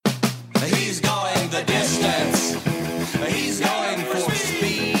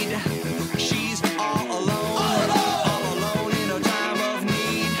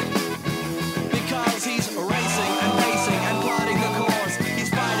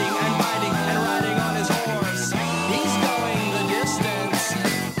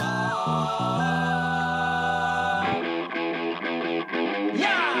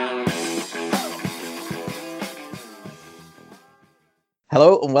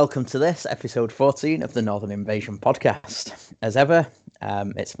and welcome to this episode 14 of the Northern Invasion podcast. As ever,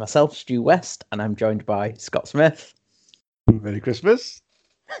 it's myself, Stu West, and I'm joined by Scott Smith. Merry Christmas.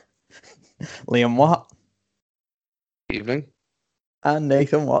 Liam Watt. Evening. And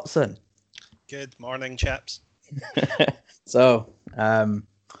Nathan Watson. Good morning, chaps. So,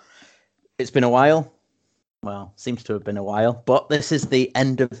 it's been a while. Well, seems to have been a while, but this is the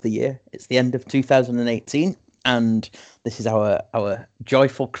end of the year. It's the end of 2018. And this is our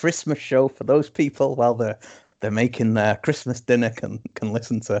joyful Christmas show for those people while they're making their Christmas dinner can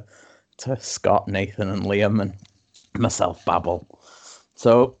listen to Scott, Nathan, and Liam and myself babble.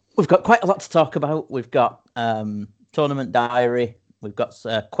 So we've got quite a lot to talk about. We've got tournament diary. We've got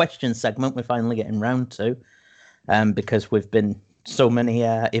a question segment we're finally getting round to, because we've been so many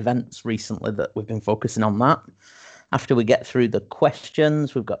events recently that we've been focusing on that. After we get through the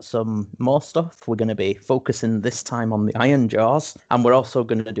questions, we've got some more stuff. We're going to be focusing this time on the Iron Jaws, and we're also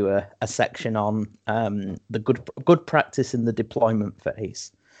going to do a section on the good practice in the deployment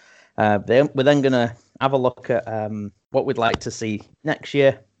phase. We're then going to have a look at what we'd like to see next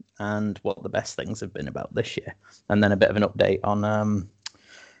year and what the best things have been about this year, and then a bit of an update on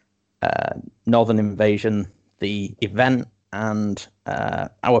Northern Invasion, the event, and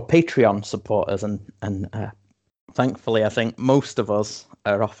our Patreon supporters and thankfully, I think most of us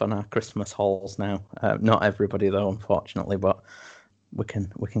are off on our Christmas hauls now. Not everybody, though, unfortunately, but we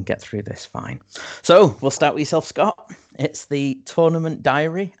can get through this fine. So we'll start with yourself, Scott. It's the tournament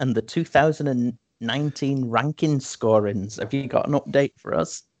diary and the 2019 ranking scorings. Have you got an update for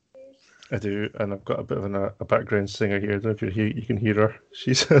us? I do, and I've got a bit of a background singer here. I don't know if you can hear her.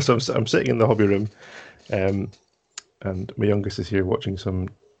 So I'm sitting in the hobby room, and my youngest is here watching some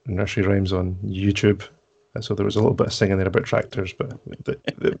nursery rhymes on YouTube. And so there was a little bit of singing there about tractors, but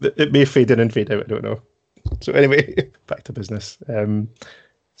it may fade in and fade out. I don't know. So anyway, back to business.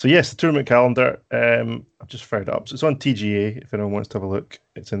 So yes, the tournament calendar. I've just fired it up. So it's on TGA. If anyone wants to have a look,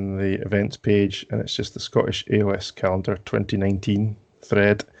 it's in the events page, and it's just the Scottish AOS calendar 2019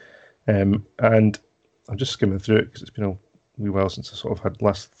 thread. And I'm just skimming through it because it's been a wee while since I sort of had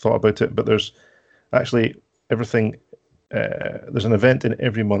last thought about it. But there's actually everything. There's an event in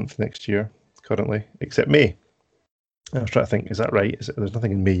every month next year currently, except May. I was trying to think, is that right? There's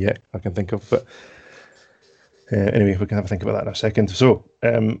nothing in May yet I can think of, but anyway, we can have a think about that in a second. So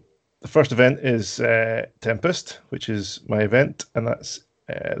the first event is Tempest, which is my event, and that's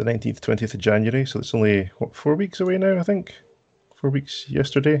the 19th, 20th of January, so it's only, 4 weeks away now, I think? 4 weeks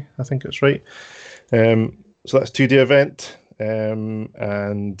yesterday, I think it's right. So that's a 2-day event,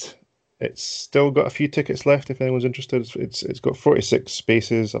 and it's still got a few tickets left if anyone's interested. It's got 46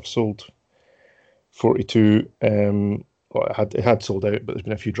 spaces. I've sold 42. Well, it had sold out, but there's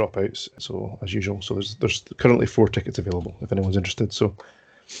been a few dropouts. So as usual, so there's currently 4 tickets available if anyone's interested. So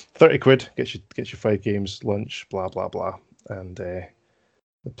 30 quid gets you 5 games, lunch, blah blah blah, and the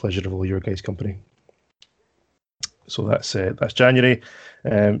pleasure of all your guys' company. So that's January.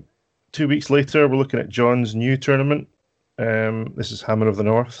 2 weeks later, we're looking at John's new tournament. This is Hammer of the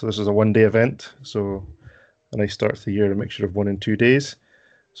North. So this is a 1-day event. So a nice start to the year, a mixture of 1 and 2 days.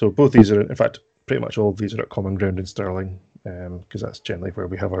 So both these are, in fact, pretty much all of these are at Common Ground in Stirling, because that's generally where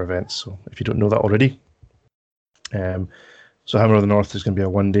we have our events. So if you don't know that already, so Hammer of the North is going to be a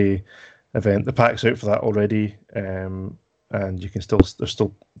 1-day event. The pack's out for that already, and you can there's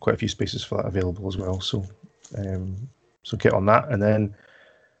still quite a few spaces for that available as well. So so get on that, and then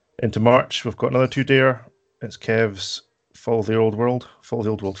into March we've got another 2-dayer. It's Kev's Fall of the Old World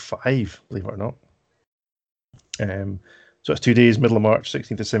 5, believe it or not. So it's 2 days, middle of March,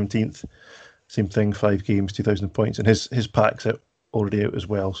 16th to 17th. Same thing, 5 games, 2,000 points, and his pack's already out as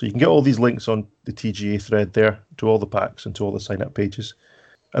well. So you can get all these links on the TGA thread there to all the packs and to all the sign-up pages.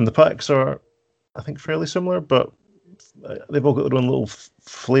 And the packs are, I think, fairly similar, but they've all got their own little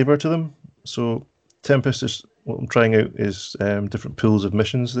flavour to them. So Tempest is what I'm trying out is different pools of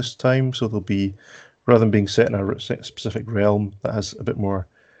missions this time. So they'll be, rather than being set in a specific realm that has a bit more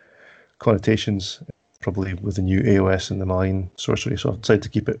connotations, probably with the new AOS and the malign sorcery. So I've decided to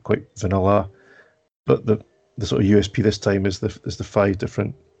keep it quite vanilla. But the sort of USP this time is the 5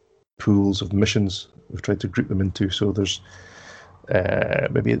 different pools of missions we've tried to group them into. So there's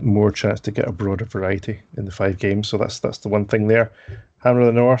maybe more chance to get a broader variety in the 5 games. So that's the one thing there. Hammer of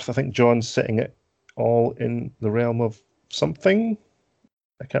the North, I think John's setting it all in the realm of something.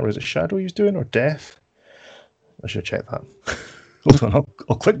 I can't remember, is it Shadow he's doing or Death? I should check that. Hold on,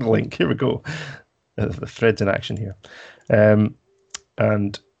 I'll click the link. Here we go. The thread's in action here.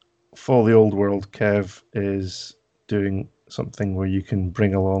 And for the Old World, Kev is doing something where you can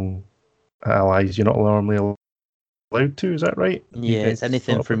bring along allies you're not normally allowed to. Is that right? Yeah, it's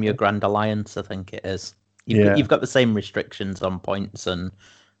anything from your Grand Alliance, I think it is. You've got the same restrictions on points and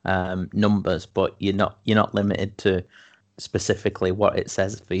numbers, but you're not limited to specifically what it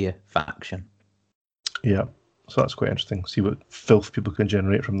says for your faction. Yeah, so that's quite interesting. See what filth people can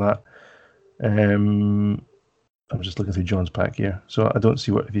generate from that. I'm just looking through John's pack here, so I don't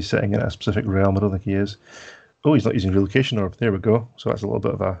see if he's sitting in a specific realm. I don't think he is. Oh, he's not using relocation orb. There we go. So that's a little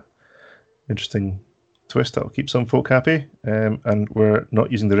bit of a interesting twist that'll keep some folk happy. And we're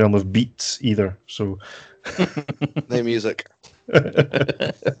not using the realm of beats either. So no music.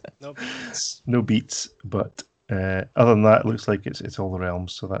 No beats. No beats, but other than that, it looks like it's all the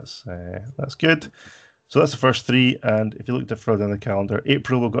realms. So that's good. So that's the first three. And if you look further down the calendar,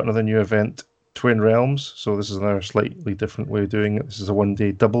 April we've got another new event, Twin Realms. So this is another slightly different way of doing it. This is a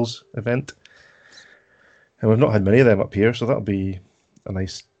one-day doubles event. And we've not had many of them up here, so that'll be a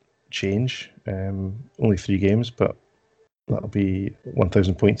nice change. Only 3 games, but that'll be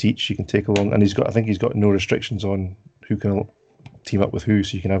 1,000 points each you can take along. And I think he's got no restrictions on who can team up with who,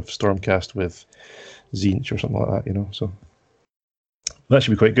 so you can have Stormcast with Tzeentch or something like that, So that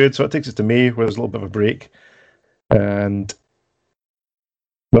should be quite good. So that takes us to May, where there's a little bit of a break. And,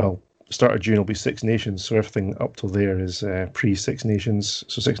 well, start of June will be Six Nations, so everything up till there is pre-Six Nations.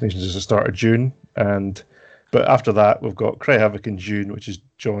 So Six Nations is the start of June, but after that we've got Cry Havoc in June, which is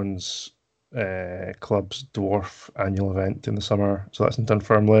John's club's dwarf annual event in the summer. So that's in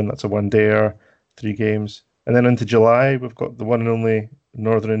Dunfermline. That's a one-dayer, 3 games, and then into July we've got the one and only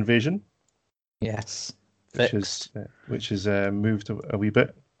Northern Invasion. Yes, which is moved a wee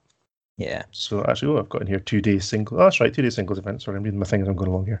bit. Yeah. So actually, I've got in here 2-day single. Oh, that's right, 2-day singles event. Sorry, I'm reading my thing as I'm going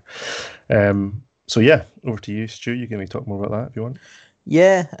along here. So yeah, over to you, Stu. You can talk more about that if you want.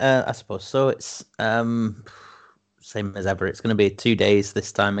 Yeah, I suppose so. It's same as ever. It's going to be 2 days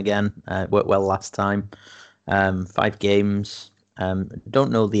this time again. It worked well last time. 5 games.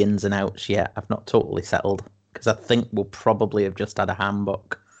 Don't know the ins and outs yet. I've not totally settled because I think we'll probably have just had a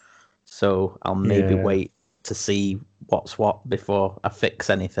handbook. So I'll maybe wait to see what's what before I fix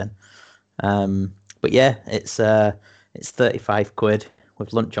anything. But yeah, it's 35 quid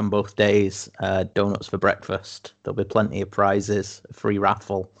with lunch on both days, donuts for breakfast. There'll be plenty of prizes, a free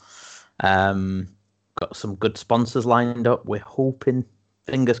raffle. Got some good sponsors lined up. We're hoping,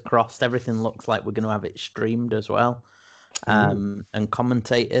 fingers crossed, everything looks like we're going to have it streamed as well, and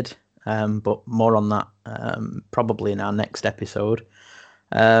commentated. But more on that probably in our next episode.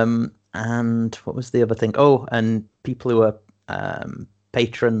 And what was the other thing? Oh, and people who are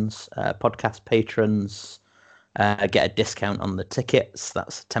patrons, podcast patrons, get a discount on the tickets.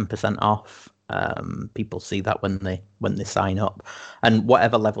 That's 10% off. People see that when they sign up, and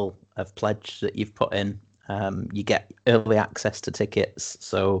whatever level of pledge that you've put in, you get early access to tickets,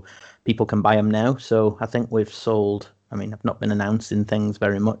 so people can buy them now. So I think we've sold. I mean, I've not been announcing things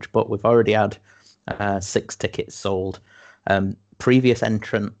very much, but we've already had 6 tickets sold. Previous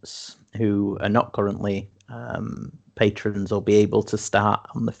entrants who are not currently patrons will be able to start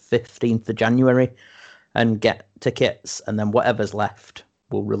on the 15th of January and get tickets, and then whatever's left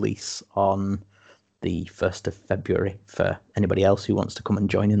will release on the 1st of February for anybody else who wants to come and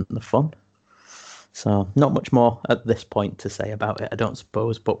join in the fun. So not much more at this point to say about it, I don't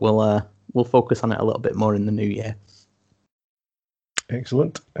suppose, but we'll focus on it a little bit more in the new year.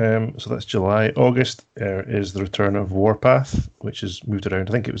 Excellent. So that's July. August is the return of Warpath, which is moved around.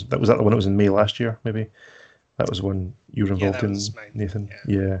 I think that was the one that was in May last year, maybe. That was one you were involved in, mine, Nathan.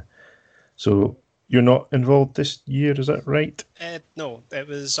 Yeah. So you're not involved this year, is that right? No, it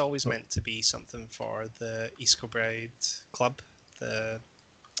was always meant to be something for the East Kilbride Club, the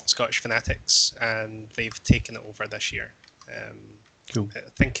Scottish Fanatics, and they've taken it over this year. Cool. I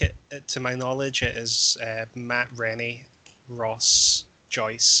think to my knowledge, it is Matt Rennie, Ross,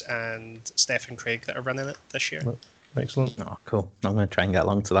 Joyce, and Stephen Craig that are running it this year. Excellent. Oh, cool. I'm going to try and get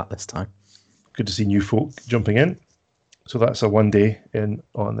along to that this time. Good to see new folk jumping in. So that's a one day in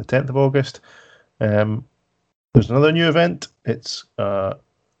on the 10th of August. There's another new event. It's a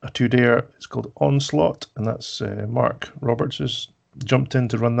 2-dayer. It's called Onslaught, and that's Mark Roberts has jumped in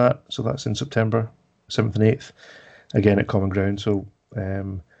to run that. So that's in September 7th and 8th. Again at Common Ground. So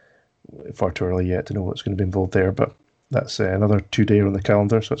far too early yet to know what's going to be involved there, but that's another 2-dayer on the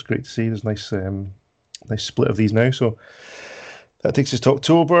calendar, so it's great to see. There's a nice split of these now. So that takes us to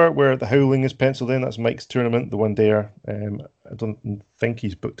October, where the Howling is penciled in. That's Mike's tournament, the 1-dayer. I don't think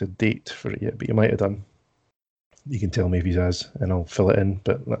he's booked a date for it yet, but he might have done. You can tell me if he has, and I'll fill it in.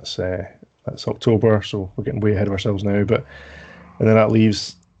 But that's October, so we're getting way ahead of ourselves now. And then that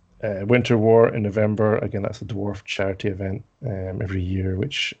leaves Winter War in November. Again, that's a dwarf charity event every year,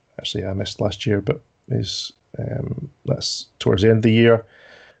 which actually I missed last year, but is That's towards the end of the year.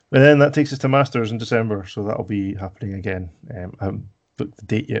 And then that takes us to Masters in December, so that'll be happening again. I haven't booked the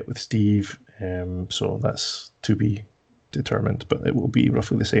date yet with Steve, so that's to be determined, but it will be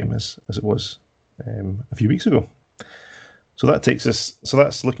roughly the same as it was a few weeks ago. So that takes us, so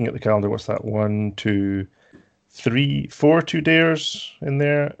that's looking at the calendar, what's that, 1, 2, 3, 4 2-dayers in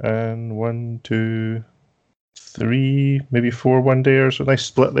there, and 1, 2, 3, maybe 4 1-dayers, so a nice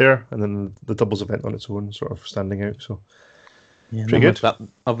split there, and then the doubles event on its own sort of standing out, so yeah, pretty good. Got,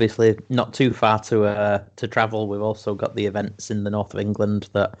 obviously, not too far to travel. We've also got the events in the north of England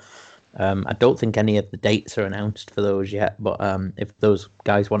that I don't think any of the dates are announced for those yet. But if those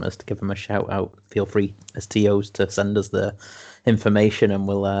guys want us to give them a shout out, feel free as TOs to send us the information, and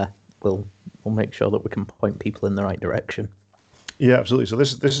we'll make sure that we can point people in the right direction. Yeah, absolutely. So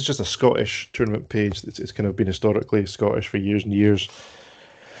this is just a Scottish tournament page. It's kind of been historically Scottish for years and years.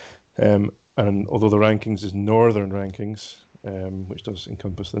 And although the rankings is Northern rankings, which does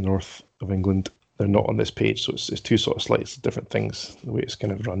encompass the north of England, they're not on this page. So it's two sort of slightly different things, the way it's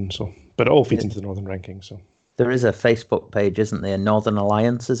kind of run. So, but it all feeds into the Northern rankings. So there is a Facebook page, isn't there? Northern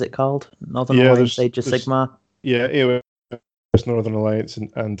Alliance, is it called? Northern Alliance Age of Sigmar? Yeah, AOS Northern Alliance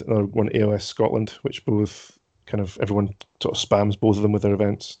and another one, AOS Scotland, which both kind of everyone sort of spams both of them with their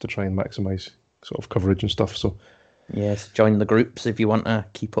events to try and maximise sort of coverage and stuff. So yes, join the groups if you want to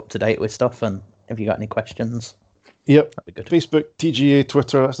keep up to date with stuff, and if you got any questions. Yep, that'd be good. Facebook, TGA,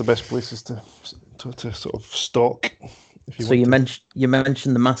 Twitter, that's the best places to sort of stalk. So you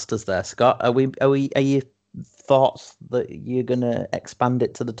mentioned the Masters there, Scott. Are you thoughts that you're going to expand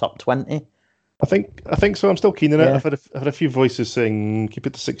it to the top 20? I think so. I'm still keen on it. I've had a few voices saying keep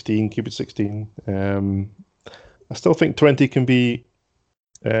it to 16, keep it 16. I still think 20 can be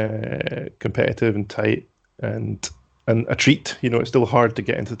competitive and tight and a treat. You know, it's still hard to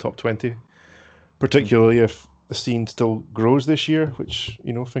get into the top 20, particularly if the scene still grows this year, which,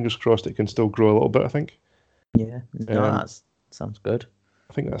 you know, fingers crossed it can still grow a little bit, I think. Yeah, that sounds good.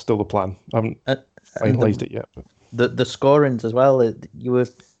 I think that's still the plan. I haven't finalised it yet. But the scorings as well, you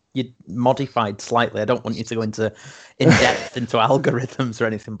modified slightly. I don't want you to go in depth into algorithms or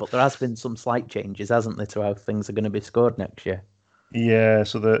anything, but there has been some slight changes, hasn't there, to how things are going to be scored next year? Yeah,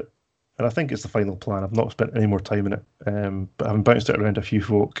 and I think it's the final plan. I've not spent any more time in it, but I've bounced it around a few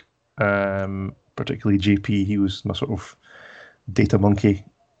folk, particularly JP. He was my sort of data monkey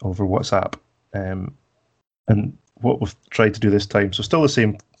over WhatsApp. And what we've tried to do this time, so still the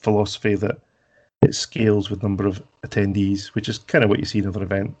same philosophy that it scales with number of attendees, which is kind of what you see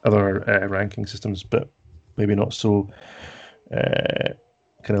in other ranking systems, but maybe not so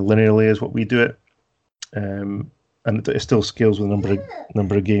kind of linearly as what we do it. And it still scales with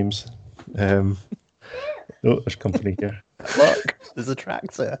number of games. Oh, there's company here. Look, there's a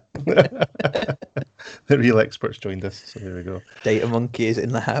tractor. The real experts joined us, so there we go. Data monkey is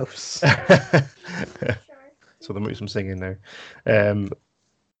in the house. So there might be some singing now.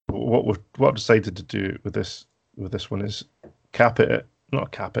 What I've decided to do with this one is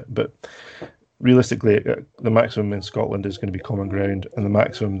not cap it, but realistically, the maximum in Scotland is going to be common ground, and the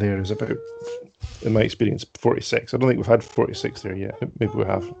maximum there is about, in my experience, 46. I don't think we've had 46 there yet. Maybe we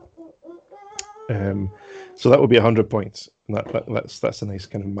have. So that would be 100 points, and that's a nice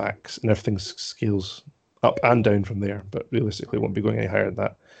kind of max, and everything scales up and down from there. But realistically, it won't be going any higher than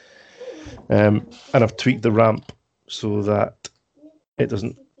that. And I've tweaked the ramp so that it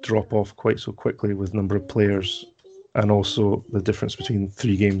doesn't drop off quite so quickly with number of players, and also the difference between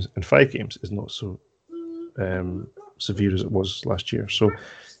 3 games and 5 games is not so severe as it was last year. So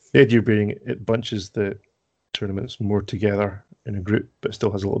the idea being it bunches the tournaments more together in a group, but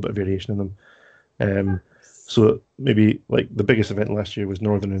still has a little bit of variation in them. So maybe like the biggest event last year was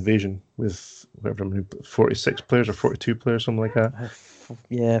Northern Invasion with whatever, 46 players or 42 players, something like that.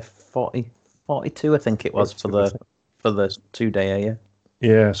 Yeah, 42 I think it was for the 2-day. Yeah.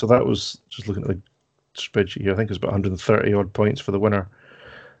 Yeah, so that was, just looking at the spreadsheet here, I think it was about 130 odd points for the winner.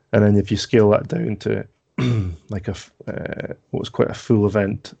 And then if you scale that down to like what was quite a full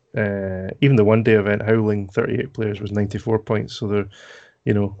event, even the 1-day event, Howling, 38 players, was 94 points. So they're,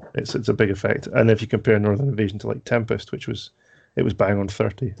 you know, it's a big effect. And if you compare Northern Invasion to like Tempest, it was bang on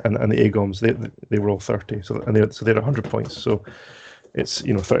 30, and the AGOMs, they were all 30. So they're 100 points. So it's,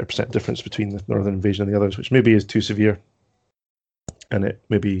 you know, 30% difference between the Northern Invasion and the others, which maybe is too severe. And it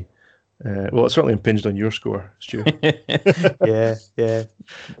maybe, well, it certainly impinged on your score, Stu. Yeah.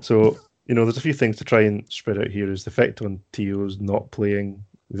 So, you know, there's a few things to try and spread out here. Is the effect on TOs not playing.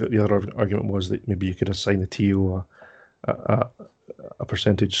 The other argument was that maybe you could assign the TO a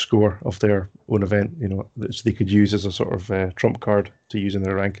percentage score of their own event, you know, that they could use as a sort of trump card to use in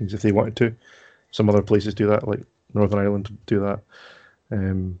their rankings if they wanted to. Some other places do that, like Northern Ireland do that.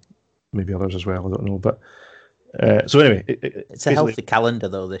 Maybe others as well. I don't know, but so anyway, It's a healthy calendar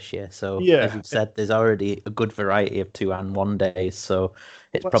though this year. So Yeah. as you've said, there's already a good variety of 2 and 1 days. So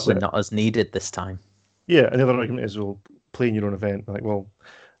it's That's probably it. not as needed this time. Yeah, and the other argument is, well, playing your own event. Like, well,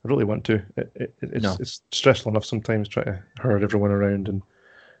 I really want to. No. It's stressful enough sometimes trying to herd everyone around, and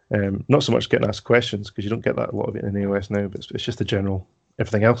not so much getting asked questions, because you don't get that a lot of it in AOS now. But it's just the general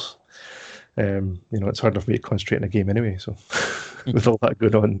everything else. It's hard enough for me to concentrate in a game anyway. So with all that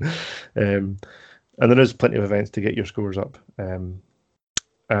going on, and there is plenty of events to get your scores up, so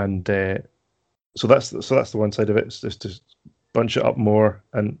that's the one side of it. It's just to bunch it up more,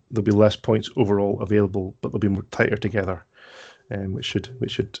 and there'll be less points overall available, but they'll be more tighter together, which should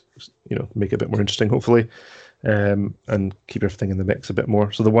make it a bit more interesting, hopefully, and keep everything in the mix a bit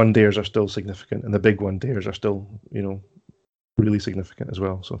more. So the 1 dayers are still significant, and the big 1 dayers are still really significant as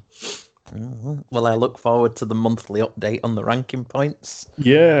well. So. Well, I look forward to the monthly update on the ranking points.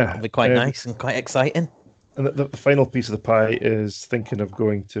 Yeah, It'll be quite nice and quite exciting. And the final piece of the pie is thinking of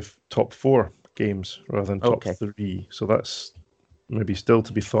going to top 4 games rather than top 3. So that's maybe still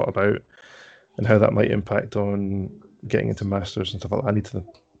to be thought about, and how that might impact on getting into Masters and stuff like that. I need to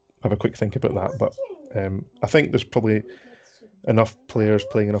have a quick think about that. But I think there's probably enough players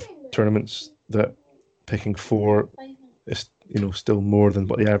playing enough tournaments that picking 4 is still more than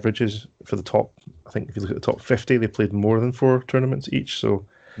what the average is for the top. I think if you look at the top 50, they played more than 4 tournaments each. So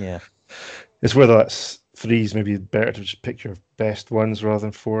yeah, it's whether that's 3's maybe better to just pick your best ones rather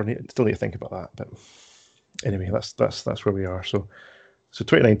than 4. Still need to think about that. But anyway, that's where we are. So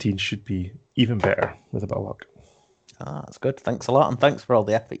 2019 should be even better with a bit of luck. That's good. Thanks a lot, and thanks for all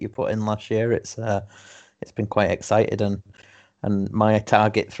the effort you put in last year. It's been quite exciting, and my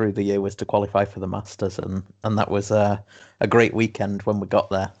target through the year was to qualify for the Masters, and that was a great weekend when we got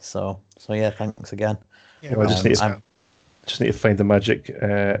there. So yeah, thanks again. Yeah, I just need to find the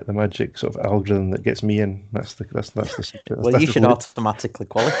magic sort of algorithm that gets me in. That's the secret. Well, you should automatically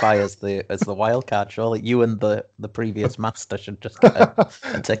qualify as the wild card. Surely you and the previous master should just get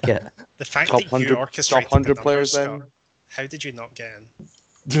a ticket. The fact Top that you 100 orchestrated top 100 the players numbers, then? Scott, how did you not get in?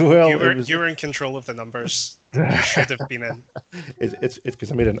 Well, You were in control of the numbers. You should have been in. It's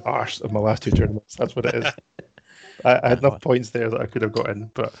because I made an arse of my last 2 tournaments. That's what it is. I had enough points there that I could have got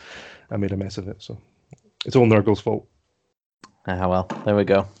in, but I made a mess of it. So it's all Nurgle's fault. Well, there we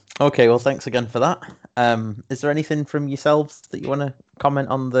go. Okay, well, thanks again for that. Is there anything from yourselves that you want to comment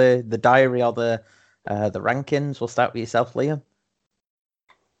on the diary or the rankings? We'll start with yourself, Liam.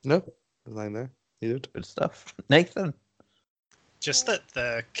 No, nothing there. Needed. Good stuff. Nathan? Just that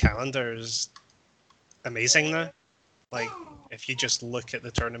the calendar is amazing now. Like, if you just look at the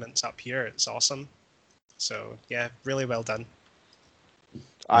tournaments up here, it's awesome. So, yeah, really well done.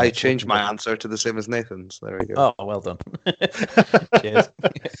 I changed my answer to the same as Nathan's. There we go. Oh, well done. Cheers.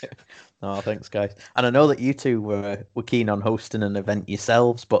 Oh, thanks, guys. And I know that you two were keen on hosting an event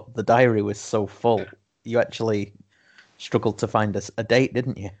yourselves, but the diary was so full, you actually struggled to find a date,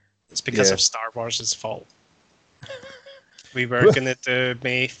 didn't you? It's because Yeah. of Star Wars' fault. We were going to do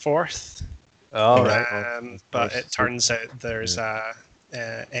May 4th, Oh, right. but it turns out there's a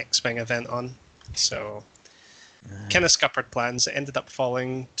X-Wing event on, so kind of scuppered plans. It ended up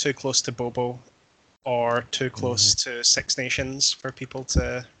falling too close to Bobo or too close to Six Nations for people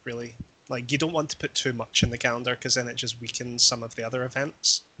to really like. You don't want to put too much in the calendar because then it just weakens some of the other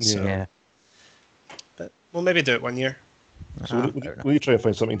events. So, Yeah. but we'll maybe do it one year. So will you try to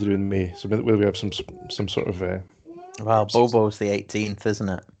find something to do in May? So will we have some sort of? Well, Bobo's the 18th, isn't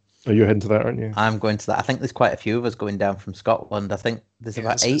it? Oh, you're heading to that, aren't you? I'm going to that. I think there's quite a few of us going down from Scotland. I think there's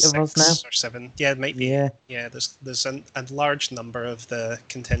about 8 of us now. 6 or 7. Yeah, it might be. Yeah. Yeah, there's a large number of the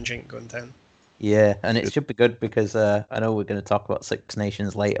contingent going down. Yeah, and it should be good because I know we're going to talk about Six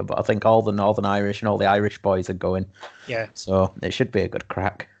Nations later, but I think all the Northern Irish and all the Irish boys are going. Yeah. So it should be a good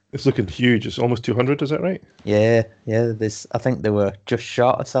crack. It's looking huge. It's almost 200. Is that right? Yeah. I think they were just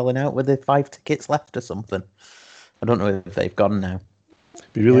short of selling out with the 5 tickets left or something. I don't know if they've gone now.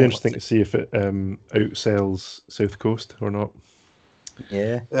 Be really interesting to see if it outsells South Coast or not.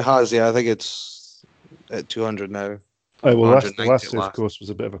 Yeah. It has, yeah. I think it's at 200 now. Oh, well, the 190 last at South last. Coast was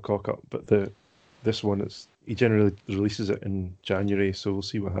a bit of a cock up, but this one he generally releases it in January, so we'll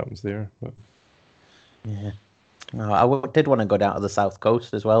see what happens there. But Yeah. I did want to go down to the South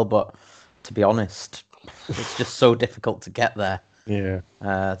Coast as well, but to be honest, it's just so difficult to get there. yeah,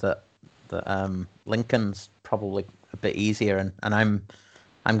 That Lincoln's probably a bit easier, and I'm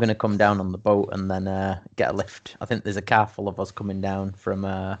going to come down on the boat and then get a lift. I think there's a car full of us coming down from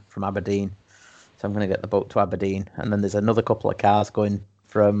Aberdeen, so I'm going to get the boat to Aberdeen, and then there's another couple of cars going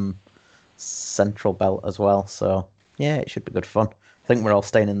from Central Belt as well. So yeah, it should be good fun. I think we're all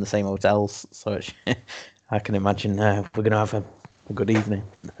staying in the same hotels, so I can imagine we're going to have a good evening,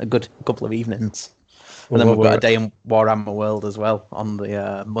 a good couple of evenings. And then we've got a day in Warhammer World as well on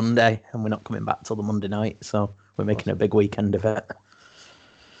the Monday, and we're not coming back till the Monday night, so we're making a big weekend of it.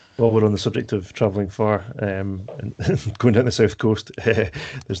 While we're on the subject of travelling far and going down the south coast,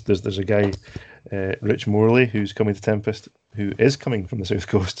 there's a guy, Rich Morley, who's coming to Tempest, who is coming from the south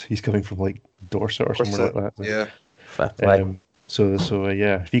coast. He's coming from like Dorset or somewhere like that. Yeah. Fair play. So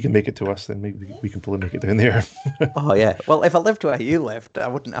yeah, if he can make it to us, then maybe we can probably make it down there. Oh yeah. Well, if I lived where you lived, I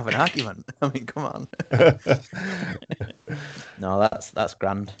wouldn't have an argument. I mean, come on. No, that's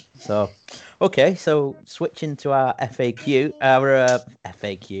grand. So, okay. So switching to our FAQ,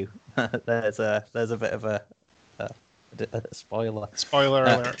 FAQ. there's a bit of a spoiler. Spoiler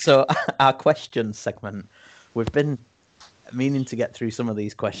alert. So our questions segment, we've been meaning to get through some of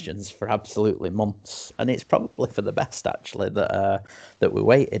these questions for absolutely months, and it's probably for the best actually that we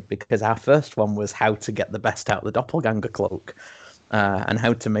waited, because our first one was how to get the best out of the doppelganger cloak, and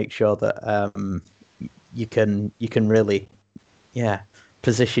how to make sure that you can really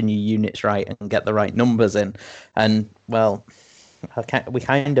position your units right and get the right numbers in. And well, we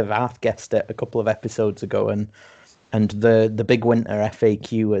kind of half guessed it a couple of episodes ago, and the big winter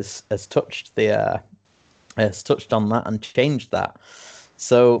FAQ has touched on that and changed that.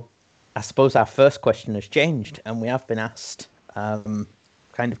 So I suppose our first question has changed, and we have been asked, kind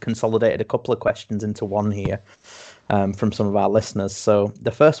of consolidated a couple of questions into one here from some of our listeners. So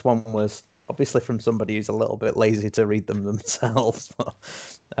the first one was obviously from somebody who's a little bit lazy to read them themselves.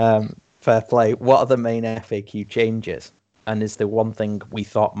 Fair play. What are the main FAQ changes? And is there one thing we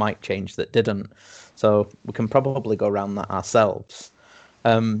thought might change that didn't? So we can probably go around that ourselves.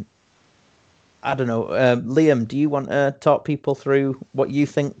 I don't know. Liam, do you want to talk people through what you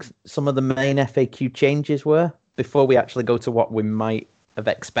think some of the main FAQ changes were before we actually go to what we might have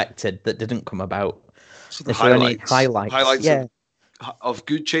expected that didn't come about? So the highlights. Highlights yeah. of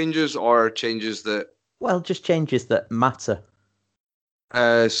good changes or changes that... Well, just changes that matter.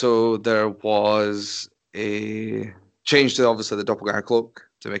 So there was a change to obviously the doppelganger cloak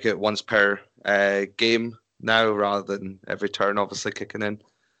to make it once per game now rather than every turn, obviously kicking in.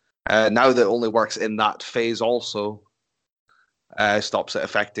 Now that it only works in that phase also, stops it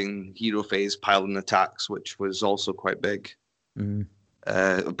affecting hero phase piling attacks, which was also quite big. Pretty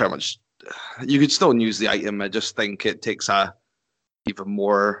much, you could still use the item. I just think it takes even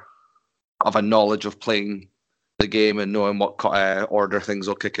more of a knowledge of playing the game and knowing what order things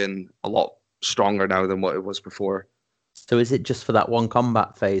will kick in a lot stronger now than what it was before. So is it just for that one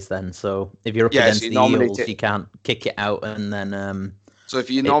combat phase then? So if you're up against the eels, you can't kick it out and then... So if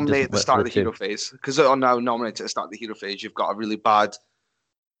you nominate at the start of the hero phase, because it'll now nominate at the start of the hero phase, you've got a really bad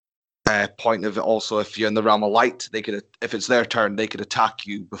point of it. Also, if you're in the realm of light, they could, if it's their turn, they could attack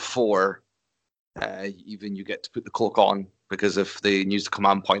you before even you get to put the cloak on. Because if they use the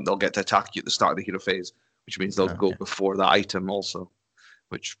command point, they'll get to attack you at the start of the hero phase, which means they'll go before the item also,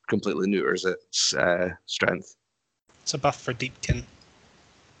 which completely neuters its strength. It's a buff for Deepkin,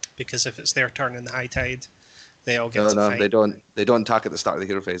 because if it's their turn in the high tide, they all get to fight. They don't attack at the start of the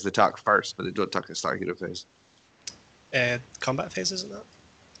hero phase. They attack first, but they don't attack at the start of the hero phase. Combat phase, isn't that?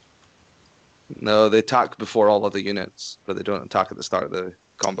 No, they attack before all other units, but they don't attack at the start of the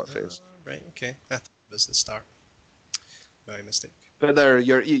combat phase. Right, okay. I thought it was the start. My mistake. But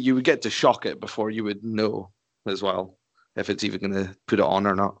you would get to shock it before you would know as well if it's even going to put it on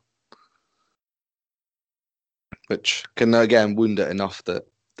or not. Which can, again, wound it enough that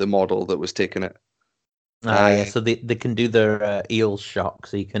the model that was taking it. So they can do their eel shock,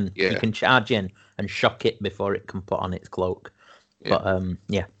 so you can charge in and shock it before it can put on its cloak.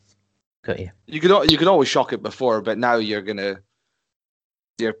 Yeah. But got you. You could always shock it before, but now you're kind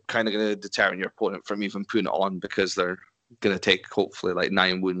of gonna deter your opponent from even putting it on because they're gonna take hopefully like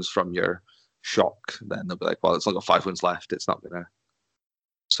 9 wounds from your shock. Then they'll be like, well, it's only got 5 wounds left. It's not gonna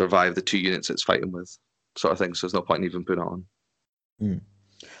survive the 2 units it's fighting with, sort of thing. So there's no point in even putting it on.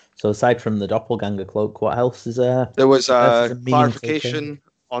 So aside from the doppelganger cloak, what else is there? There was a clarification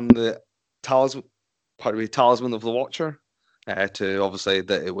on the talisman of the Watcher, to obviously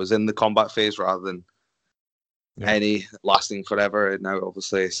that it was in the combat phase rather than any lasting forever. It now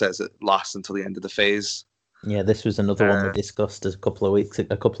obviously says it lasts until the end of the phase. Yeah, this was another one we discussed a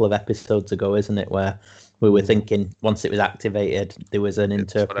couple of episodes ago, isn't it? Where we were thinking once it was activated, there was an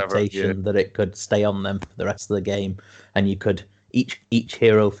interpretation that it could stay on them for the rest of the game, and you could each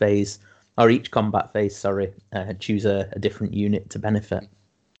hero phase or each combat phase, choose a different unit to benefit.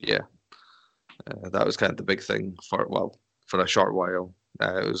 Yeah, that was kind of the big thing for a short while.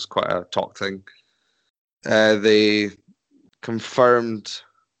 It was quite a talk thing. They confirmed.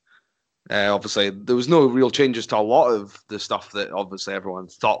 Obviously, there was no real changes to a lot of the stuff that obviously everyone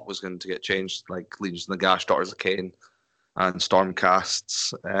thought was going to get changed, like Legions of Nagash, Daughters of Cain, and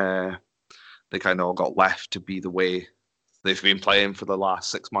Stormcasts. They kind of all got left to be the way they've been playing for the last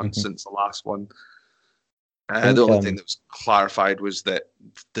 6 months since the last one. The only thing that was clarified was that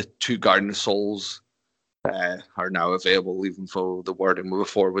the 2 Guardian of Souls are now available, even though the wording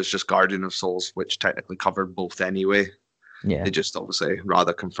before was just Guardian of Souls, which technically covered both anyway. Yeah. They just obviously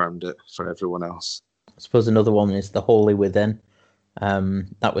rather confirmed it for everyone else. I suppose another one is the Holy Within.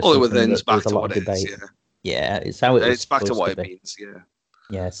 That was Holy Within's back back to what it is, yeah. Yeah, it's how it was. It's back to what it be. means, yeah.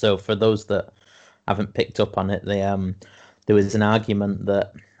 Yeah, so for those that haven't picked up on it, there was an argument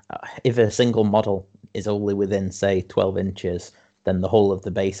that if a single model is wholly within, say, 12 inches, then the whole of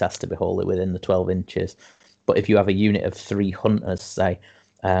the base has to be wholly within the 12 inches. But if you have a unit of 3 hunters, say,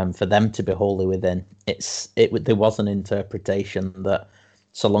 for them to be wholly within, there was an interpretation that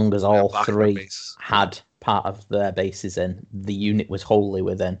so long as all 3 had part of their bases in, the unit was wholly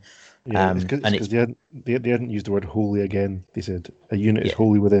within. Yeah, because they hadn't used the word wholly again. They said a unit is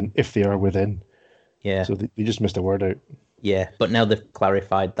wholly within if they are within. Yeah. So they just missed a word out. Yeah, but now they've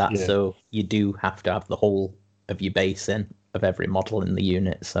clarified that, so you do have to have the whole of your base in of every model in the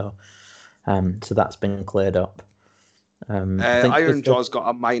unit. So that's been cleared up. Ironjaw's got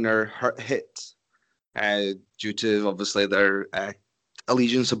a minor hit due to obviously their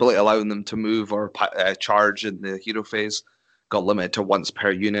allegiance ability allowing them to move or charge in the hero phase. Got limited to once per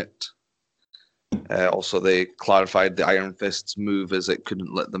unit. Also, they clarified the Iron Fist's move as it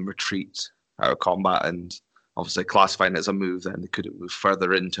couldn't let them retreat out of combat, and obviously classifying it as a move, then they couldn't move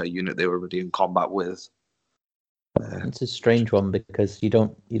further into a unit they were already in combat with. It's a strange one because you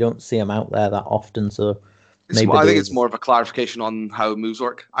don't see them out there that often. So maybe I think it's more of a clarification on how moves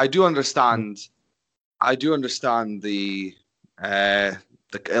work. I do understand the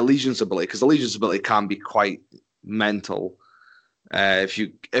allegiance ability, because allegiance ability can be quite mental.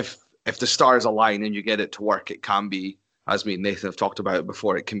 If the stars align and you get it to work, it can be, as me and Nathan have talked about it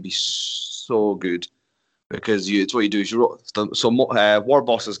before, it can be so good, because it's what you do is you roll. So war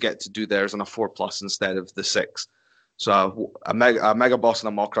bosses get to do theirs on a 4+ instead of the 6. So a mega boss and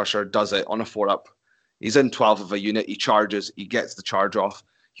a Maw Crusher does it on a 4-up. He's in 12 of a unit. He charges. He gets the charge off.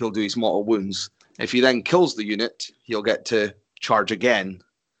 He'll do his mortal wounds. If he then kills the unit, he'll get to charge again,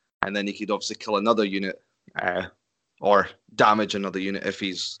 and then he could obviously kill another unit. Or damage another unit if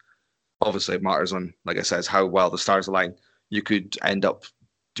he's obviously it matters on, like I said, how well the stars align. You could end up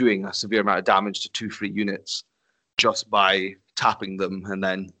doing a severe amount of damage to 2 free units just by tapping them and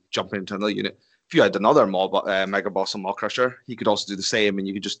then jumping into another unit. If you had another Mega Boss and Maw Crusher, he could also do the same, and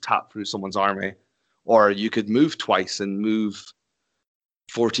you could just tap through someone's army. Or you could move twice and move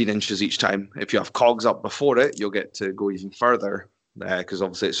 14 inches each time. If you have cogs up before it, you'll get to go even further, because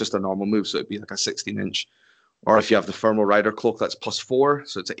obviously it's just a normal move, so it'd be like a 16-inch. Or if you have the Thermal Rider Cloak, that's +4,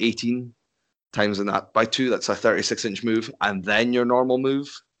 so it's 18 times in that by 2, that's a 36-inch move. And then your normal move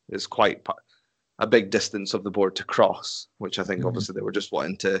is quite a big distance of the board to cross, which I think obviously they were just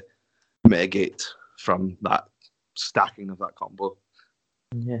wanting to mitigate from that stacking of that combo.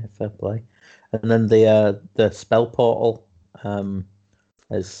 Yeah, fair play. And then the spell portal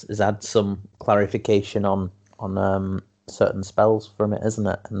has had some clarification on certain spells from it, isn't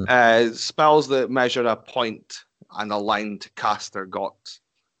it? And spells that measure a point and align to caster got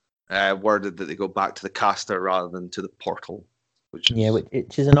worded that they go back to the caster rather than to the portal, which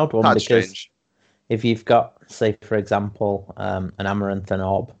is an odd one because strange. If you've got, say, for example, an Amaranthine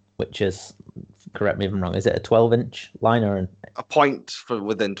Orb, which is, correct me if I'm wrong, is it a 12-inch line or a point for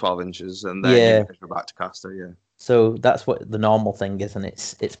within 12 inches, and then you measure back to caster, yeah. So that's what the normal thing is, and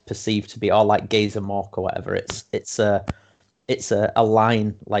it's perceived to be, or like Gazer Mork or whatever. It's a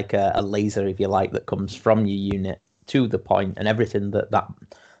line, like a laser, if you like, that comes from your unit to the point, and everything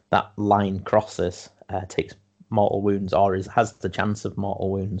that line crosses takes mortal wounds or has the chance of mortal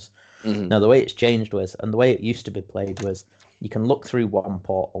wounds. Mm-hmm. Now the way it's changed was, and the way it used to be played was, you can look through one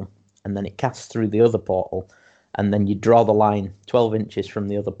portal, and then it casts through the other portal, and then you draw the line 12 inches from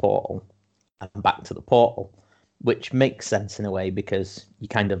the other portal and back to the portal. Which makes sense in a way because you're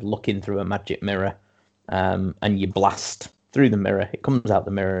kind of looking through a magic mirror, and you blast through the mirror. It comes out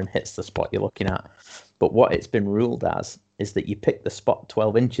the mirror and hits the spot you're looking at. But what it's been ruled as is that you pick the spot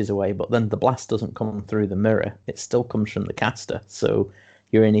 12 inches away, but then the blast doesn't come through the mirror. It still comes from the caster. So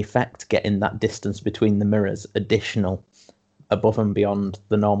you're in effect getting that distance between the mirrors additional above and beyond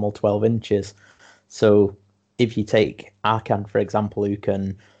the normal 12 inches. So if you take Arcan, for example, who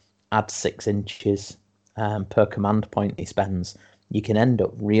can add 6 inches per command point he spends, you can end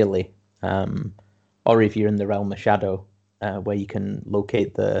up really, or if you're in the realm of shadow, where you can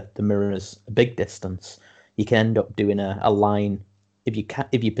locate the mirrors a big distance, you can end up doing a line.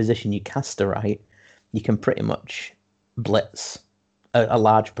 If you position your caster right, you can pretty much blitz a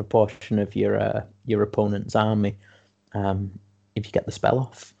large proportion of your opponent's army, if you get the spell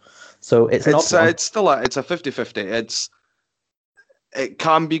off. So it's an odd one. It's still it's a 50-50. It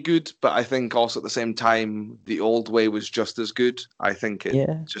can be good, but I think also at the same time the old way was just as good. I think it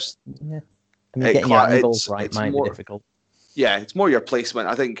just I mean, getting your angles right might be difficult. Yeah, it's more your placement.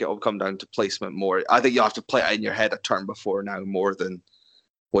 I think it'll come down to placement more. I think you have to play it in your head a turn before now more than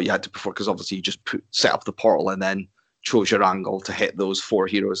what you had to before, because obviously you just set up the portal and then chose your angle to hit those 4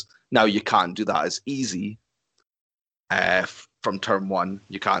 heroes. Now you can't do that as easy from turn 1.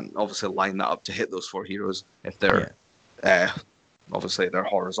 You can't obviously line that up to hit those 4 heroes if they're obviously they're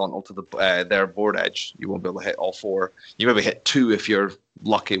horizontal to their board edge. You won't be able to hit all 4. You maybe hit 2 if you're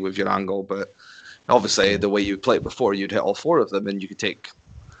lucky with your angle, but obviously the way you played before, you'd hit all 4 of them and you could take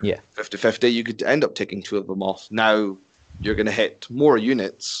 50-50. You could end up taking 2 of them off. Now you're going to hit more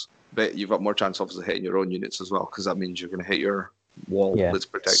units, but you've got more chance obviously hitting your own units as well, because that means you're going to hit your wall that's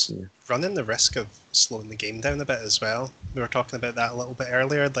protecting you. Running the risk of slowing the game down a bit as well. We were talking about that a little bit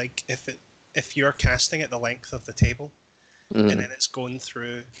earlier. Like if you're casting at the length of the table, and then it's going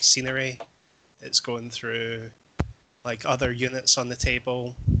through scenery, it's going through like other units on the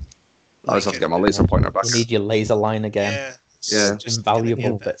table. I just have to get my laser pointer back. You need your laser line again. Yeah. Just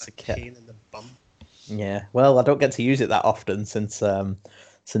invaluable bits of kit. Pain in the bum. Yeah, well, I don't get to use it that often since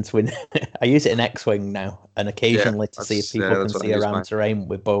when I use it in X-Wing now, and occasionally to see if people can see around terrain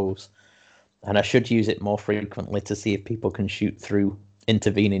with bows. And I should use it more frequently to see if people can shoot through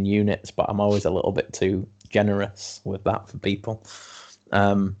intervening units, but I'm always a little bit too generous with that for people.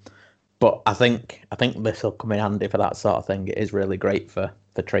 But I think this will come in handy for that sort of thing. It is really great for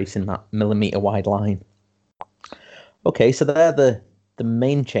tracing that millimeter wide line. Okay, so they're the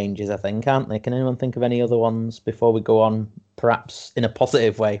main changes, I think, aren't they? Can anyone think of any other ones before we go on, perhaps in a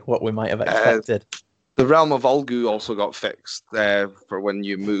positive way, what we might have expected? The Realm of Ulgu also got fixed for when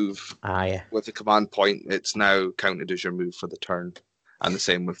you move with the command point. It's now counted as your move for the turn. And the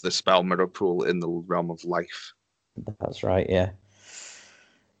same with the spell Mirror Pool in the Realm of Life. That's right, yeah.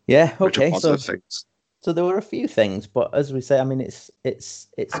 Yeah, okay, so there were a few things, but as we say, I mean, it's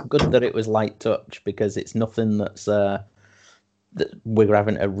good that it was light touch, because it's nothing that's that we're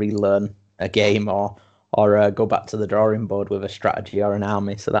having to relearn a game or go back to the drawing board with a strategy or an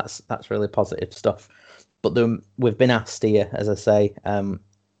army. So that's really positive stuff. But we've been asked here, as I say,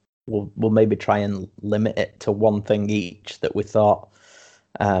 we'll maybe try and limit it to one thing each that we thought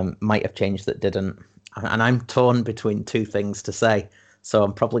might have changed that didn't. And I'm torn between 2 things to say. So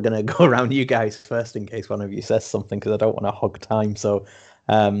I'm probably going to go around you guys first in case one of you says something, because I don't want to hog time. So,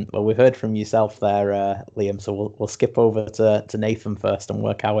 well, we've heard from yourself there, Liam. So we'll skip over to Nathan first and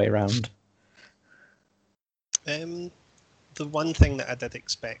work our way around. The one thing that I did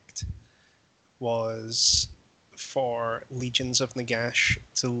expect was for Legions of Nagash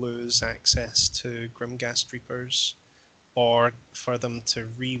to lose access to Grimghast Reapers, or for them to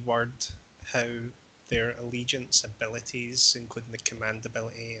reword how their allegiance abilities, including the command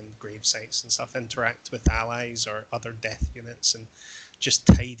ability and grave sites and stuff, interact with allies or other death units, and just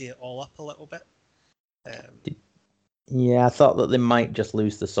tidy it all up a little bit. Yeah, I thought that they might just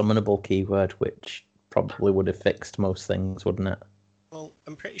lose the summonable keyword, which probably would have fixed most things, wouldn't it? Well,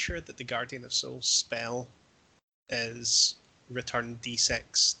 I'm pretty sure that the Guardian of Souls spell is return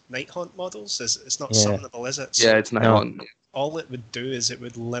D6 Night Haunt models. It's not summonable, is it? So it's Night Haunt. All it would do is it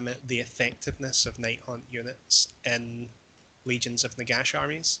would limit the effectiveness of Night Haunt units in Legions of Nagash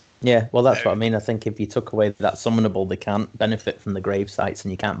armies. Yeah, well, that's what I mean. I think if you took away that summonable, they can't benefit from the grave sites,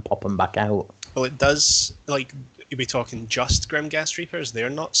 and you can't pop them back out. Well, it does. Like, you'll be talking just Grimghast Reapers. They're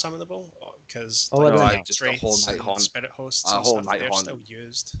not summonable because just a whole Night Haunt, Spirit Hosts, and stuff, they're still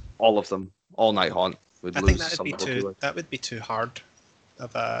used. All of them, all Night Haunt. I think that would be too hard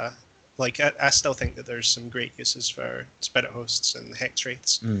of a. Like, I still think that there's some great uses for Spirit Hosts and Hex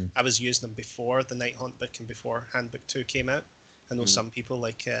Wraiths. I was using them before the Night Haunt book and before Handbook 2 came out. I know some people,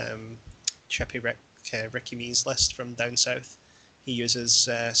 like Chippy Ricky Mee's list from down south, he uses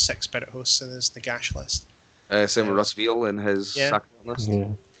 6 Spirit Hosts in his Nagash list. Same with Russ Veal in his Sacrament list. Yeah.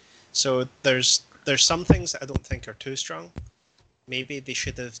 So there's some things that I don't think are too strong. Maybe they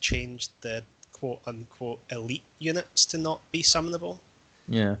should have changed the quote-unquote elite units to not be summonable.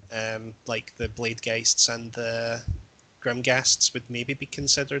 Yeah. Like the Bladegeists and the Grimghasts would maybe be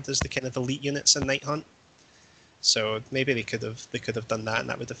considered as the kind of elite units in Night Hunt. So maybe they could have done that, and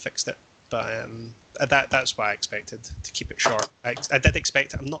that would have fixed it. But that's what I expected, to keep it short. I did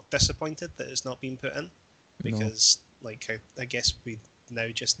expect it. I'm not disappointed that it's not been put in, because I guess we now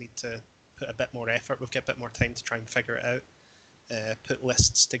just need to put a bit more effort. We've got a bit more time to try and figure it out. Put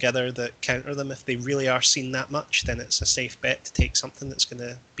lists together that counter them. If they really are seen that much, then it's a safe bet to take something that's going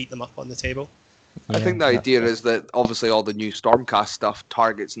to beat them up on the table. I think the idea is that obviously all the new Stormcast stuff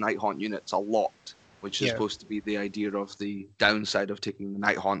targets Nighthaunt units a lot, which is supposed to be the idea of the downside of taking the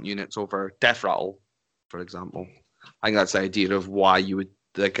Nighthaunt units over Death Rattle, for example. I think that's the idea of why you would,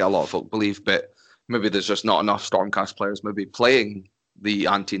 like a lot of folk believe, but maybe there's just not enough Stormcast players maybe playing the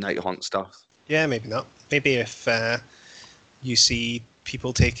anti-Nighthaunt stuff. Yeah, maybe not. Maybe if you see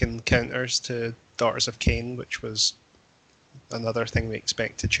people taking counters to Daughters of Cain, which was another thing we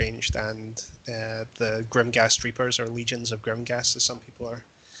expect to change, and the Grimghast Reapers, or Legions of Grimghast, as some people are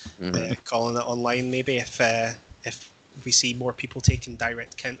calling it online. Maybe if we see more people taking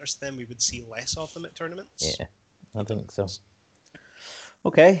direct counters to them, we would see less of them at tournaments. Yeah, I think so.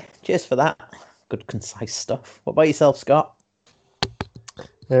 Okay, cheers for that. Good, concise stuff. What about yourself, Scott?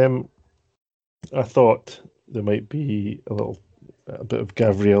 I thought there might be a bit of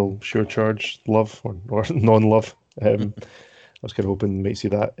Gabriel Sure Charge love or non-love. I was kind of hoping we might see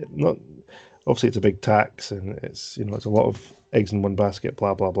that. Not obviously it's a big tax and it's it's a lot of eggs in one basket,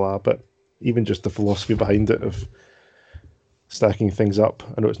 blah blah blah. But even just the philosophy behind it of stacking things up.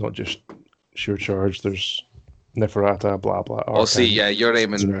 I know it's not just Sure Charge. There's Neferata, blah blah. Oh, see, yeah, you're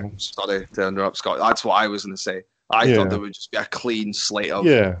aiming. Sorry to interrupt, Scott. That's what I was going to say. I thought there would just be a clean slate of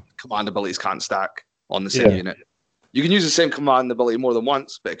command abilities can't stack on the same unit. You can use the same command ability more than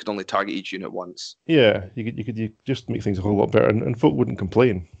once, but it could only target each unit once. Yeah, you could just make things a whole lot better, and folk wouldn't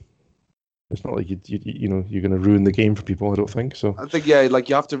complain. It's not like you're going to ruin the game for people. I don't think so. I think you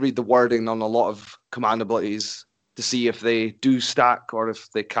have to read the wording on a lot of command abilities to see if they do stack or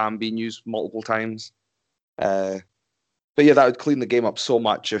if they can be used multiple times. But yeah, that would clean the game up so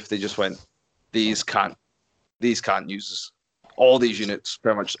much if they just went, these can't use all these units.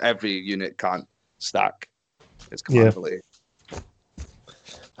 Pretty much every unit can't stack its command ability.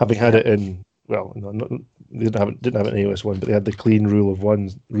 Having had it in, well, no, they didn't have it in AOS 1, but they had the clean rules of one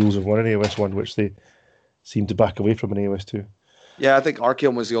in AOS 1, which they seemed to back away from in AOS 2. Yeah, I think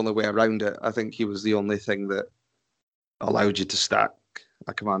Archaeon was the only way around it. I think he was the only thing that allowed you to stack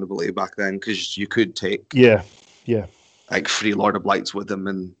a command ability back then, because you could take like 3 Lord of Blights with him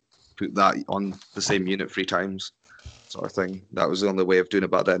and put that on the same unit 3 times, sort of thing. That was the only way of doing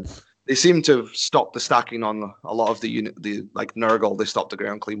it back then. They seem to have stopped the stacking on a lot of the unit. Like Nurgle, they stopped the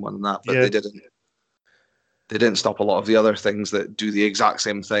ground clean one and that, but they didn't. They didn't stop a lot of the other things that do the exact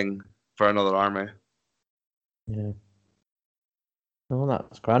same thing for another army. Yeah. Oh,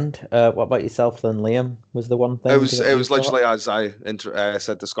 that's grand. What about yourself then, Liam? Was the one thing? It was literally as I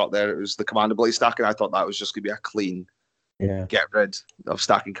said to Scott there. It was the command ability stacking. I thought that was just going to be a clean, get rid of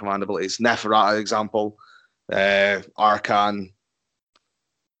stacking command abilities. Neferata example, Arcan.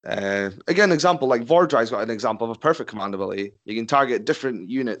 Again, example like Vordry's got an example of a perfect command ability. You can target different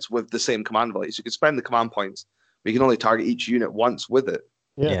units with the same command ability. So you can spend the command points, but you can only target each unit once with it.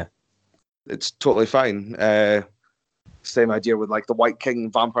 Yeah. It's totally fine. Same idea with like the White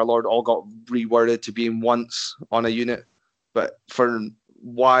King, Vampire Lord, all got reworded to being once on a unit, but for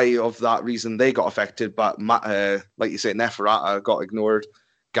why of that reason they got affected, but like you say, Neferata got ignored.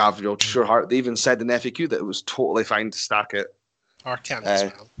 Gabriel Sureheart, they even said in FAQ that it was totally fine to stack it. Arcan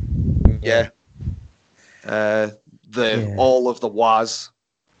as well. Yeah. All of the WAS.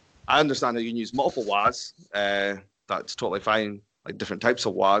 I understand that you can use multiple WAS. That's totally fine. Like different types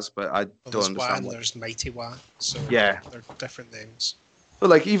of WAS, but I don't understand. There's Mighty Wa, so they're different names. But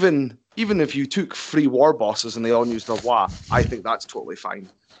like even if you took 3 war bosses and they all used their WA, I think that's totally fine.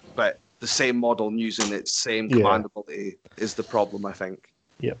 But the same model using its same command ability is the problem, I think.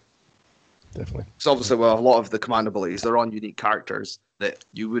 Yep, definitely. So obviously, a lot of the command abilities, they're on unique characters that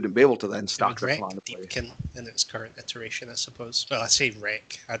you wouldn't be able to then stack the command ability. Deepkin in its current iteration, I suppose. Well, I say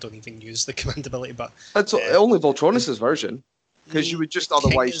Wreck. I don't even use the command ability, but that's only Voltronus' version. Because you would just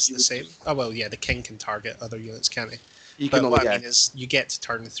otherwise... King is the same. Oh, well, yeah, the King can target other units, can't he? But what I mean is, you get to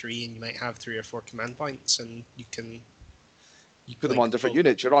turn 3 and you might have 3 or 4 command points, and you put them on different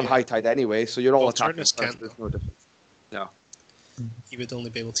units. You're on High Tide anyway, so you're all attacking. There's no difference. No. He would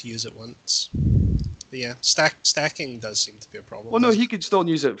only be able to use it once. But yeah, stacking does seem to be a problem. Well, no, he could still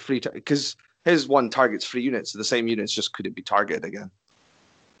use it free, because his one targets 3 units, so the same units just couldn't be targeted again.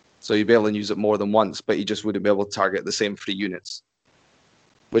 So you'd be able to use it more than once, but you just wouldn't be able to target the same 3 units.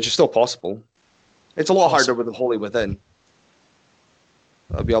 Which is still possible. It's a lot harder with the Holy Within.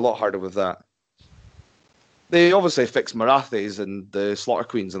 It'll be a lot harder with that. They obviously fixed Marathis and the Slaughter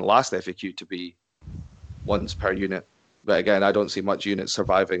Queens in the last FAQ to be once per unit. But again, I don't see much units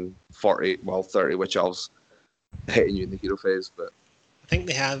surviving 30 Witch Elves hitting you in the hero phase. But I think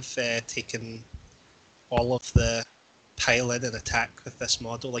they have taken all of the pile in and attack with this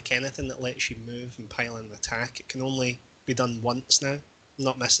model. Like anything that lets you move and pile in and attack, it can only be done once now.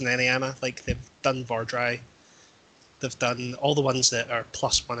 Not missing any ammo. Like they've done Vordry. They've done all the ones that are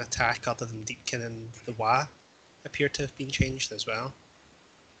 +1 attack other than Deepkin and the Wa appear to have been changed as well.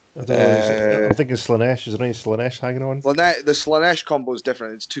 I don't know, I'm thinking Slanesh. Is there any Slanesh hanging on? The Slanesh combo is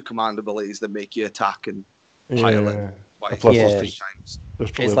different. It's 2 command abilities that make you attack and pile it. Plus, Yeah. 3 times.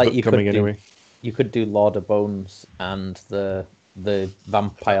 There's probably It's a like bit you coming could anyway. You could do Lord of Bones and the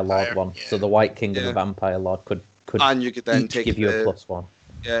Vampire Lord one. Yeah. So the White King and Yeah. the Vampire Lord could And you could then each take give you a the +1.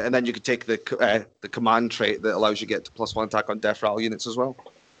 yeah, and then you could take the command trait that allows you to get to +1 attack on death rattle units as well.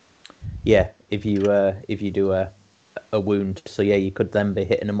 Yeah, if you do a wound, so yeah, you could then be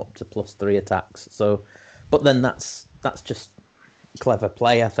hitting them up to +3 attacks. So, but then that's just clever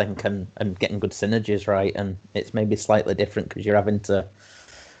play, I think, and getting good synergies right. And it's maybe slightly different because you're having to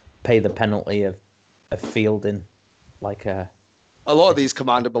pay the penalty of fielding like a. A lot of these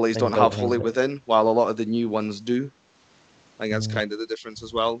command abilities Things don't have don't Holy have it. Within, while a lot of the new ones do. I think that's kind of the difference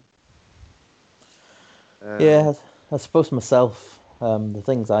as well. Yeah, I suppose myself, the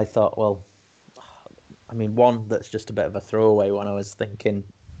things I thought, well, I mean, one that's just a bit of a throwaway one. I was thinking,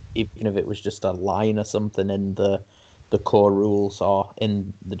 even if it was just a line or something in the core rules or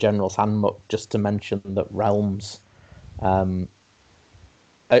in the General's Handbook, just to mention that realms are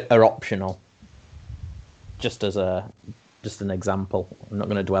optional. Just as an example, I'm not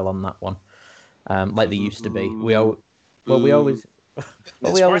going to dwell on that one. Like they used to be. We always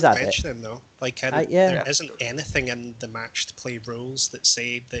It's we always worth had it. mentioning though, like Yeah. there isn't anything in the match to play rules that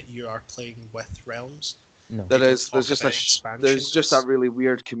say that you are playing with realms. No. There don't is. talk There's about just that really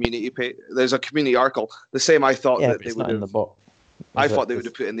weird community page. There's a community article. The same I thought Yeah, that but they it's would not in the have. book. I Is it? thought they would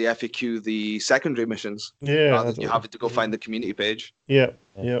have put in the FAQ the secondary missions Yeah, rather that's than you what- having to go find the community page. Yeah,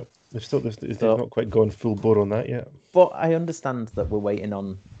 Yeah. yeah. They've So- not quite gone full bore on that yet. But I understand that we're waiting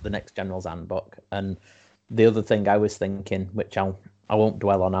on the next General's Handbook. And the other thing I was thinking, which I won't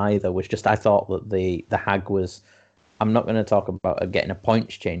dwell on either, was just I thought that the hag was. I'm not going to talk about getting a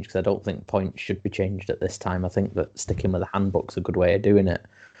points change because I don't think points should be changed at this time. I think that sticking with the handbook's a good way of doing it.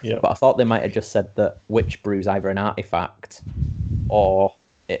 Yeah. But I thought they might have just said that Witch Brew's either an artifact or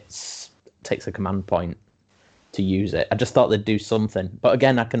takes a command point to use it. I just thought they'd do something. But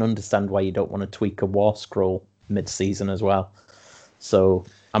again, I can understand why you don't want to tweak a war scroll mid-season as well. So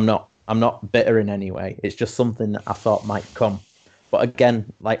I'm not bitter in any way. It's just something that I thought might come. But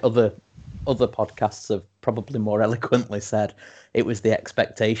again, like other podcasts have probably more eloquently said, it was the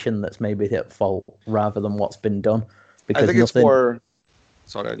expectation that's maybe at fault rather than what's been done. Because I think it's more.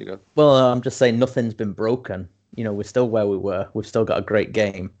 Sorry, on you go. Well, I'm just saying nothing's been broken. You know, we're still where we were. We've still got a great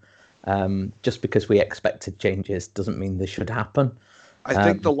game. Just because we expected changes doesn't mean they should happen. I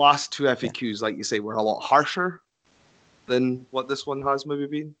think the last 2 FAQs, like you say, were a lot harsher than what this one has maybe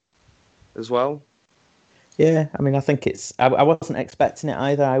been as well. Yeah, I mean, I think I wasn't expecting it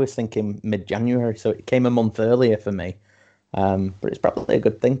either. I was thinking mid-January, so it came a month earlier for me. But it's probably a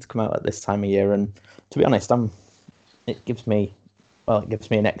good thing to come out at this time of year. And to be honest, it gives me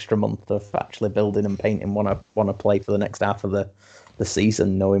an extra month of actually building and painting want to play for the next half of the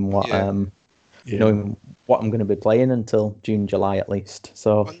season, knowing what knowing what I'm going to be playing until June, July at least.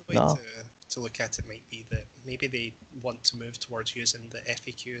 So One way to look at it might be that maybe they want to move towards using the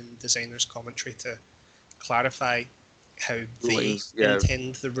FAQ and designer's commentary to clarify how they Rulings, yeah.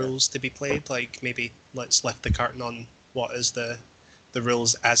 intend the rules to be played. Like maybe let's lift the curtain on what is the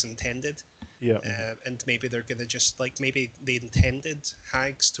rules as intended. Yeah. And maybe they're going to just maybe they intended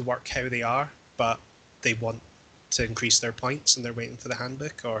hags to work how they are, but they want to increase their points and they're waiting for the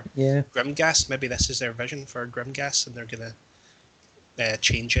handbook. Or Grimgas, maybe this is their vision for Grimgas and they're going to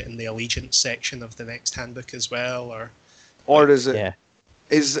change it in the allegiance section of the next handbook as well. Or is it? Yeah.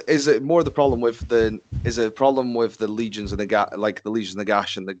 Is it more the problem with the legions and the legions of the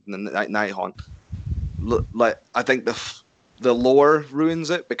Gash and the Nighthaunt? Like I think the lore ruins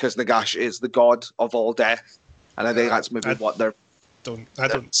it because Nagash is the god of all death, and I think that's maybe what they're. I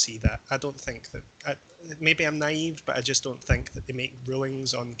don't see that. I don't think that. Maybe I'm naive, but I just don't think that they make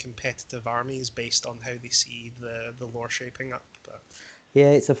rulings on competitive armies based on how they see the lore shaping up. But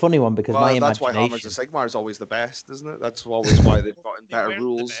yeah, it's a funny one because my that's why imagination. Hammers of Sigmar is always the best, isn't it? That's always why they've gotten they better weren't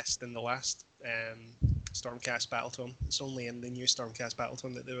rules. the best in the last Stormcast Battletome. It's only in the new Stormcast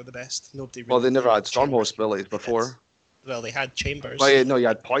Battletome that they were the best. Nobody. Well, Really they never had changed Stormhost abilities before. Well, they had Chambers. Well, yeah, no, you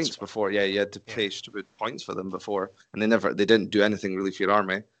had points before. Yeah, you had to pay stupid points for them before, and they didn't do anything really for your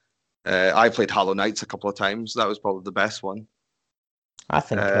army. I played Hollow Knights a couple of times. That was probably the best one. I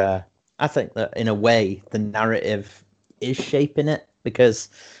think that in a way the narrative is shaping it, because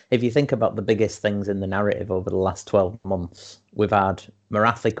if you think about the biggest things in the narrative over the last 12 months, we've had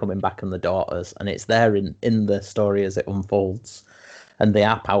Marathi coming back and the daughters, and it's there in the story as it unfolds, and they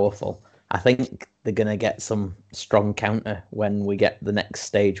are powerful. I think they're going to get some strong counter when we get the next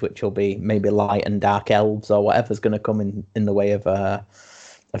stage, which will be maybe light and dark elves or whatever's going to come in the way of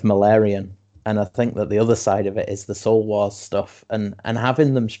Malarian. And I think that the other side of it is the Soul Wars stuff, and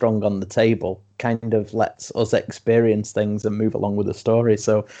having them strong on the table kind of lets us experience things and move along with the story.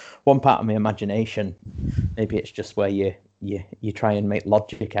 So one part of my imagination, maybe it's just where you try and make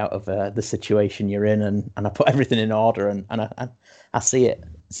logic out of the situation you're in, and I put everything in order, and I see it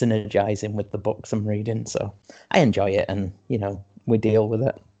synergizing with the books I'm reading. So I enjoy it, and we deal with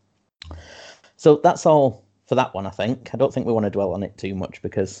it. So that's all for that one, I think. I don't think we want to dwell on it too much,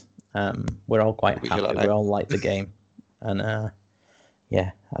 because we're all quite happy. We all like the game, and I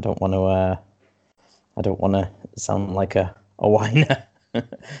don't want to sound like a whiner.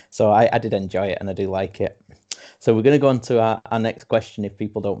 So I did enjoy it, and I do like it. So we're going to go on to our next question, if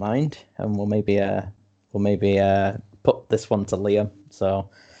people don't mind, and we'll maybe put this one to Liam. So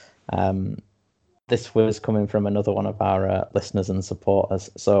this was coming from another one of our listeners and supporters.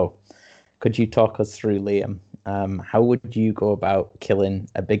 So could you talk us through, Liam? How would you go about killing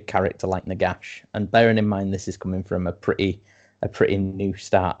a big character like Nagash? And bearing in mind this is coming from a pretty new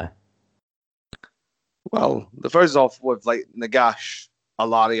starter. Well, the first off with like Nagash,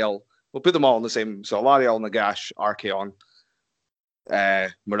 Alariel, we'll put them all in the same. So Alariel, Nagash, Archaon,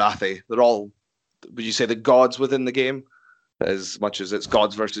 Marathi. They're all, would you say, the gods within the game? As much as it's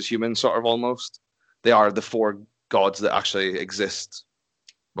gods versus humans, sort of almost. They are the four gods that actually exist.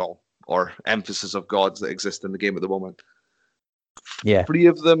 Well, or emphasis of gods that exist in the game at the moment. Yeah. 3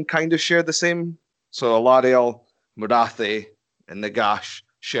 of them kind of share the same. So Alariel, Marathi, and Nagash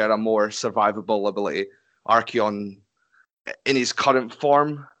share a more survivable ability. Archaon, in his current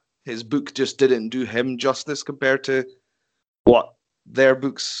form, his book just didn't do him justice compared to what their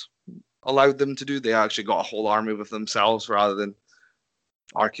books allowed them to do. They actually got a whole army with themselves, rather than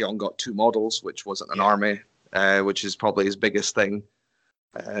Archaon got 2 models, which wasn't an army, which is probably his biggest thing.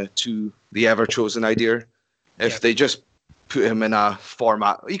 To the Ever-Chosen idea. If they just put him in a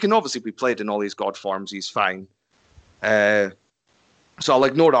format, he can obviously be played in all these god forms, he's fine. So I'll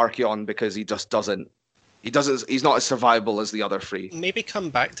ignore Archaon because he's not as survivable as the other 3. Maybe come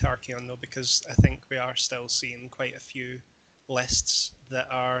back to Archaon though, because I think we are still seeing quite a few lists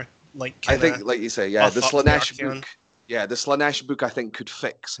that are like. I think, like you say, the Slaanesh book. Yeah, the Slaanesh book I think could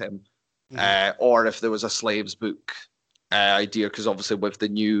fix him, or if there was a slaves book. Idea, because obviously with the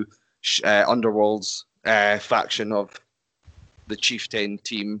new Underworlds faction of the Chieftain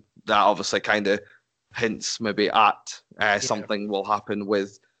team, that obviously kind of hints maybe at something will happen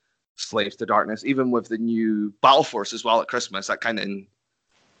with Slaves to Darkness. Even with the new Battle Force as well at Christmas, that kind of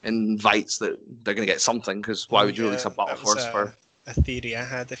invites that they're going to get something, because why would you release a Battle Force for... A theory I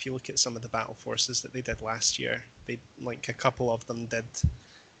had, if you look at some of the Battle Forces that they did last year, a couple of them did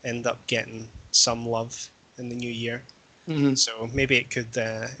end up getting some love in the new year. Mm-hmm. So maybe it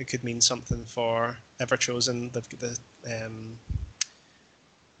could mean something for Ever-Chosen. They've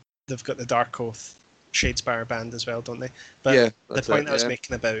got the Dark Oath Shadespire band as well, don't they? But the point I was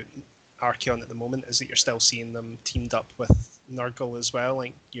making about Archaon at the moment is that you're still seeing them teamed up with Nurgle as well.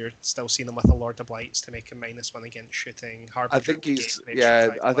 Like you're still seeing them with a Lord of Lights to make him -1 against shooting. I think he's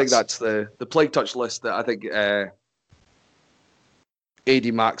I think that's the Plague Touch list that I think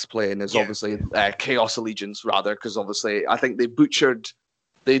AD Max playing is obviously Chaos Allegiance, rather, because obviously I think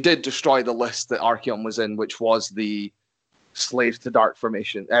they did destroy the list that Archaon was in, which was the Slaves to Dark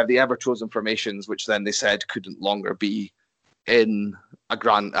formation, the Ever-Chosen formations, which then they said couldn't longer be in a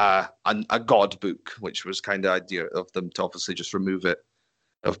god book, which was kind of idea of them to obviously just remove it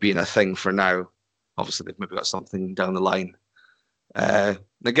of being a thing for now. Obviously they've maybe got something down the line.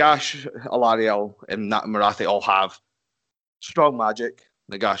 Nagash, Alariel, and Marathi all have strong magic.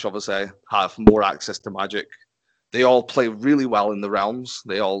 Nagash obviously have more access to magic. They all play really well in the realms.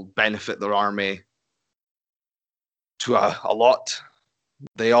 They all benefit their army to a lot.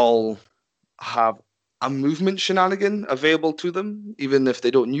 They all have a movement shenanigan available to them, even if they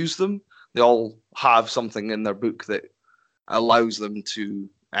don't use them. They all have something in their book that allows them to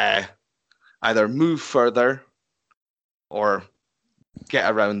either move further or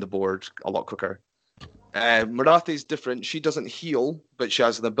get around the board a lot quicker. Marathi's different. She doesn't heal, but she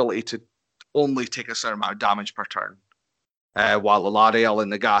has an ability to only take a certain amount of damage per turn. while Alarielle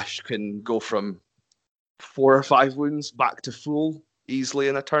and Nagash can go from 4 or 5 wounds back to full easily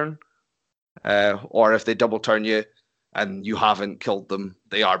in a turn. Or if they double turn you and you haven't killed them,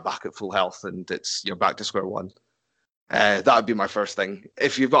 they are back at full health and you're back to square one. That would be my first thing.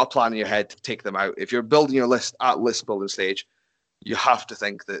 If you've got a plan in your head, take them out. If you're building your list at list building stage, you have to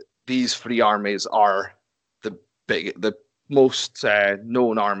think that these 3 armies are the most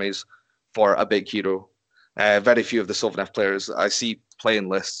known armies for a big hero. Very few of the Sylvaneth players I see playing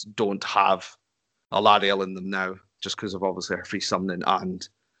lists don't have Alarielle in them now, just because of obviously her free summoning and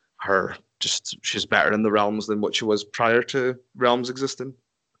she's better in the realms than what she was prior to realms existing.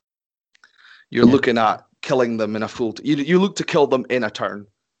 You're looking at killing them in a full. You look to kill them in a turn.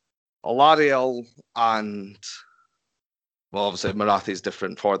 Alarielle and obviously Morathi is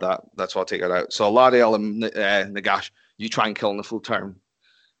different for that. That's why I'll take it out. So Alarielle and Nagash, you try and kill in a full turn.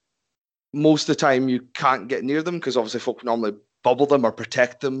 Most of the time, you can't get near them because obviously folk normally bubble them or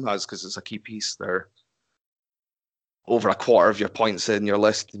protect them, because it's a key piece. They're over a quarter of your points in your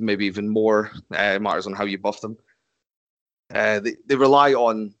list, maybe even more. Matters on how you buff them. They rely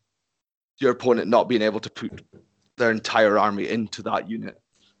on your opponent not being able to put their entire army into that unit.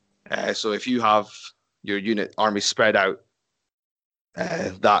 So if you have your unit army spread out,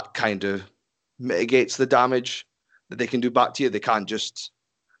 that kind of mitigates the damage that they can do back to you. They can't just,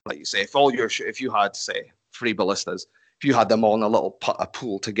 like you say, if you had, say, 3 ballistas, if you had them all in a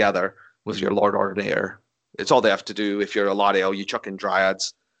pool together with your Lord Ordinator, it's all they have to do. If you're a Alarielle, you chuck in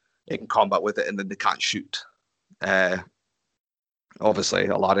Dryads in combat with it, and then they can't shoot. Obviously,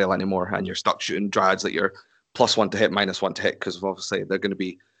 Alarielle anymore, and you're stuck shooting Dryads that you're +1 to hit, -1 to hit, because obviously they're going to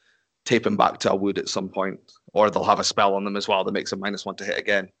be taping back to a wood at some point, or they'll have a spell on them as well that makes them -1 to hit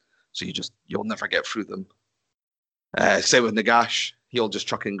again. So you'll never get through them. Same with Nagash, he'll just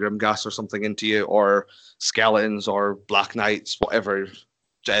chuck in Grimgas or something into you, or skeletons, or Black Knights, whatever,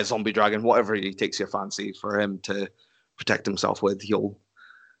 zombie dragon, whatever he takes your fancy for him to protect himself with. He'll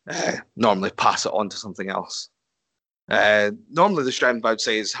normally pass it on to something else. Normally the strength, I would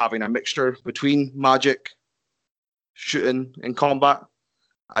say, is having a mixture between magic, shooting, and combat.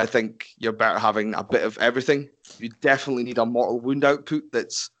 I think you're better having a bit of everything. You definitely need a mortal wound output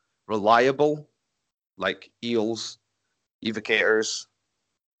that's reliable, like eels, evocators,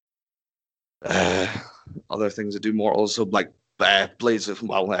 other things that do mortals, so like blades of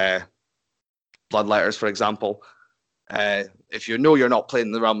bloodletters, for example. If you know you're not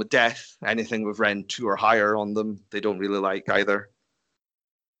playing the Realm of Death, anything with Rend 2 or higher on them, they don't really like either.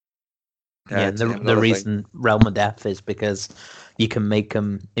 The reason Realm of Death is because you can make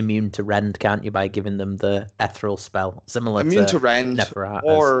them immune to Rend, can't you, by giving them the Ethereal spell, similar immune to Rend,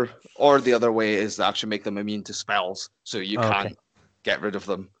 Neferata. or the other way is to actually make them immune to spells, so you can't get rid of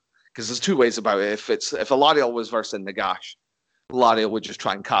them. Because there's 2 ways about it. If Alarielle was versing Nagash, Alarielle would just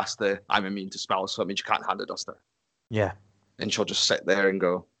try and cast the I'm immune to spells, so it means you can't hand a dust her. Yeah. And she'll just sit there and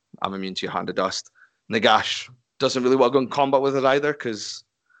go, I'm immune to your hand of dust. Nagash doesn't really want to go in combat with it either, because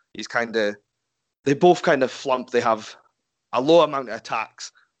they both kind of flump. They have a low amount of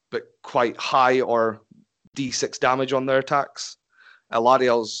attacks, but quite high or D6 damage on their attacks.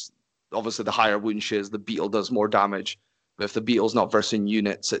 Alarielle's obviously the higher wound she is, the beetle does more damage. But if the beetle's not versing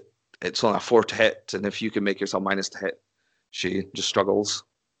units, it's on a 4 to hit, and if you can make yourself -to hit, she just struggles.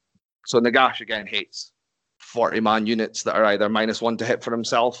 So Nagash again hates 40-man units that are either -1 to hit for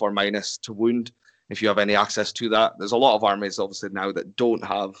himself or - to wound, if you have any access to that. There's a lot of armies obviously now that don't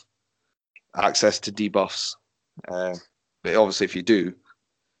have access to debuffs. But obviously if you do,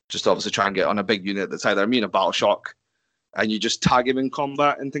 just obviously try and get on a big unit that's either immune to battle shock, and you just tag him in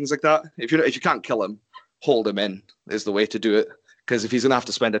combat and things like that. If you can't kill him, hold him in is the way to do it. Because if he's going to have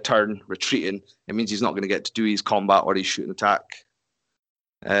to spend a turn retreating, it means he's not going to get to do his combat or his shooting attack.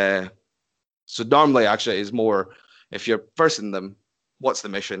 So normally, actually, it's more, if you're versing them, what's the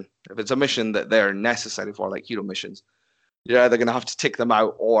mission? If it's a mission that they're necessary for, like hero missions, you're either going to have to take them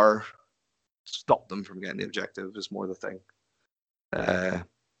out or stop them from getting the objective, is more the thing.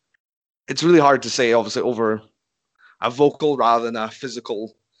 It's really hard to say, obviously, over a vocal rather than a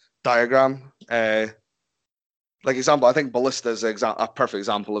physical diagram. Like example, I think Ballista is a perfect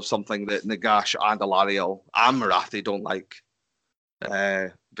example of something that Nagash and Alarielle and Morathi don't like,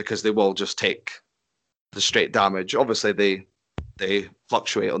 because they will just take the straight damage. Obviously, they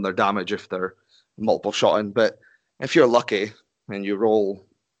fluctuate on their damage if they're multiple shotting, but if you're lucky and you roll,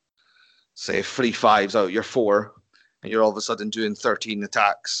 say, 3 5s out your 4, and you're all of a sudden doing 13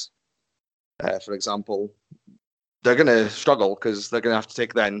 attacks, for example, they're going to struggle because they're going to have to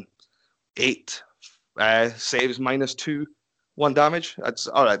take then 8 saves -2, 1 damage. That's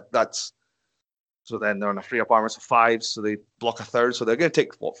all right. So So then they're on a free up armor, so 5, so they block a third. So they're going to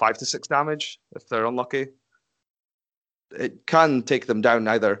take, 5 to 6 damage if they're unlucky. It can take them down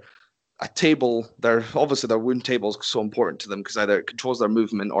either. A table, their wound table is so important to them because either it controls their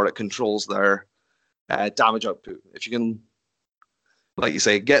movement or it controls their damage output. If you can, like you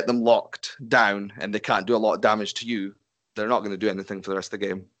say, get them locked down and they can't do a lot of damage to you, they're not going to do anything for the rest of the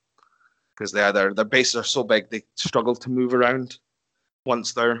game because their bases are so big they struggle to move around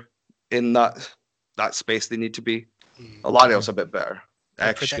once they're in that space they need to be. Alariel's a bit better.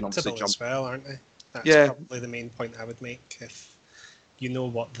 They're She can obviously predictable jump. as well, aren't they? That's Yeah. probably the main point I would make. If you know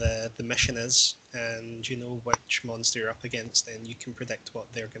what the mission is and you know which monster you're up against, then you can predict what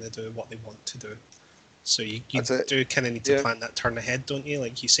they're going to do, what they want to do. So you do kind of need to plan that turn ahead, don't you?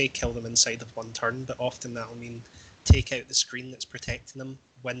 Like you say, kill them inside of one turn, but often that'll mean take out the screen that's protecting them,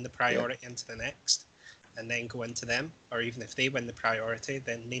 win the priority into the next, and then go into them. Or even if they win the priority,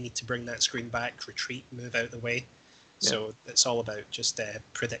 then they need to bring that screen back, retreat, move out of the way. Yeah. So it's all about just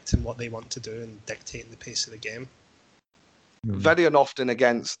predicting what they want to do and dictating the pace of the game. Very often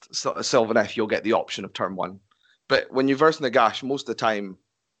against Sylvaneth, you'll get the option of turn 1. But when you verse Nagash, most of the time,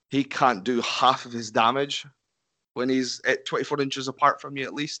 he can't do half of his damage when he's at 24 inches apart from you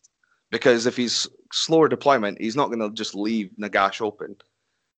at least. Because if he's slower deployment, he's not going to just leave Nagash open.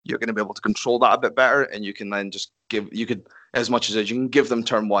 You're going to be able to control that a bit better, and you can then just as much as you can give them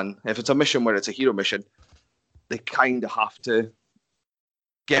turn 1. If it's a mission where it's a hero mission, they kind of have to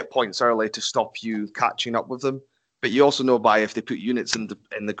get points early to stop you catching up with them. But you also know by if they put units in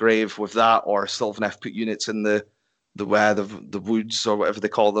the grave with that, or Sylvaneth put units in the woods or whatever they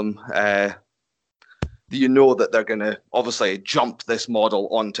call them, you know that they're going to obviously jump this model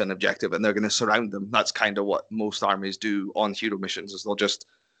onto an objective and they're going to surround them. That's kind of what most armies do on hero missions, is they'll just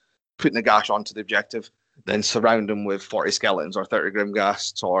put Nagash onto the objective, then surround them with 40 skeletons or 30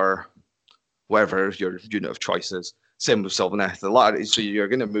 Grimghasts or whatever your unit of choice is. Same with Sylvaneth. So you're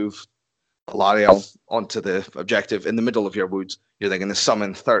going to move Alarielle onto the objective in the middle of your woods. You're then going to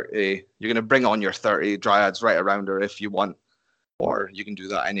summon 30. You're going to bring on your 30 Dryads right around her if you want, or you can do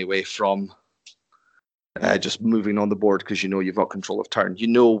that anyway from just moving on the board because you know you've got control of turn. You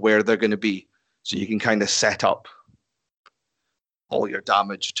know where they're going to be, so you can kind of set up all your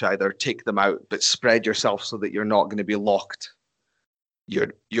damage to either take them out, but spread yourself so that you're not going to be locked.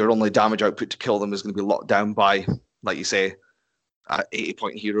 Your only damage output to kill them is going to be locked down by, like you say, an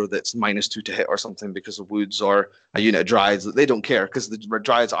 80-point hero that's -2 to hit or something because of woods, or a unit of Dryads that they don't care because the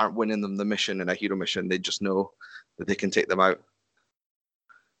Dryads aren't winning them the mission in a hero mission. They just know that they can take them out.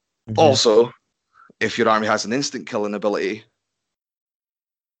 Mm-hmm. Also, if your army has an instant killing ability,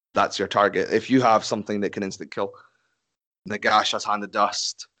 that's your target. If you have something that can instant kill, Nagash has Hand of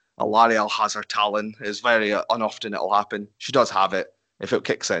Dust, Alarielle has her Talon. It's very unoften it'll happen. She does have it. If it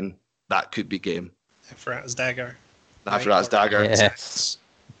kicks in, that could be game. Neferata's Dagger. Neferata's Dagger. Yes.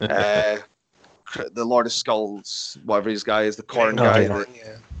 The Lord of Skulls, whatever his guy is, the Corn guy,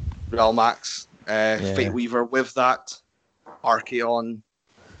 Realmax, Fate Weaver with that, Archaon.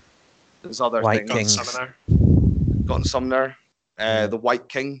 There's other White things. Got Summoner. The White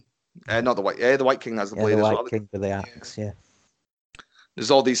King. Not the White. The White King has the blade as well. The White King with the axe. Yeah. There's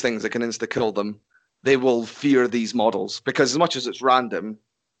all these things that can insta kill them. They will fear these models because as much as it's random,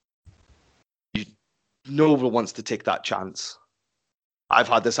 no one wants to take that chance. I've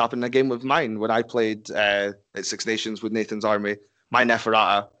had this happen in a game with mine when I played at Six Nations with Nathan's army. My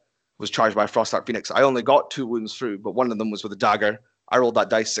Neferata was charged by a Frostark Phoenix. I only got 2 wounds through, but one of them was with a dagger. I rolled that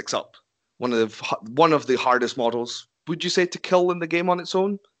dice 6 up. One of the hardest models, would you say, to kill in the game on its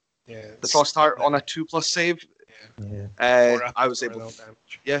own? Yeah. The Frostheart on a 2+ save. Yeah. I was able.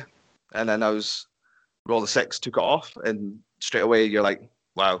 Yeah, and then I was roll a 6, took it off, and straight away you're like,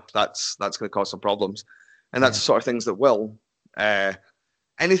 wow, that's going to cause some problems, and that's the sort of things that will.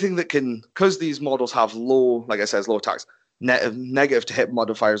 Anything that can, because these models have low, like I said, low attacks, negative to hit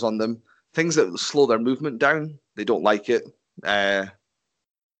modifiers on them, things that slow their movement down, they don't like it.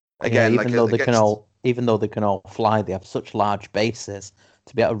 Again, even though they can all fly, they have such large bases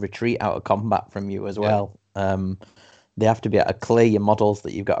to be able to retreat out of combat from you as well. They have to be able to clear your models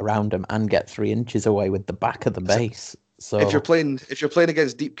that you've got around them and get 3 inches away with the back of the base. So if you're playing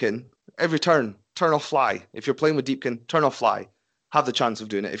against Deepkin, every turn off fly. If you're playing with Deepkin, turn off fly. Have the chance of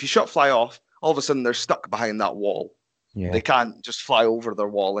doing it. If you shut fly off, all of a sudden they're stuck behind that wall. Yeah. They can't just fly over their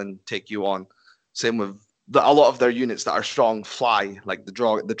wall and take you on. Same with a lot of their units that are strong fly, like the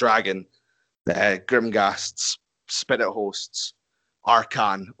dragon, the Grimghasts, Spirit Hosts,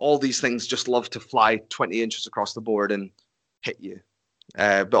 Archon. All these things just love to fly 20 inches across the board and hit you.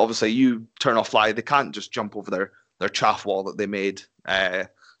 But obviously, you turn off fly, they can't just jump over their chaff wall that they made.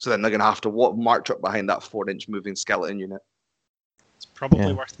 So then they're going to have to march up behind that 4-inch moving skeleton unit. It's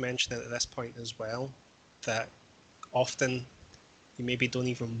probably worth mentioning at this point as well that often you maybe don't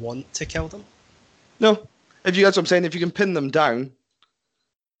even want to kill them. No, that's what I'm saying. If you can pin them down,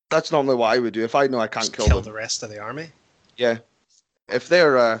 that's normally what I would do. If I know I can't kill them, the rest of the army. Yeah, if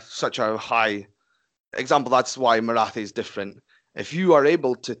they're such a high example, that's why Marathi is different. If you are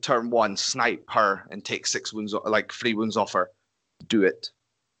able to turn 1, snipe her, and take 6 wounds, like 3 wounds off her, do it.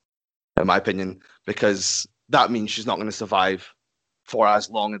 In my opinion, because that means she's not going to survive for as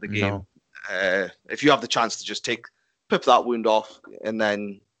long in the game. No. If you have the chance to just pip that wound off, and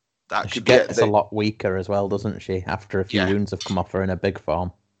then that she gets a lot weaker as well, doesn't she? After a few wounds have come off her in a big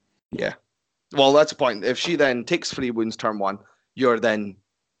form. Yeah. Well, that's the point. If she then takes 3 wounds turn 1, you're then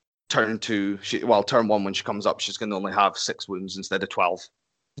turn 1 when she comes up, she's going to only have 6 wounds instead of 12.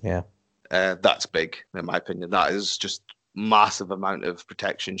 Yeah. That's big, in my opinion. That is just massive amount of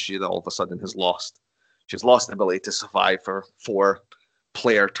protection she all of a sudden has lost. She's lost the ability to survive for 4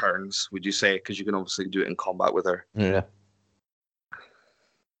 player turns, would you say? Because you can obviously do it in combat with her. Yeah.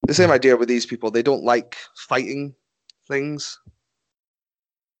 The same idea with these people. They don't like fighting things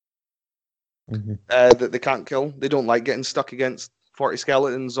that they can't kill. They don't like getting stuck against 40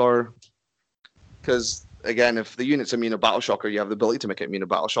 skeletons, or because again, if the unit's immune to battle shock, or you have the ability to make it immune to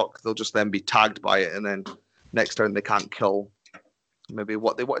battle shock, they'll just then be tagged by it, and then next turn they can't kill maybe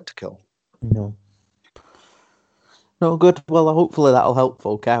what they wanted to kill. No, good. Well, hopefully that'll help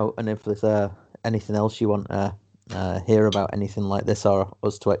folk out. And if there's anything else you want to hear about anything like this, or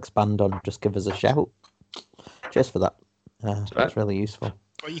us to expand on, just give us a shout. Cheers for that. That's really useful.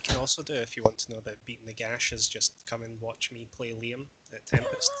 What you can also do, if you want to know about beating the gash, is just come and watch me play Liam at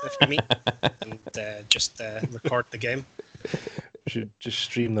Tempest if you meet, and just record the game. We should just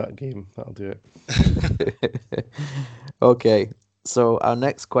stream that game. That'll do it. Okay, so our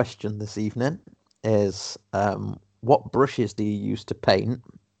next question this evening is, what brushes do you use to paint,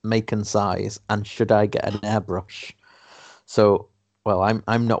 make and size, and should I get an airbrush? So, well,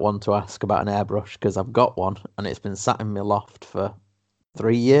 I'm not one to ask about an airbrush because I've got one and it's been sat in my loft for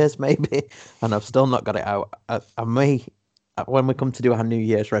 3 years maybe, and I've still not got it out. I may, when we come to do our New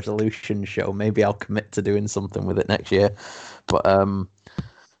Year's resolution show, maybe I'll commit to doing something with it next year. But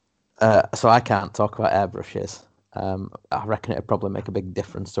so I can't talk about airbrushes. I reckon it'd probably make a big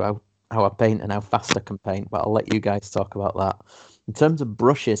difference to how I paint and how fast I can paint, but I'll let you guys talk about that. In terms of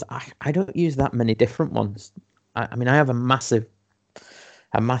brushes, I don't use that many different ones. I mean, I have a massive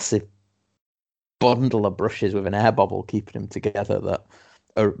bundle of brushes with an air bobble keeping them together that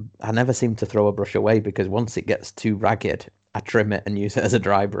I never seem to throw a brush away, because once it gets too ragged, I trim it and use it as a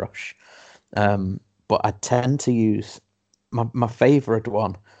dry brush. But I tend to use my favorite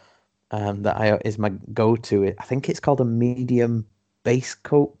one that is my go-to. I think it's called a medium base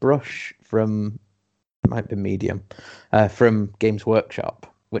coat brush from Games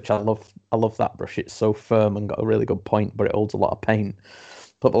Workshop, which I love. I love that brush. It's so firm and got a really good point, but it holds a lot of paint.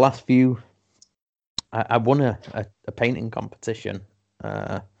 But the last few, I won a painting competition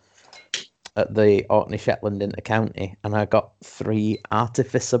at the Orkney Shetland Inter-County, and I got 3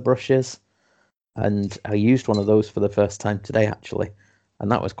 Artificer brushes, and I used one of those for the first time today actually,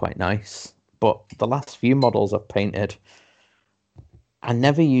 and that was quite nice. But the last few models I've painted, I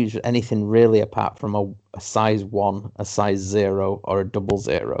never use anything really apart from a size 1, a size 0, or a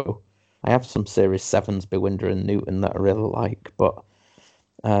 00. I have some Series 7s by Winder and Newton that I really like, but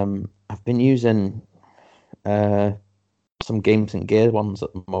I've been using some Games and Gear ones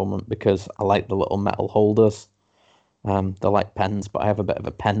at the moment because I like the little metal holders. They're like pens, but I have a bit of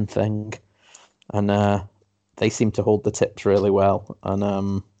a pen thing, and they seem to hold the tips really well. And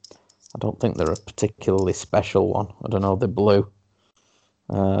I don't think they're a particularly special one. I don't know, they're blue.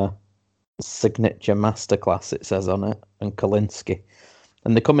 Signature Masterclass it says on it, and Kolinsky,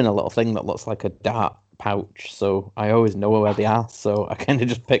 and they come in a little thing that looks like a dart pouch, so I always know where they are, so I kind of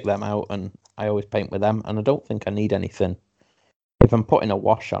just pick them out and I always paint with them, and I don't think I need anything. If I'm putting a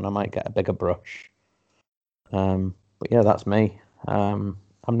wash on, I might get a bigger brush. But yeah, that's me. I'm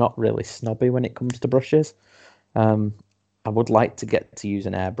not really snobby when it comes to brushes. I would like to get to use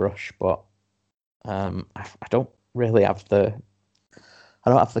an airbrush, but I don't really have the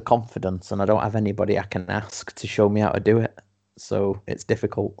confidence, and I don't have anybody I can ask to show me how to do it, so it's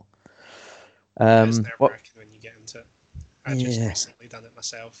difficult. It's nerve-wracking when you get into it. I just recently done it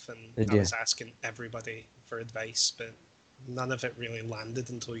myself, and I was asking everybody for advice, but none of it really landed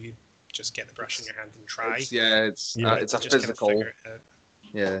until you just get the brush in your hand and try. It's a physical.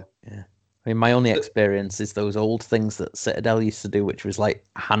 Yeah. I mean, my only experience is those old things that Citadel used to do, which was like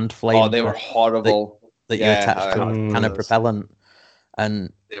hand flame. Oh, they were horrible. That you attached to a can of propellant.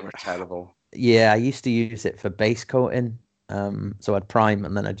 And They were terrible. Yeah, I used to use it for base coating. So I'd prime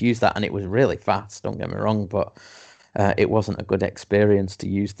and then I'd use that, and it was really fast. Don't get me wrong, but it wasn't a good experience to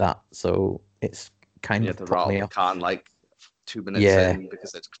use that. So it's kind You of had to put rattle me the off. can like 2 minutes Yeah. in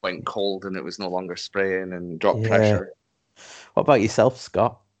because it went cold and it was no longer spraying and drop Yeah. pressure. What about yourself,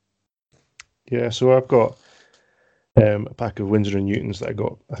 Scott? Yeah, so I've got a pack of Winsor and Newtons that I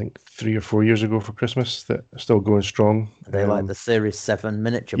got, I think, 3 or 4 years ago for Christmas that are still going strong. They like the Series 7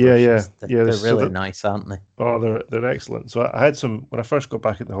 miniature yeah, brushes. yeah, They're so really that- nice, aren't they? Oh, they're excellent. So I had some when I first got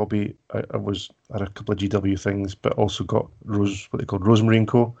back at the hobby. I had a couple of GW things, but also got what they called Rosemary and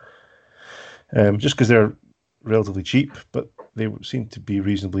Co. Just because they're relatively cheap, but they seem to be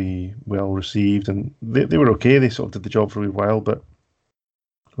reasonably well received, and they were okay. They sort of did the job for a wee while, but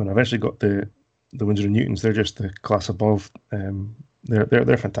when I eventually got the Winsor and Newtons, they're just the class above.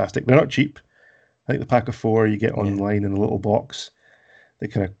 They're fantastic. They're not cheap. I think the pack of 4 you get online in a little box.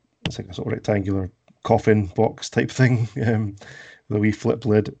 It's like a sort of rectangular coffin box type thing with a wee flip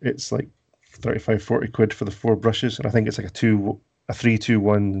lid. It's like 35, 40 quid for the 4 brushes, and I think it's like a 3, 2,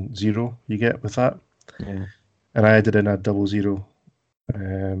 1, 0 you get with that. Yeah. And I added in a 00,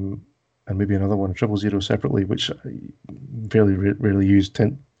 and maybe another one, 000 separately, which I fairly rarely use.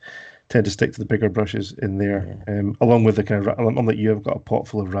 Tend to stick to the bigger brushes in there, along with the kind of, unlike you, I've got a pot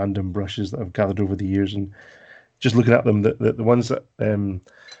full of random brushes that I've gathered over the years, and just looking at them, the ones that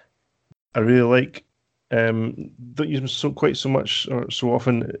I really like, don't use them quite so much or so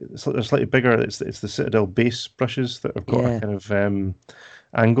often. They're slightly bigger. It's the Citadel base brushes that have got a kind of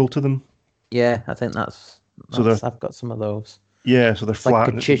angle to them. Yeah, I think that's I've got some of those. Yeah, so they're It's flat.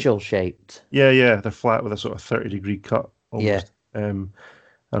 like a chisel shaped. Yeah, they're flat with a sort of 30-degree cut almost. Yeah.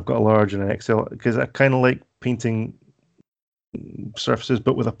 I've got a large and an XL because I kind of like painting surfaces,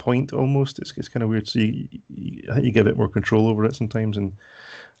 but with a point almost. It's kind of weird. So I think you get a bit more control over it sometimes, and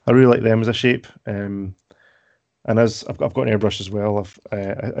I really like them as a shape. And as I've got an airbrush as well.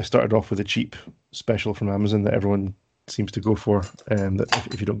 I started off with a cheap special from Amazon that everyone seems to go for, that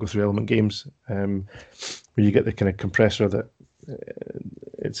if you don't go through Element Games, where you get the kind of compressor that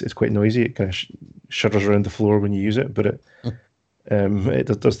it's quite noisy. It kind of shudders around the floor when you use it, but it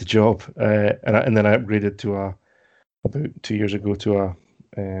does the job. And then I upgraded to about 2 years ago to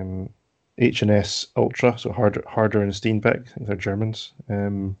a H&S Ultra, so Harder and Steenbeck. I think they're Germans.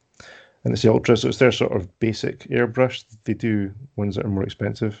 And it's the Ultra, so it's their sort of basic airbrush. They do ones that are more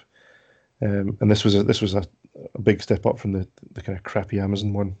expensive. And this was a big step up from the kind of crappy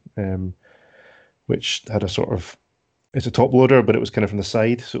Amazon one, which had a sort of, it's a top loader, but it was kind of from the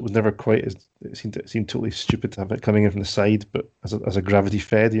side, so it was never quite as, it seemed totally stupid to have it coming in from the side, but as a gravity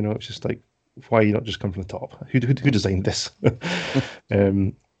fed, it's just like, why not just come from the top? Who designed this?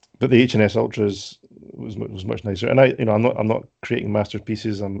 But the H&S Ultras was much nicer, and I'm not creating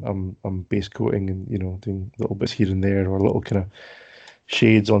masterpieces. I'm base coating and doing little bits here and there, or little kind of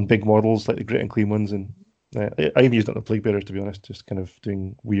shades on big models like the Grit and Clean ones, and I even used it on the Plague Bearer, to be honest, just kind of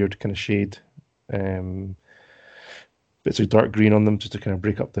doing weird kind of shade bits of dark green on them just to kind of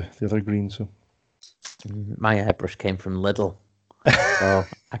break up the other green. So my airbrush came from Lidl, so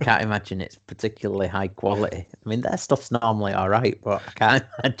I can't imagine it's particularly high quality. I mean, their stuff's normally all right, but I can't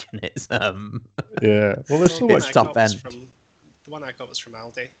imagine it's yeah. Well, there's so much top end. The one I got was from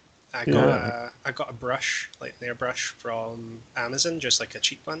Aldi. I got a brush, like an airbrush from Amazon, just like a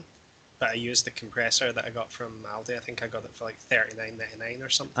cheap one. But I used the compressor that I got from Aldi. I think I got it for like $39.99 or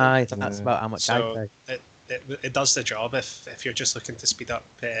something. That's about how much I paid. It does the job if you're just looking to speed up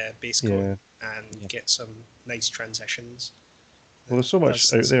base code and get some nice transitions. Well, there's so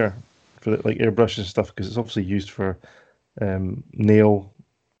much out there for like airbrushes and stuff, because it's obviously used for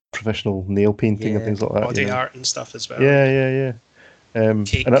professional nail painting and things like that. Body art and stuff as well. Yeah.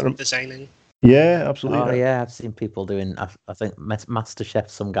 Cake designing. Yeah, absolutely. Oh yeah, I've seen people doing. I think MasterChef.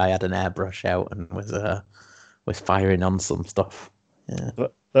 Some guy had an airbrush out and was firing on some stuff. Yeah.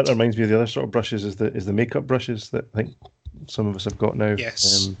 That reminds me of the other sort of brushes is the makeup brushes that I think some of us have got now.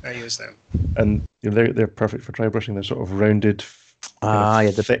 Yes, I use them. And they're perfect for dry brushing. They're sort of rounded.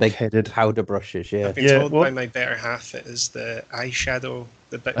 The big headed powder brushes. Yeah, I've been told by my better half it is the eyeshadow.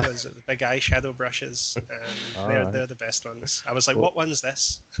 The big eyeshadow brushes. They're the best ones. I was like, what one's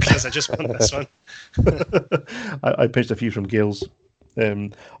this? Because I just want this one. I pitched a few from Gales. I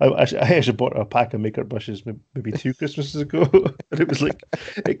actually bought a pack of makeup brushes maybe 2 Christmases ago, and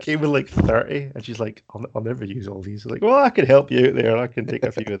it came with like 30, and she's like, I'll never use all these. Like, well, I can help you out there. I can take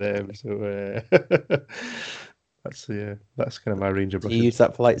a few of them. So that's kind of my range of brushes. Do you use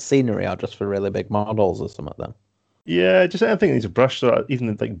that for like scenery or just for really big models or something like that? Yeah, just anything that needs a brush, so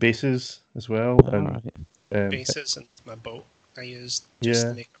even like bases as well. Bases and my boat. I used just Yeah.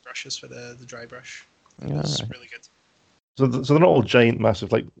 to make my brushes for the dry brush. It Yeah, was right. really good. So they're not all giant,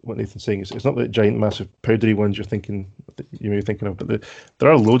 massive, like what Nathan's saying. It's not the giant, massive, powdery ones you may be thinking of, but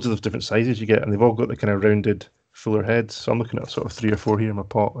there are loads of different sizes you get, and they've all got the kind of rounded, fuller heads. So I'm looking at sort of 3 or 4 here in my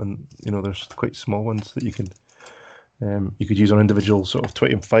pot, and there's quite small ones that you could use on individual sort of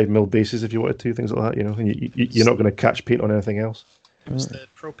 25 mil bases if you wanted to, things like that. And you're not going to catch paint on anything else. It was the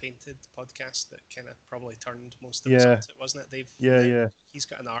Pro Painted podcast that kind of probably turned most of Yeah. us onto it, wasn't it? Yeah. He's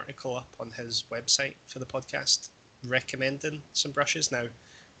got an article up on his website for the podcast recommending some brushes. Now,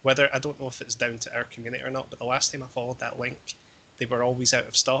 whether I don't know if it's down to our community or not, but the last time I followed that link, they were always out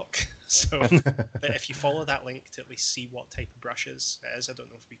of stock. So, but if you follow that link to at least see what type of brushes it is, I don't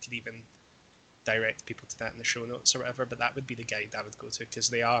know if we could even direct people to that in the show notes or whatever, but that would be the guide I would go to, because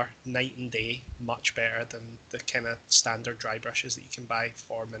they are night and day much better than the kind of standard dry brushes that you can buy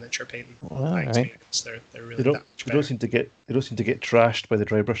for miniature painting. All My right. experience, they're really They that don't, much they better. don't seem to get trashed by the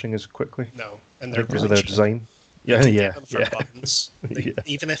dry brushing as quickly. No, and I they're think because really of their cheap. design. You Yeah, can yeah, get them for yeah. buttons. Yeah.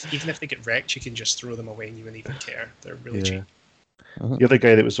 Even if they get wrecked, you can just throw them away and you wouldn't even care. They're really Yeah. cheap. The other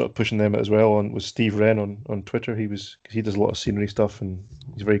guy that was sort of pushing them as well was Steve Wren on Twitter. Because he does a lot of scenery stuff and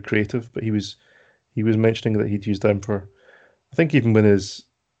he's very creative. But he was mentioning that he'd used them for, I think even when he was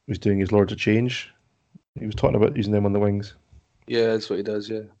doing his Lords of Change, he was talking about using them on the wings. Yeah, that's what he does.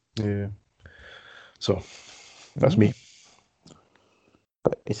 Yeah. Yeah. So that's me.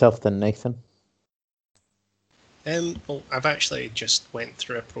 But yourself then, Nathan. Well, I've actually just went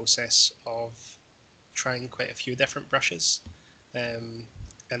through a process of trying quite a few different brushes, and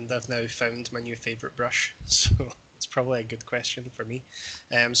I've now found my new favourite brush. So it's probably a good question for me.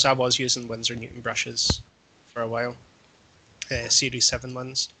 So I was using Winsor Newton brushes for a while, Series 7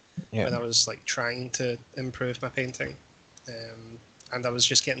 ones, when I was like trying to improve my painting, and I was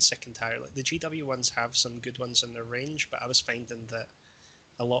just getting sick and tired. Like the GW ones have some good ones in their range, but I was finding that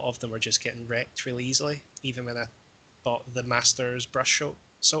a lot of them were just getting wrecked really easily, even when I bought the Masters brush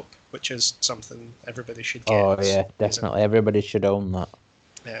soap, which is something everybody should get. Oh It's yeah, amazing. definitely. Everybody should own that.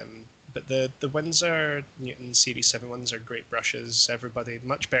 But the Winsor Newton Series 7 ones are great brushes. Everybody,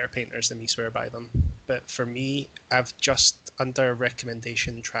 much better painters than me, swear by them. But for me, I've just, under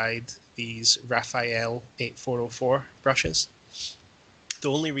recommendation, tried these Raphael 8404 brushes. The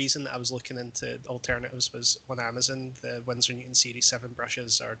only reason that I was looking into alternatives was on Amazon. The Winsor Newton Series 7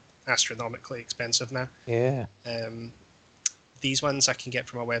 brushes are astronomically expensive now. Yeah. These ones I can get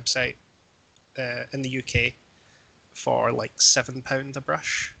from a website in the UK for like £7 a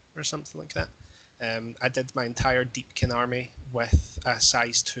brush or something like that. I did my entire Deepkin army with a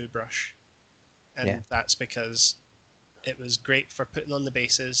size 2 brush, and that's because it was great for putting on the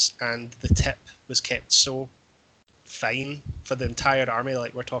bases, and the tip was kept so fine for the entire army.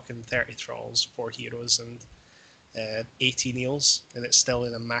 Like we're talking 30 thralls, 4 heroes, and 80 Neils, and it's still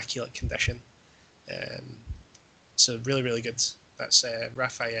in immaculate condition. So really, really good. That's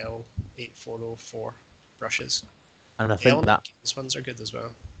Raphael 8404 brushes. And I think these ones are good as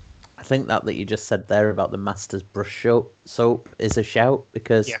well. I think that you just said there about the Masters brush soap is a shout,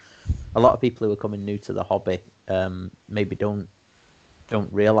 because a lot of people who are coming new to the hobby maybe don't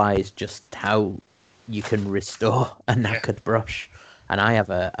realise just how you can restore a knackered brush. And I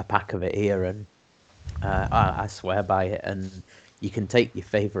have a pack of it here, and I swear by it. And you can take your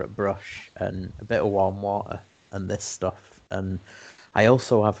favourite brush and a bit of warm water and this stuff. And I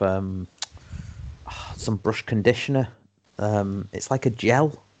also have some brush conditioner. It's like a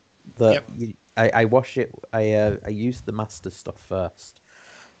gel that I wash it. I use the Master stuff first,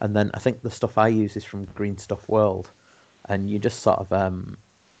 and then I think the stuff I use is from Green Stuff World. And you just sort of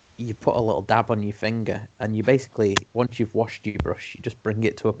you put a little dab on your finger, and you basically, once you've washed your brush, you just bring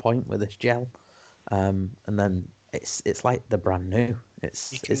it to a point with this gel, and then it's like the brand new.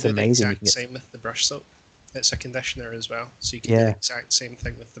 It's amazing. The exact same with the brush soap. It's a conditioner as well, so you can do the exact same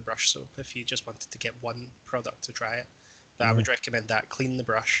thing with the brush soap if you just wanted to get one product to try it. But I would recommend that. Clean the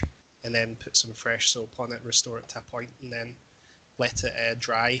brush and then put some fresh soap on it, restore it to a point, and then let it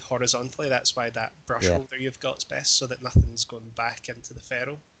dry horizontally. That's why that brush holder you've got is best, so that nothing's going back into the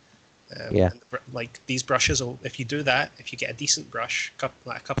ferrule. And like these brushes, if you do that, if you get a decent brush,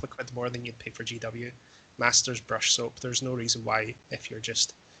 like a couple of quid more than you'd pay for GW, Masters brush soap, there's no reason why, if you're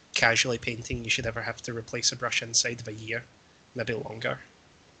just casually painting, you should ever have to replace a brush inside of a year, maybe longer.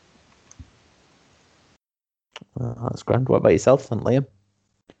 That's grand. What about yourself then, Liam?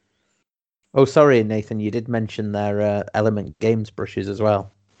 Oh, sorry, Nathan, you did mention their Element Games brushes as well.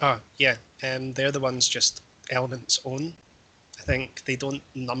 Oh, yeah. They're the ones just Element's own. I think they don't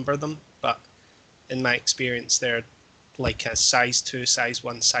number them, but in my experience, they're like a size 2, size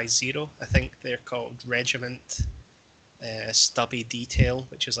 1, size 0. I think they're called Regiment Stubby Detail,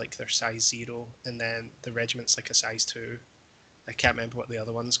 which is like their size 0, and then the Regiment's like a size 2. I can't remember what the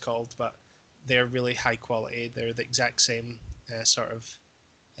other one's called, but they're really high quality. They're the exact same sort of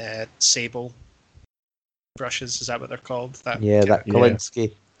sable brushes. Is that what they're called? That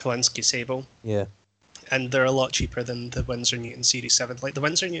Kolinsky. Kolinsky sable. Yeah. And they're a lot cheaper than the Winsor Newton Series 7. Like, the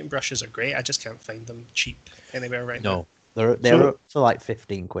Winsor Newton brushes are great. I just can't find them cheap anywhere right now. They're up to like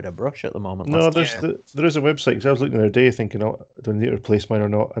 15 quid a brush at the moment. No, there is a website, because I was looking the other day thinking, do I need to replace mine or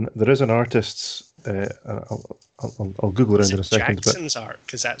not? And there is an artist's, I'll Google it in a second. Jackson's art,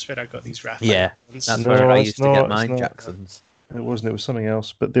 because that's where I got these Raphael. Yeah, that's where I used to get mine, Jackson's. It wasn't, it was something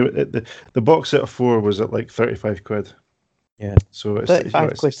else. But the box set of 4 was at like 35 quid. Yeah. So it's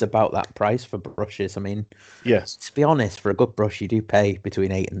 35 quid's about that price for brushes. I mean, yes. To be honest, for a good brush, you do pay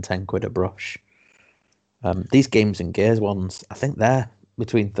between 8 and 10 quid a brush. These Games and Gears ones, I think they're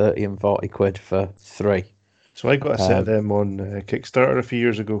between 30 and 40 quid for 3. So I got a set of them on Kickstarter a few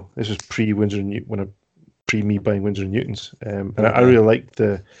years ago. This was pre-Winsor Newton, pre me buying Winsor Newtons, and I really liked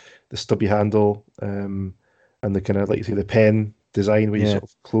the stubby handle and the kind of, like you say, the pen design where you sort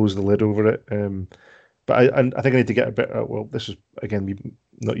of close the lid over it. But I think I need to get a bit. Well, this is again me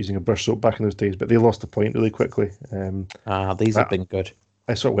not using a brush soap back in those days, but they lost the point really quickly. These have been good.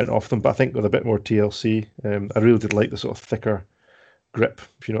 I sort of went off them, but I think with a bit more TLC, I really did like the sort of thicker grip,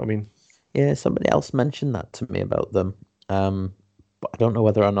 if you know what I mean. Yeah, somebody else mentioned that to me about them, but I don't know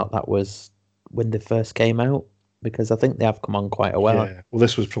whether or not that was when they first came out, because I think they have come on quite a while. Yeah, well,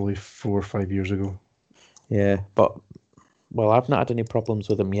 this was probably 4 or 5 years ago. Yeah, but I've not had any problems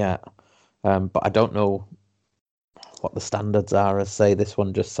with them yet. But I don't know what the standards are. As say, this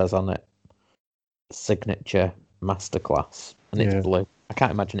one just says on it, Signature Masterclass, and it's blue. I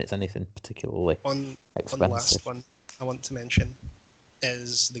can't imagine it's anything particularly expensive. One last one I want to mention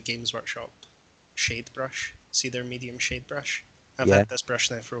is the Games Workshop shade brush. See their medium shade brush? I've had this brush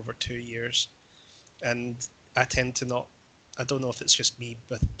now for over 2 years, and I tend to not. I don't know if it's just me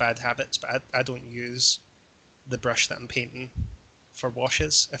with bad habits, but I don't use the brush that I'm painting for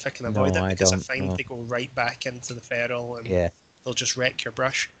washes if I can avoid it, because I find they go right back into the ferrule and they'll just wreck your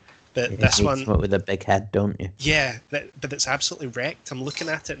brush. But this one with a big head, don't you? Yeah, but it's absolutely wrecked. I'm looking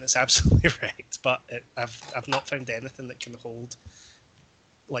at it and it's absolutely wrecked. But I've not found anything that can hold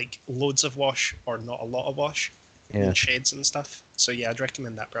like loads of wash or not a lot of wash in shades and stuff. So yeah, I'd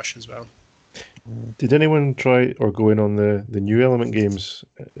recommend that brush as well. Did anyone try or go in on the New Element Games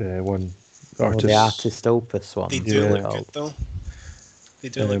one? The Artist Opus one. They do look good though. They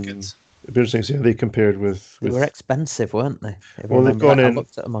do look good. It'd be interesting to see how they compared with... They were expensive, weren't they? Well, they've gone in... I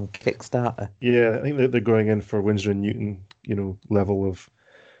looked at them on Kickstarter. Yeah, I think they're going in for Winsor & Newton, level of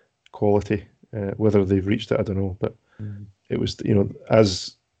quality. Whether they've reached it, I don't know. But it was,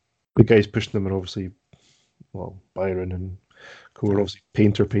 as the guys pushing them are obviously, well, Byron and co are obviously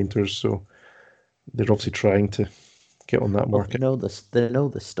painters, so they're obviously trying to get on that market. They know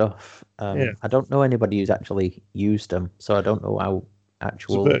the stuff. I don't know anybody who's actually used them, so I don't know how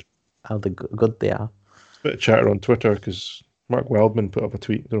good they are. It's a bit of chatter on Twitter because Mark Wildman put up a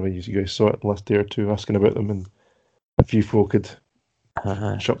tweet. I don't know if you guys saw it the last day or two, asking about them, and a few folk had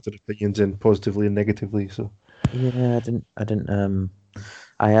chucked their opinions in positively and negatively. So yeah, I didn't.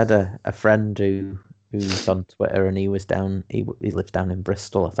 I had a friend who's on Twitter, and he was down. He lives down in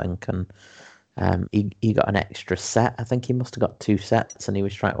Bristol, I think, and he got an extra set. I think he must have got 2 sets, and he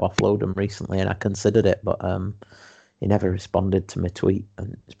was trying to offload them recently, and I considered it, but he never responded to my tweet,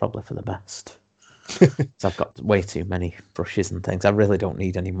 and it's probably for the best. So I've got way too many brushes and things. I really don't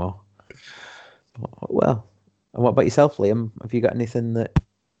need any more. Well, and what about yourself, Liam? Have you got anything that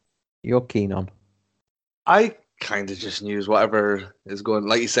you're keen on? I kind of just use whatever is going.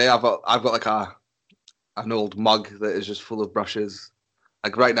 Like you say, I've got like an old mug that is just full of brushes.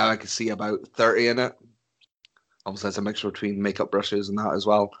 Like right now, I can see about 30 in it. Obviously, it's a mixture between makeup brushes and that as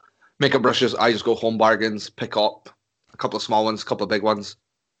well. Makeup brushes, I just go Home Bargains, pick up a couple of small ones, a couple of big ones.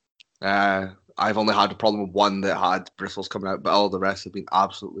 I've only had a problem with one that had bristles coming out, but all the rest have been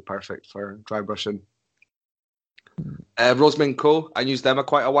absolutely perfect for dry brushing. Roseman & Co. I used them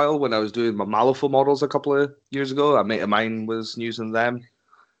quite a while when I was doing my Malifaux models a couple of years ago. A mate of mine was using them.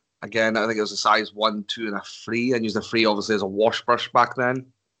 Again, I think it was a size 1, 2, and a 3. I used a 3 obviously as a wash brush back then.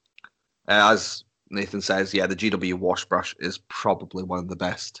 As Nathan says, yeah, the GW wash brush is probably one of the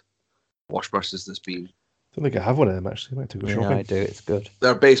best wash brushes there's been. I don't think I have one of them actually. I might have to go shopping. I do. It's good.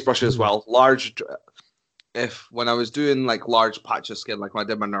 They're base brushes as well. Large. When I was doing like large patch of skin, like when I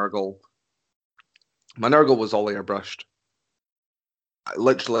did my Nurgle was all airbrushed.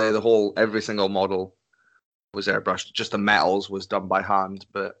 Literally every single model was airbrushed. Just the metals was done by hand,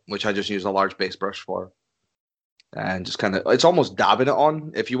 but which I just used a large base brush for. and just kind of it's almost dabbing it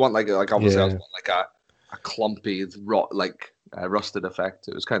on. If you want like obviously I was want like a clumpy rusted effect.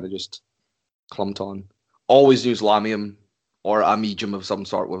 It was kind of just clumped on. Always use lamium or a medium of some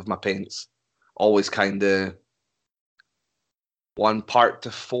sort with my paints. Always kind of 1 part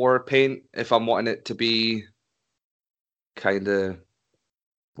to 4 paint if I'm wanting it to be kind of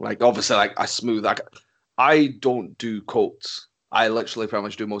like obviously like a smooth. I don't do coats. I literally pretty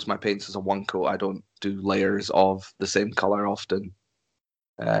much do most of my paints as a 1 coat. I don't do layers of the same color often.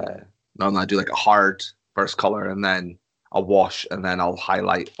 Normally I do like a hard first color and then a wash and then I'll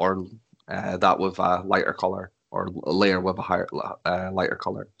highlight or that with a lighter color or a layer with a higher lighter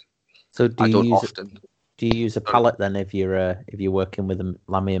color. So do you use a palette then if you're working with a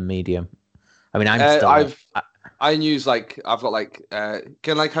lamium medium? I mean, I use like I've got like kind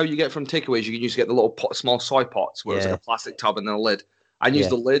of like how you get from takeaways. You can use to get the little small soy pots where it's like a plastic tub and then a lid. I use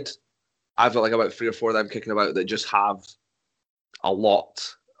the lid. I've got like about 3 or 4 of them kicking about that just have a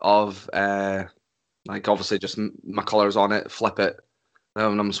lot of like obviously just my colors on it. Flip it,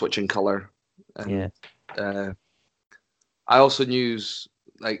 and I'm switching color. And, I also use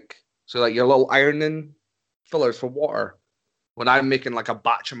like your little ironing fillers for water. When I'm making like a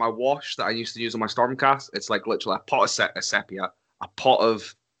batch of my wash that I used to use on my Stormcast, it's like literally a pot of sepia, a pot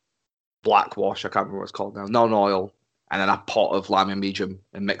of black wash, I can't remember what it's called now, non-oil, and then a pot of lamium medium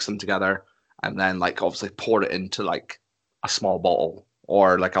and mix them together. And then like obviously pour it into like a small bottle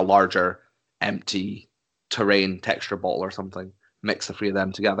or like a larger empty terrain texture bottle or something. Mix the 3 of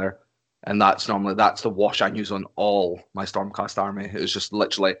them together. And that's the wash I use on all my Stormcast army. It was just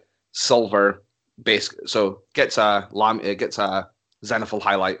literally silver base. So it gets a Zenithal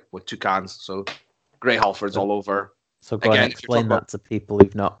highlight with 2 cans. So grey Halfords all over. So go and explain that to people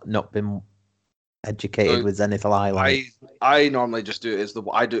who've not been educated with Zenithal highlight. I normally just do it as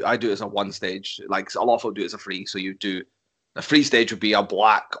I do it as a 1 stage. Like a lot of folk do it as a free. So you do the free stage would be a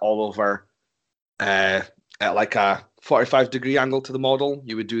black all over at like a 45-degree angle to the model.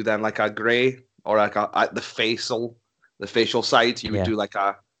 You would do then like a grey or like at the facial side. You would do like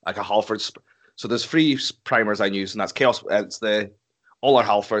a Halford. So there's 3 primers I use, and that's Chaos. It's all our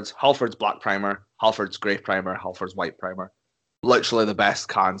Halford's black primer, Halford's grey primer, Halford's white primer. Literally the best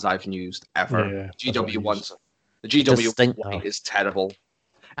cans I've used ever. GW ones. The GW white is terrible.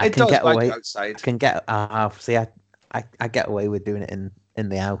 It does get away outside. I can get I get away with doing it in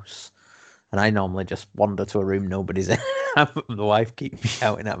the house, and I normally just wander to a room nobody's in. The wife keeps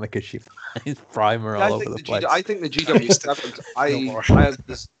shouting at me because she finds primer all over the place. I think the GW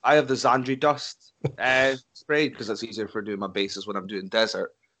I have the Zandri dust sprayed because it's easier for doing my bases when I'm doing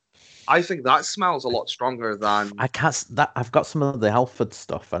desert. I think that smells a lot stronger than I've got some of the Halford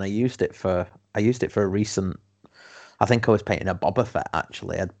stuff, and I used it for a recent. I think I was painting a Boba Fett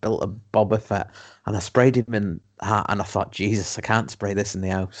actually. I'd built a Boba Fett and I sprayed him in that, and I thought, Jesus, I can't spray this in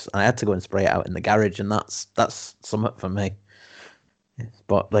the house. And I had to go and spray it out in the garage, and that's something for me.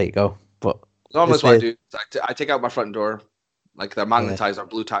 But there you go. But normally what I do. I take out my front door, like their magnetizer,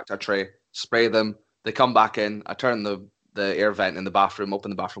 blue tactor tray, spray them. They come back in. I turn the air vent in the bathroom, open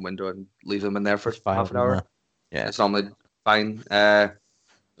the bathroom window, and leave them in there for half an hour. Yeah, it's normally fine.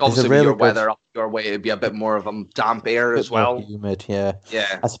 Obviously, with your weather up your way, it'd be a bit more of a damp air as well. Humid, yeah.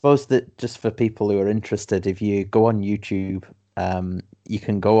 Yeah. I suppose that just for people who are interested, if you go on YouTube, you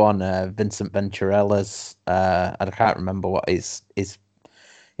can go on Vincent Venturella's. I can't remember what his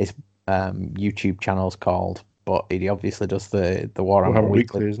YouTube channel's called, but he obviously does the Warhammer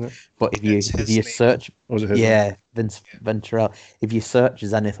Weekly, isn't it? But if you search, Vince Venturella. If you search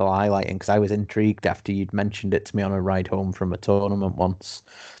Zenithal highlighting, because I was intrigued after you'd mentioned it to me on a ride home from a tournament once,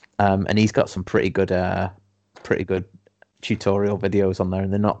 and he's got some pretty good tutorial videos on there,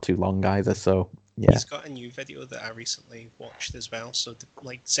 and they're not too long either. So yeah, he's got a new video that I recently watched as well. So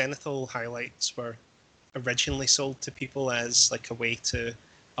like Zenithal highlights were originally sold to people as like a way to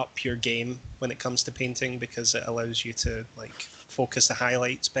up your game when it comes to painting, because it allows you to like focus the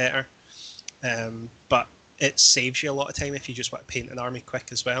highlights better, but it saves you a lot of time if you just want to paint an army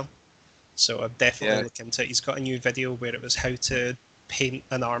quick as well. So I've definitely looked into it. He's got a new video where it was how to paint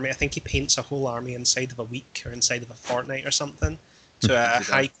an army. I think he paints a whole army inside of a week or inside of a fortnight or something to a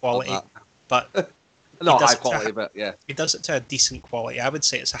high quality, but not high quality, but yeah, he does it to a decent quality. I would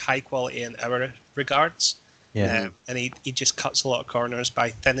say it's a high quality in our regards. Yeah, and he just cuts a lot of corners by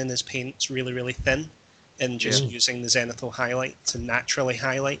thinning his paints really, really thin, and just using the Zenithal highlight to naturally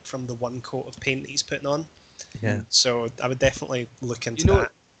highlight from the 1 coat of paint that he's putting on. Yeah. So I would definitely look into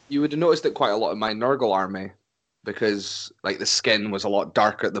that. You would have noticed it quite a lot in my Nurgle army, because like the skin was a lot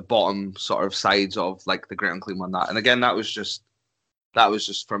darker at the bottom sort of sides of like the Great Unclean one. That, and again, that was just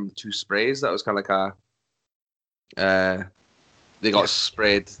from 2 sprays. That was kind of like They got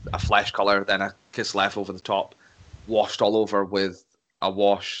sprayed a flesh color, then a Kislev over the top, washed all over with a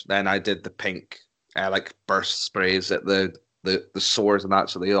wash. Then I did the pink, like burst sprays at the sores and that,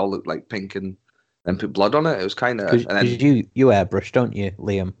 so they all looked like pink, and then put blood on it. It was kind of. Because you airbrush, don't you,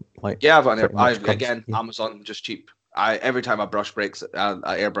 Liam? Like yeah, I've got pretty much again yeah. Amazon, just cheap. Every time a brush breaks, an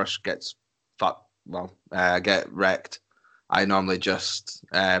airbrush gets get wrecked. I normally just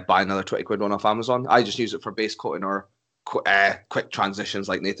buy another 20 quid one off Amazon. I just use it for base coating or quick transitions,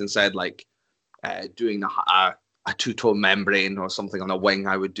 like Nathan said, like doing a two-tone membrane or something on a wing.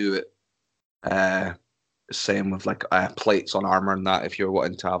 I would do it. Same with like plates on armor and that. If you're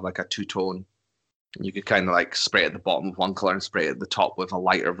wanting to have like a two-tone, you could kind of like spray at the bottom with one color and spray at the top with a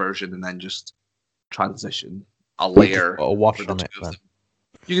lighter version, and then just transition a layer. Put a wash on it. Then.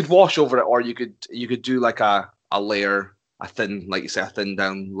 You could wash over it, or you could do like a layer, a thin, like you say, a thin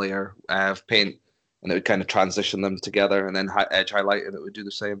down layer of paint, and it would kind of transition them together, and then edge highlight, and it would do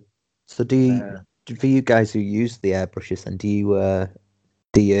the same. So do you, for you guys who use the airbrushes, then do you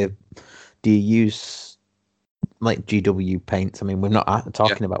use like GW paints? I mean, we're not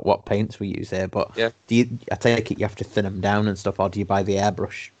talking about what paints we use here, but do you? I take it you have to thin them down and stuff, or do you buy the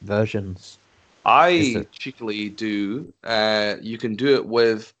airbrush versions? I cheekily do. You can do it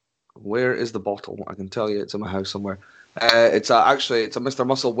with. Where is the bottle? I can tell you, it's in my house somewhere. It's a Mr.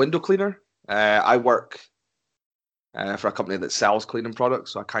 Muscle window cleaner. I work for a company that sells cleaning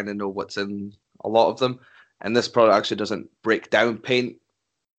products, so I kind of know what's in a lot of them. And this product actually doesn't break down paint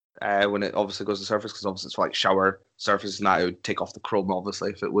when it obviously goes to surface, because obviously it's for like shower surfaces and that. It would take off the chrome,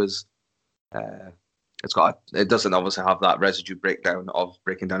 obviously, if it was. It doesn't obviously have that residue breakdown of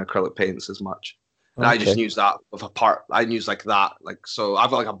breaking down acrylic paints as much. And I just use that with a part. I use like that, so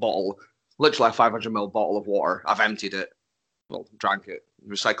I've got like a bottle, literally a 500ml bottle of water. I've emptied it, drank it,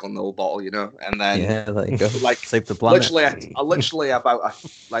 recycling the old bottle, and then there you go. Like save the planet. Literally about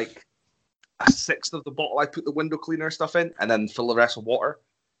a sixth of the bottle I put the window cleaner stuff in, and then fill the rest with water,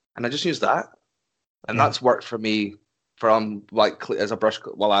 and I just use that, and that's worked for me from as a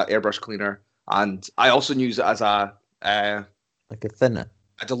airbrush cleaner, and I also use it as a like a thinner,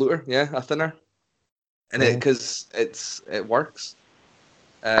 a diluter, a thinner, and because it works.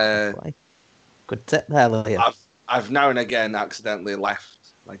 Good tip there, Liam. I've now and again accidentally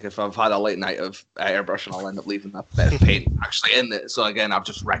left. Like if I've had a late night of airbrushing, I'll end up leaving a bit of paint actually in it. So again, I've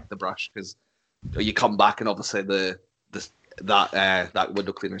just wrecked the brush, because you come back and obviously that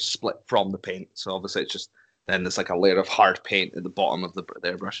window cleaner is split from the paint. So obviously it's just then there's like a layer of hard paint at the bottom of the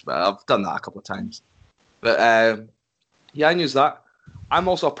airbrush. But I've done that a couple of times. But I use that. I'm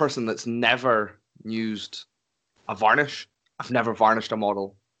also a person that's never used a varnish. I've never varnished a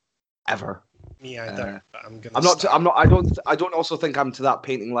model ever. Me either. But I don't also think I'm to that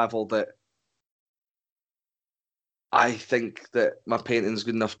painting level that I think that my painting is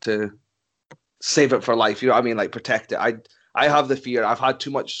good enough to save it for life. You know what I mean? Like protect it. I have the fear. I've had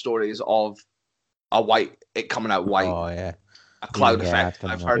too much stories of it coming out white. Oh yeah. A cloud effect.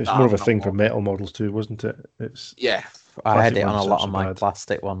 I've heard it's that. more of a thing for metal models too, wasn't it? I had it on a lot of my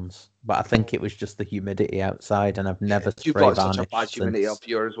plastic ones, but I think it was just the humidity outside, and I've never You've got such a bad humidity up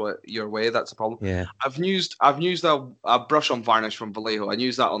your way. That's a problem. Yeah, I've used a brush on varnish from Vallejo. I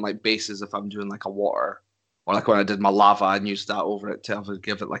use that on like bases if I'm doing like a water, or like when I did my lava, I used that over it to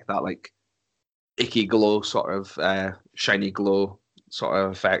give it like that like icky glow sort of shiny glow sort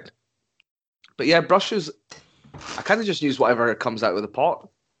of effect. But yeah, brushes, I kind of just use whatever comes out of the pot.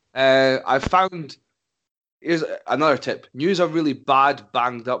 I've found. Here's another tip. Use a really bad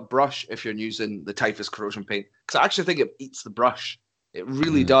banged up brush if you're using the Typhus corrosion paint, because I actually think it eats the brush. It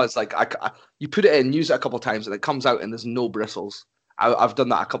really does. Like you put it in, use it a couple of times, and it comes out and there's no bristles. I've done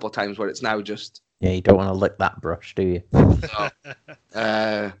that a couple of times where it's now just. Yeah, you don't want to lick that brush, do you? No.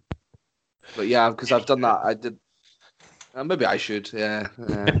 But yeah, because I've done that. I did. Maybe I should. Yeah.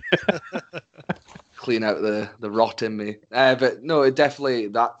 Clean out the rot in me. But no, it definitely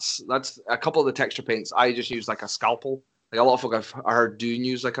that's a couple of the texture paints. I just use like a scalpel. Like a lot of folk I've heard do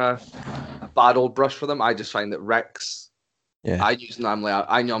use like a bad old brush for them. I just find that wrecks. Yeah. I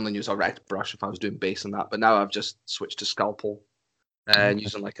normally use a wrecked brush if I was doing base and that, but now I've just switched to scalpel and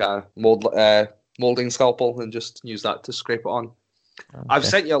using like a molding scalpel and just use that to scrape it on. Okay. I've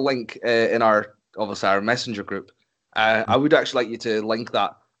sent you a link in our messenger group. I would actually like you to link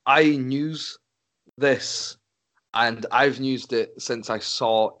that. I use this, and I've used it since I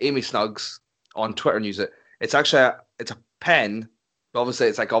saw Amy Snuggs on Twitter use it. It's actually it's a pen, but obviously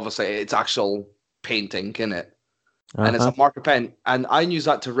it's actual painting in it, and it's a marker pen, and I use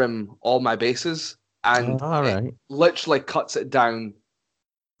that to rim all my bases, and it literally cuts it down.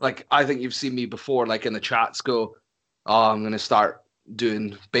 Like I think you've seen me before, like in the chats, go oh, I'm going to start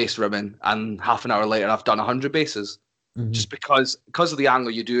doing base rimming, and half an hour later I've done 100 bases. Mhm. Just because of the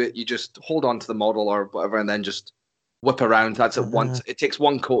angle you do it, you just hold on to the model or whatever, and then just whip around. That's it once. It takes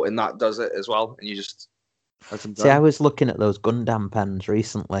one coat, and that does it as well. And you just that's them See, I done. was looking at those Gundam pens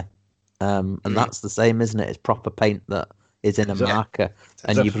recently, and that's the same, isn't it? It's proper paint that is in a Is it? marker,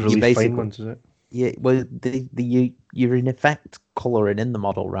 and Is that you for really basically fine ones, is it? yeah, well, you're in effect colouring in the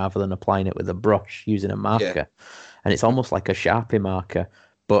model rather than applying it with a brush using a marker, and it's almost like a Sharpie marker,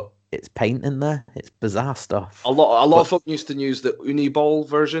 but it's paint in there. It's bizarre stuff. A lot of folk used to use the Uniball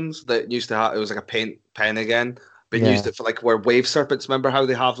versions that used to have. It was like a paint pen again, but used it for like where wave serpents. Remember how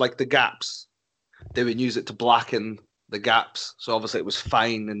they have like the gaps? They would use it to blacken the gaps. So obviously it was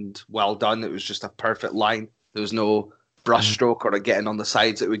fine and well done. It was just a perfect line. There was no brush stroke or getting on the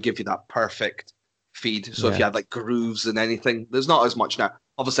sides. It would give you that perfect feed. So if you had like grooves and anything, there's not as much now.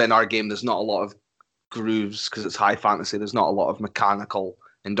 Obviously in our game, there's not a lot of grooves because it's high fantasy. There's not a lot of mechanical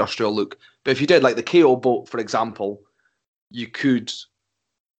industrial look. But if you did like the KO boat, for example, you could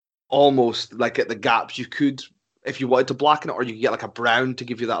almost like at the gaps, you could, if you wanted to blacken it, or you could get like a brown to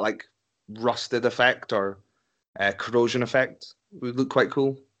give you that like rusted effect or corrosion effect. It would look quite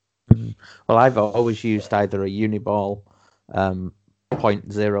cool. Well, I've always used either a Uniball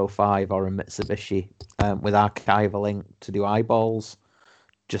 0.05 or a Mitsubishi with archival ink to do eyeballs,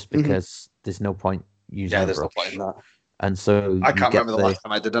 just because there's no point using a there's brush. no point in that. And so I can't remember the last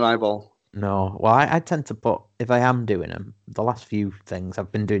time I did an eyeball. No, well, I tend to put, if I am doing them, the last few things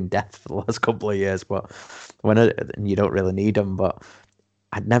I've been doing death for the last couple of years, but you don't really need them. But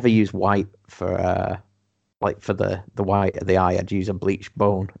I'd never use white for for the white of the eye. I'd use a bleached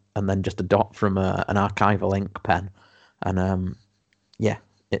bone and then just a dot from an archival ink pen, and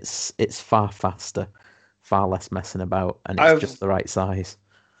it's far faster, far less messing about, and it's just the right size.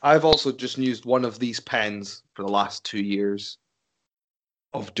 I've also just used one of these pens for the last 2 years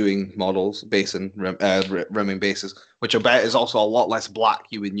of doing models, rimming bases, which I bet is also a lot less black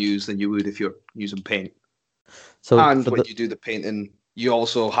you would use than you would if you're using paint. So and when you do the painting, you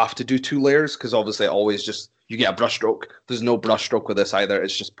also have to do 2 layers because obviously always just you get a brush stroke. There's no brush stroke with this either.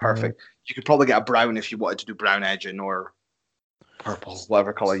 It's just perfect. You could probably get a brown if you wanted to do brown edging or purple,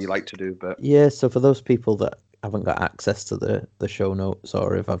 whatever color you like to do. But yeah, so for those people that haven't got access to the show notes,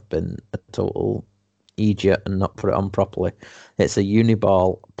 or if I've been a total idiot and not put it on properly, it's a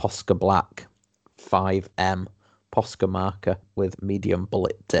Uniball Posca Black 5M Posca marker with medium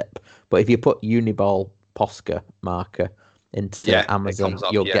bullet tip. But if you put Uniball Posca marker into Amazon,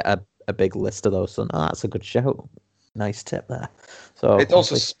 you'll get a big list of those. So that's a good shout. Nice tip there. So it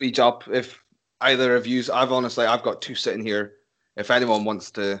also speeds up if either of you. I've got 2 sitting here. If anyone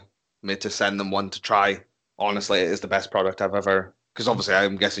wants me to send them one to try, honestly, it is the best product I've ever. Because obviously,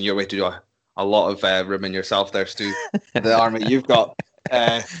 I'm guessing you're way to do a lot of rimming yourself there, Stu. The army you've got.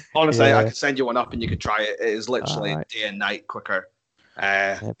 Honestly, I could send you one up and you could try it. It is literally day and night quicker.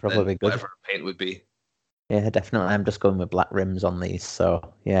 Probably good. Whatever paint would be. Yeah, definitely. I'm just going with black rims on these.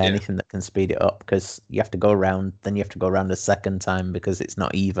 So anything that can speed it up, because you have to go around, then you have to go around a second time because it's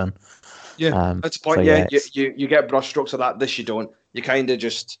not even. Yeah, that's the point. So you get brush strokes of that. This you don't. You kind of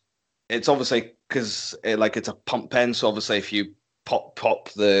just. It's obviously because it's a pump pen. So obviously, if you pop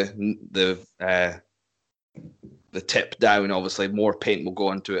the tip down, obviously more paint will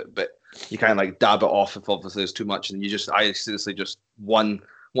go into it. But you kind of like dab it off if obviously there's too much, and I seriously just one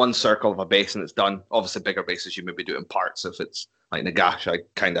circle of a base and it's done. Obviously, bigger bases you maybe do it in parts. If it's like Nagash, I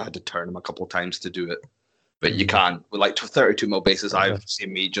kind of had to turn them a couple of times to do it. But you can with like 32 mil bases. I've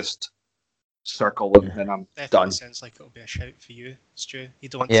seen me just circle them and I'm done. Sounds like it'll be a shout for you, Stu. You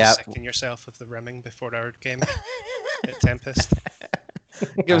don't want to sicken yourself with the rimming before our game at Tempest.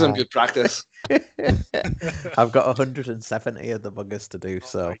 It gives them good practice. I've got 170 of the buggers to do,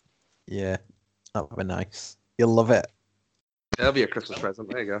 so yeah, that would be nice. You'll love it. That'll be a Christmas present.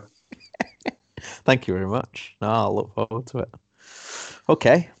 There you go. Thank you very much. No, I'll look forward to it.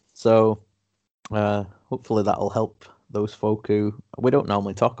 Okay, so hopefully that'll help those folk who we don't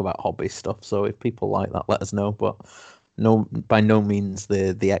normally talk about hobby stuff. So if people like that, let us know. But no, by no means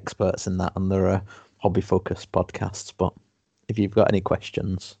the experts in that, and there are hobby focused podcasts. But if you've got any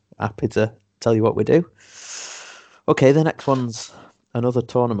questions, happy to tell you what we do. Okay, the next one's another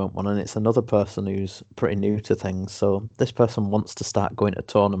tournament one, and it's another person who's pretty new to things. So this person wants to start going to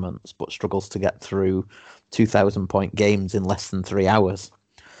tournaments, but struggles to get through 2,000 point games in less than 3 hours.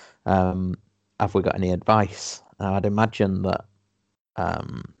 Have we got any advice? I'd imagine that.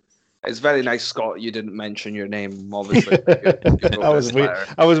 It's very nice, Scott. You didn't mention your name, obviously. I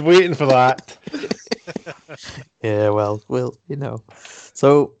was waiting for that. Yeah, well,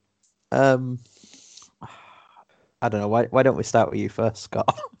 So, I don't know. Why don't we start with you first,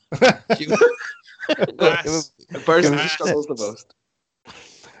 Scott? Pass. The person who Pass. struggles the most.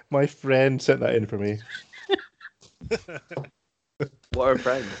 My friend sent that in for me. What are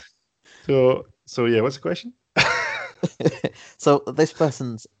friends? So yeah, what's the question? So this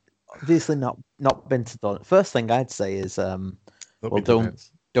person's obviously not been to Dawn. First thing I'd say is, Not well, been to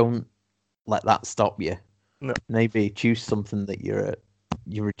events. don't let that stop you. No. Maybe choose something that you're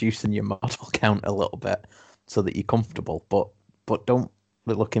reducing your model count a little bit so that you're comfortable, but don't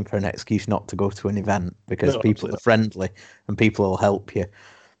be looking for an excuse not to go to an event, because No, people absolutely. are friendly and people will help you.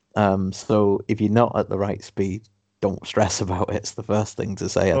 So if you're not at the right speed, don't stress about it. It's the first thing to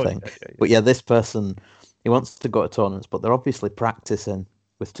say, I think. Yeah. But yeah, this person, he wants to go to tournaments, but they're obviously practicing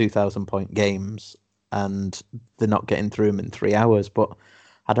with 2,000-point games, and they're not getting through them in 3 hours. But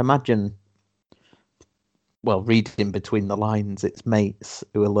I'd imagine, well, reading between the lines, it's mates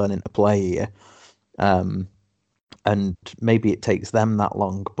who are learning to play here. And maybe it takes them that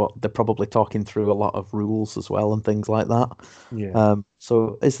long, but they're probably talking through a lot of rules as well and things like that. Yeah.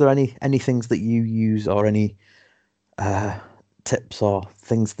 So is there any things that you use, or any tips or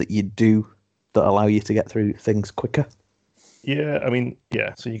things that you do that allow you to get through things quicker? Yeah, I mean,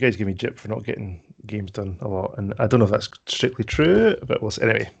 yeah. So you guys give me jip for not getting games done a lot, and I don't know if that's strictly true, but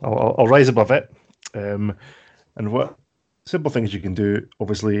anyway, I'll rise above it. And what simple things you can do,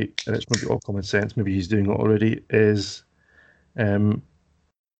 obviously, and it's maybe all common sense. Maybe he's doing it already. Is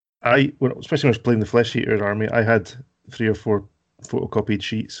especially when I was playing the Flesh Eater army, I had 3 or 4 photocopied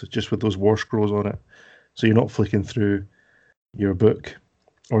sheets just with those war scrolls on it, so you're not flicking through your book.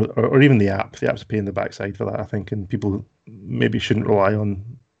 Or even the app. The app's a pain in the backside for that, I think, and people maybe shouldn't rely on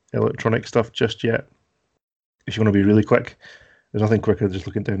electronic stuff just yet. If you want to be really quick, there's nothing quicker than just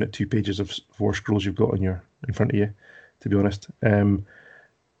looking down at 2 pages of war scrolls you've got in front of you, to be honest.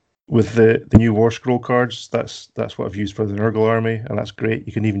 With the new war scroll cards, that's what I've used for the Nurgle army, and that's great.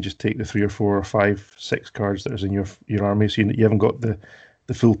 You can even just take the 3 or 4 or 5, 6 cards that is in your army, so you haven't got the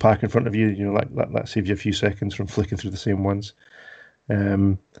full pack in front of you. You know, that saves you a few seconds from flicking through the same ones.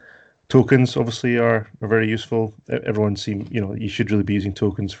 Tokens obviously are very useful. Everyone you should really be using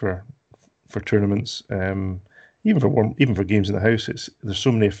tokens for tournaments, even for games in the house. There's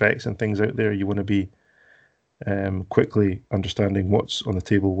so many effects and things out there. You want to be quickly understanding what's on the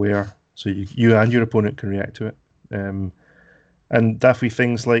table where, so you and your opponent can react to it. And daffy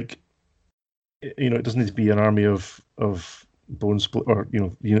things like, it doesn't need to be an army of bone split, or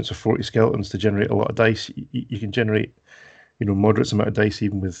units of 40 skeletons to generate a lot of dice. You can generate moderates amount of dice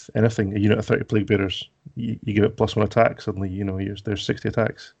even with anything. A unit of 30 plague bearers, you give it +1 attack, suddenly there's 60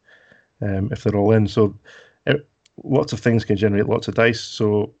 attacks if they're all in. So lots of things can generate lots of dice.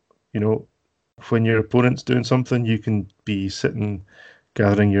 So when your opponent's doing something, you can be sitting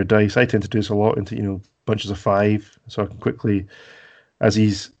gathering your dice. I tend to do this a lot into bunches of 5, so I can quickly, as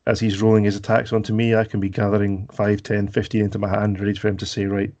he's rolling his attacks onto me, I can be gathering 5, 10, 15 into my hand, ready for him to say,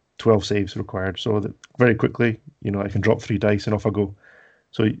 right, 12 saves required, so that very quickly, I can drop 3 dice and off I go.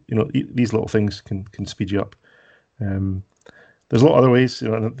 So these little things can speed you up. There's a lot of other ways.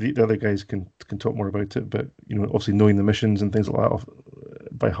 The other guys can talk more about it, but obviously knowing the missions and things like that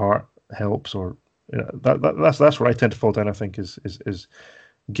by heart helps. Or that's where I tend to fall down. I think is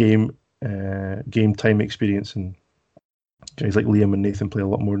game time experience, and guys like Liam and Nathan play a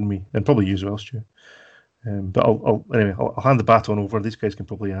lot more than me, and probably you as well, Stu. But I'll hand the baton over. These guys can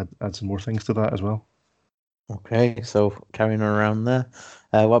probably add some more things to that as well. Okay, so carrying on around there.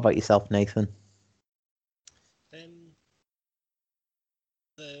 What about yourself, Nathan?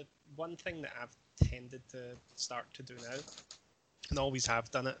 The one thing that I've tended to start to do now, and always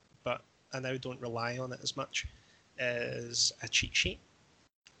have done it, but I now don't rely on it as much, is a cheat sheet.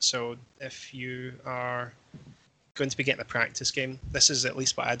 So if you are going to be getting a practice game, this is at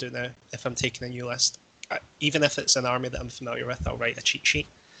least what I do now. If I'm taking a new list, even if it's an army that I'm familiar with, I'll write a cheat sheet,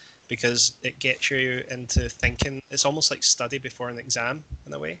 because it gets you into thinking. It's almost like study before an exam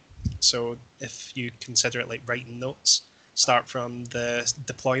in a way. So if you consider it like writing notes, start from the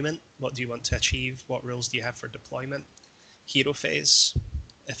deployment. What do you want to achieve? What rules do you have for deployment? Hero phase.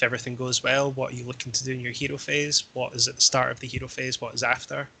 If everything goes well, what are you looking to do in your hero phase? What is at the start of the hero phase? What is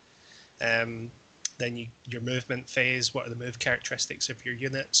after? Then your movement phase. What are the move characteristics of your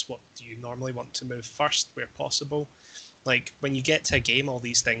units? What do you normally want to move first where possible? Like when you get to a game, all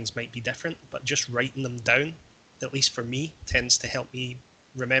these things might be different, but just writing them down, at least for me, tends to help me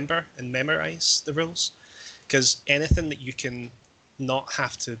remember and memorize the rules. Because anything that you can not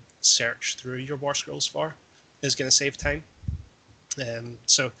have to search through your war scrolls for is going to save time.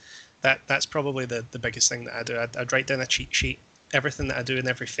 So that's probably the biggest thing that I do. I'd write down a cheat sheet, everything that I do in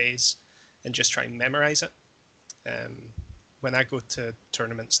every phase, and just try and memorize it. When I go to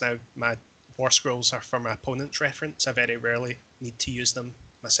tournaments now, my war scrolls are for my opponent's reference. I very rarely need to use them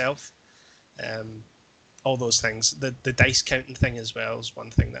myself. All those things. The dice counting thing as well is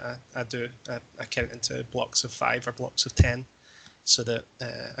one thing that I do. I count into blocks of 5 or blocks of 10 so that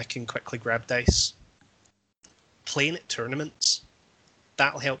I can quickly grab dice. Playing at tournaments,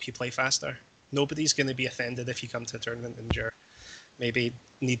 that'll help you play faster. Nobody's going to be offended if you come to a tournament and you're maybe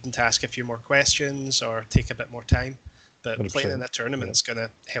needing to ask a few more questions or take a bit more time. But 100%. Playing in a tournament is going to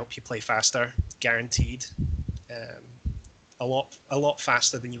help you play faster, guaranteed. A lot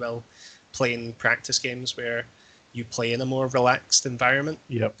faster than you will playing practice games where you play in a more relaxed environment.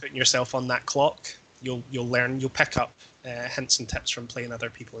 Yep. Putting yourself on that clock, you'll learn, you'll pick up hints and tips from playing other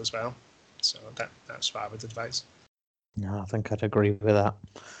people as well. So that's what I would advise. No, I think I'd agree with that.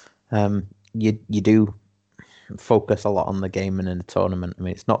 You do focus a lot on the game and in a tournament. I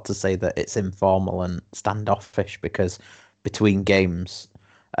mean, it's not to say that it's informal and standoffish, because between games,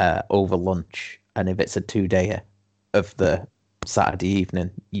 over lunch, and if it's a 2-dayer of the Saturday evening,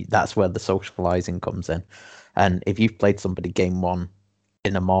 that's where the socializing comes in. And if you've played somebody game 1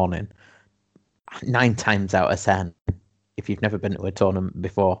 in the morning, 9 times out of 10, if you've never been to a tournament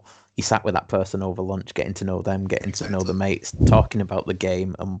before, you sat with that person over lunch, getting to know them, getting to know the mates, talking about the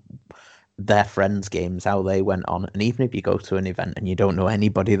game and their friends' games, how they went on. And even if you go to an event and you don't know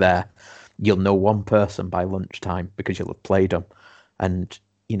anybody there, you'll know one person by lunchtime because you'll have played them. And,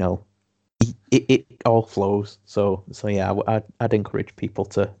 you know, it all flows. So yeah, I'd encourage people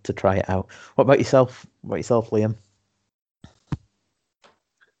to try it out. What about yourself? Liam?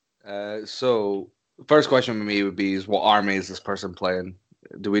 So first question for me would be: is what army is this person playing?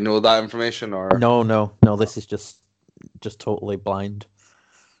 Do we know that information, or no? This is just totally blind.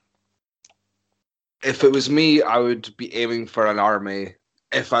 If it was me, I would be aiming for an army.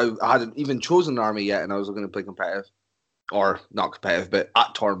 If I hadn't even chosen an army yet, and I was going to play competitive, or not competitive, but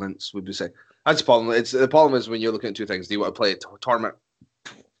at tournaments, would we say? That's the problem. The problem is when you're looking at two things: do you want to play tournament,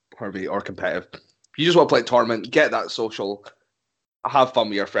 or competitive? If you just want to play tournament, get that social, have fun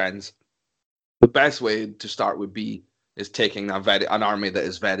with your friends. The best way to start is taking an army that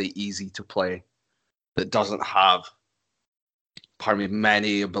is very easy to play, that doesn't have,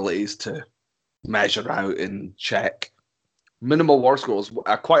 many abilities to measure out and check. Minimal war scrolls.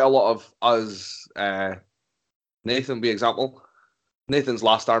 Quite a lot of us. Nathan would be example. Nathan's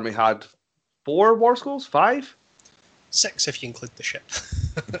last army had 4 war scrolls, 5, 6 if you include the ship.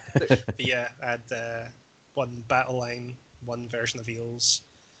 But yeah, I had 1 battle line, 1 version of Eels,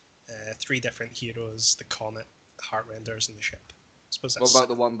 3 different heroes: the Comet, Heartrenders, and the ship. What about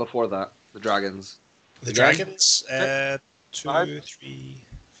the one before that? The dragons. The dragons. 2, 3,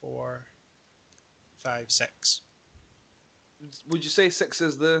 4, 5, 6. Would you say 6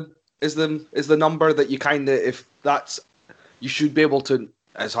 is the number that you kind of, if that's, you should be able to,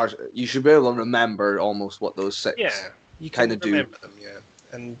 you should be able to remember almost what those 6 you kind of remember do. them, yeah.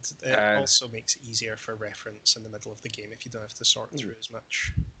 And it also makes it easier for reference in the middle of the game if you don't have to sort through as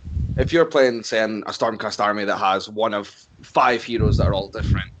much. If you're playing, say, a Stormcast army that has one of 5 heroes that are all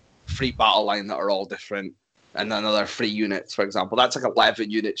different, 3 battle line that are all different, and another 3 units, for example, that's like 11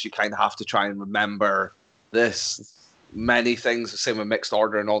 units. You kind of have to try and remember this many things. The same with mixed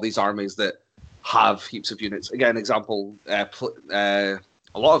order and all these armies that have heaps of units. Again, example, a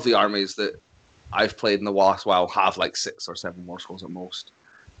lot of the armies that I've played in the last while have like 6 or 7 war scrolls at most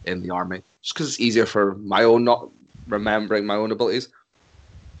in the army, just because it's easier for my own, not remembering my own abilities.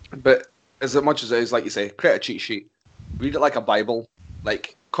 But as much as it is, like you say, create a cheat sheet, read it like a Bible,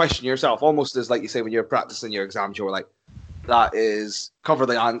 like question yourself, almost as like you say when you're practicing your exams, you're like, that is, cover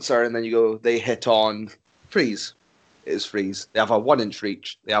the answer, and then you go, they hit on freeze. It is freeze. They have a 1-inch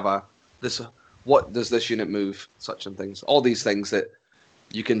reach. They have what does this unit move? Such and things. All these things that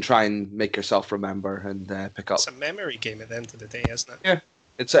you can try and make yourself remember and pick up. It's a memory game at the end of the day, isn't it? Yeah,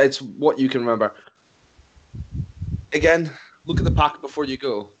 it's what you can remember. Again, look at the pack before you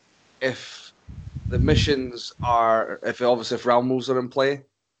go. If the missions are, if realm moves are in play,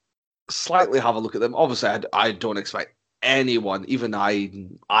 slightly have a look at them. Obviously, I don't expect anyone, even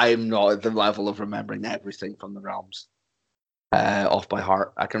I'm not at the level of remembering everything from the realms off by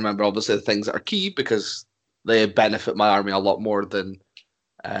heart. I can remember obviously the things that are key because they benefit my army a lot more than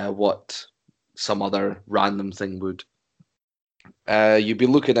what some other random thing would. You'd be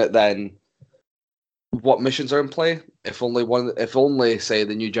looking at then what missions are in play. If only say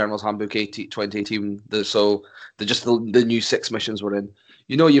the new General's Handbook 2018, the new 6 missions were in.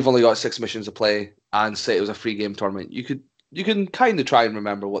 You know you've only got 6 missions to play, and say it was a free game tournament. You can kind of try and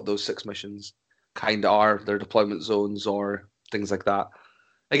remember what those 6 missions kind of are, their deployment zones or things like that.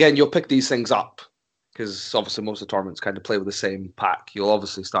 Again, you'll pick these things up because obviously most of the tournaments kind of play with the same pack. You'll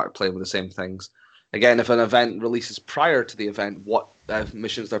obviously start playing with the same things. Again, if an event releases prior to the event, what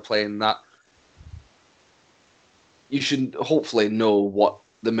missions they're playing, that you should hopefully know what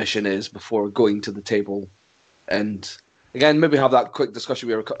the mission is before going to the table. And again, maybe have that quick discussion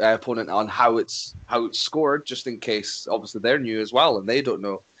with your opponent on how it's scored, just in case obviously they're new as well and they don't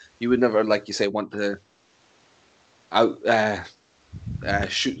know. You would never, like you say, want to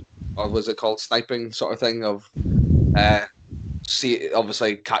shoot, or was it called sniping sort of thing of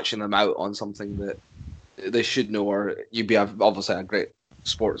obviously catching them out on something that they should know, or you'd be obviously a great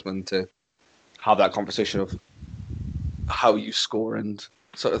sportsman to have that conversation of how you score and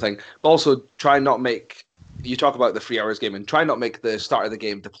sort of thing. But also try and not make, you talk about the 3 hours game, and try not make the start of the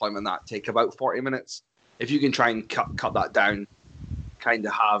game deployment that take about 40 minutes. If you can try and cut that down, kind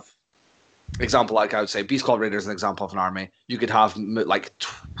of have example, like I would say Beast Claw Raider is an example of an army. You could have like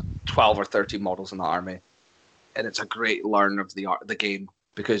 12 or 13 models in that army, and it's a great learn of the game,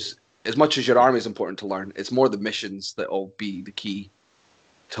 because as much as your army is important to learn, it's more the missions that will be the key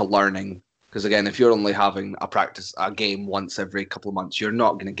to learning. Because again, if you're only having a game once every couple of months, you're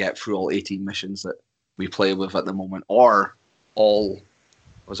not going to get through all 18 missions that we play with at the moment, or all,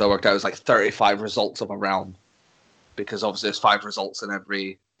 as I worked out, it was like 35 results of a realm, because obviously there's 5 results in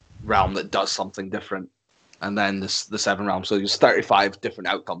every realm that does something different, and then the 7 realms, so there's 35 different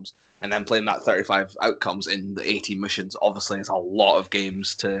outcomes, and then playing that 35 outcomes in the 18 missions obviously is a lot of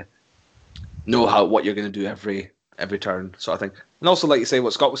games to know what you're going to do every turn, sort of thing. And also, like you say,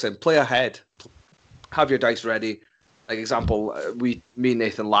 what Scott was saying, play ahead, have your dice ready. Like example, me and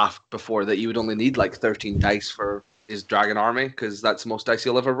Nathan laughed before that you would only need like 13 dice for his dragon army, because that's the most dice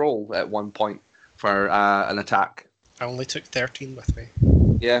you'll ever roll at one point for an attack. I only took 13 with me.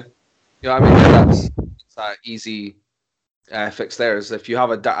 Yeah, I mean, that's an easy fix there. Is if you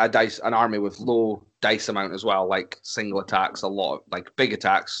have an army with low dice amount as well, like single attacks, a lot, like big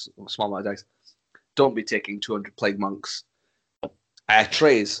attacks, small amount of dice, don't be taking 200 plague monks.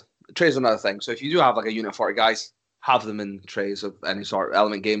 Trays are another thing. So if you do have like a unit of 40 guys, have them in trays of any sort.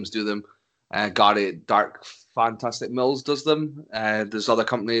 Element Games do them. Dark Fantastic Mills does them. There's other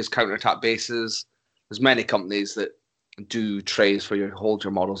companies, Counterattack Bases. There's many companies that do trays for hold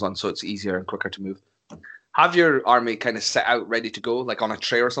your models on, so it's easier and quicker to move. Have your army kind of set out ready to go, like on a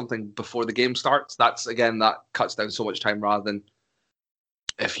tray or something before the game starts. That cuts down so much time, rather than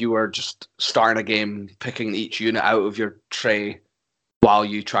if you were just starting a game, picking each unit out of your tray while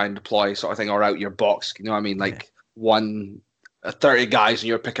you try and deploy, sort of thing, or out your box. You know what I mean? Like 30 guys, and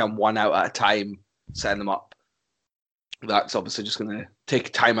you're picking one out at a time, setting them up. That's obviously just going to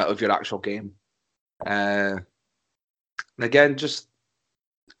take time out of your actual game. And again, just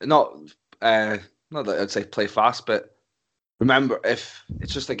not that I'd say play fast, but remember, if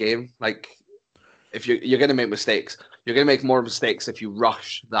it's just a game, like if you're going to make mistakes, you're going to make more mistakes if you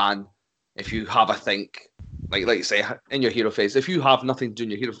rush than if you have a think. Like you say, in your hero phase, if you have nothing to do in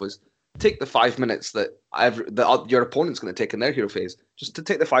your hero phase, take the 5 minutes that your opponent's going to take in their hero phase, just to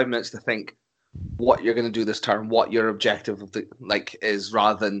take the 5 minutes to think what you're going to do this turn, what your objective is,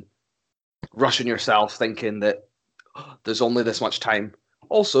 rather than rushing yourself thinking that there's only this much time.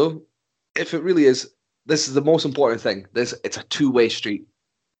 Also, if it really is, this is the most important thing. It's a two-way street.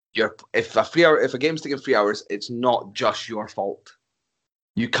 If a game's taking 3 hours, it's not just your fault.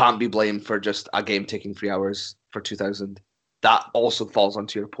 You can't be blamed for just a game taking 3 hours for 2000. That also falls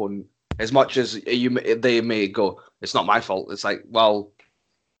onto your opponent. As much as they may go, it's not my fault. It's like, well,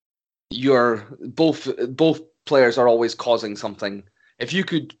 both players are always causing something. If you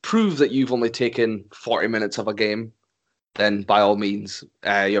could prove that you've only taken 40 minutes of a game, then by all means,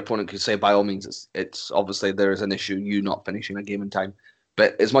 your opponent could say, by all means, it's obviously there is an issue, you not finishing a game in time.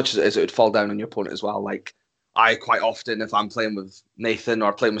 But as much as it would fall down on your opponent as well, like I quite often, if I'm playing with Nathan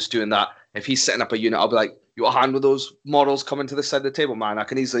or playing with Stu and that, if he's setting up a unit, I'll be like, you want a hand with those models coming to this side of the table, man? I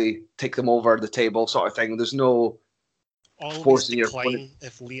can easily take them over the table, sort of thing. There's no forcing your opponent.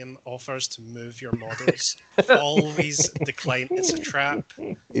 If Liam offers to move your models, always decline. It's a trap.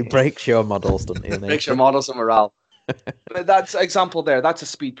 He breaks your models, doesn't he? Breaks your models and morale. But that's an example there. That's a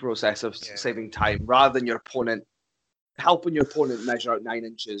speed process of saving time, rather than your opponent helping your opponent measure out 9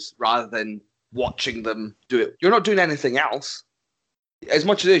 inches, rather than watching them do it. You're not doing anything else. As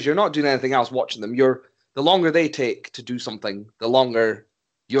much as it is, you're not doing anything else watching them. The longer they take to do something, the longer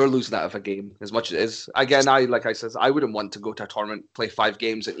you're losing out of a game. As much as it is. Again, I wouldn't want to go to a tournament, play 5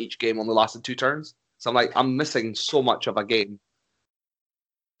 games, and each game only lasted 2 turns. So I'm missing so much of a game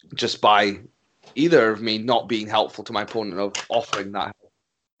just by either of me not being helpful to my opponent of offering that help.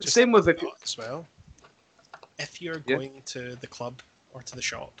 Same with as well. If you're going to the club or to the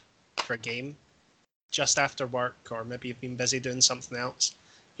shop for a game, just after work, or maybe you've been busy doing something else,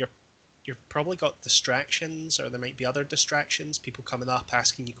 you've probably got distractions, or there might be other distractions, people coming up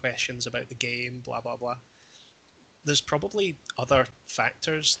asking you questions about the game, blah blah blah. There's probably other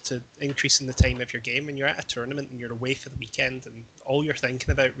factors to increasing the time of your game when you're at a tournament and you're away for the weekend, and all you're thinking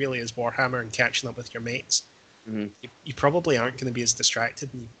about really is Warhammer and catching up with your mates. Mhm. You probably aren't going to be as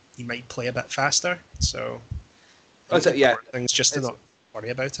distracted, and you might play a bit faster. So That's it, yeah. things just to It's- not worry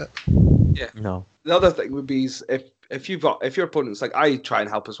about it. No. The other thing would be is if your opponent's like, I try and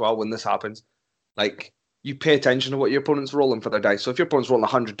help as well when this happens. Like, you pay attention to what your opponent's rolling for their dice. So if your opponent's rolling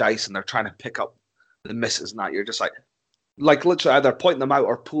 100 dice and they're trying to pick up the misses and that, you're just like literally either point them out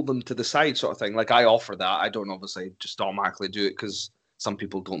or pull them to the side, sort of thing. Like, I offer that. I don't obviously just automatically do it because some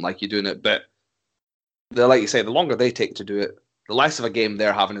people don't like you doing it. But like you say, the longer they take to do it, the less of a game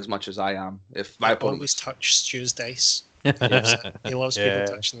they're having as much as I am. If my I opponent, always touch Stu's dice. Yeah. He loves Yeah.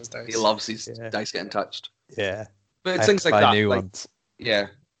 people touching his dice. he loves these Yeah. dice getting touched. Yeah. But I it's have things to like buy that. new Like, ones. yeah,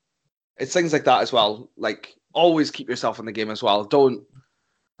 it's things like that as well. Like, always keep yourself in the game as well. Don't,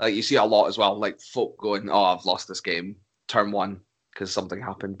 like, you see a lot as well, like folk going, "Oh, I've lost this game turn one because something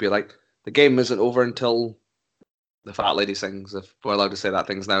happened." Be like, the game isn't over until the fat lady sings. If we're allowed to say that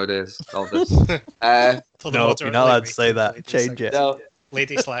things nowadays, all this. Till the No, modern you're not allowed to lady say that. lady Change sings. it. No,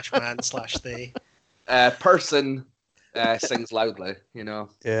 Lady/man/they. person sings loudly. You know.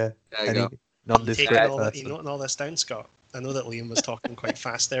 Yeah. There you Any go. You taking nondescript all that, you person. noting all this down, Scott? I know that Liam was talking quite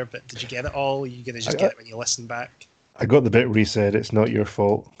fast there, but did you get it all? Or are you gonna just get it when you listen back? I got the bit where he said it's not your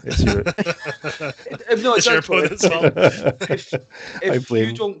fault. It's your. No, It's your opponent's fault. I If blame.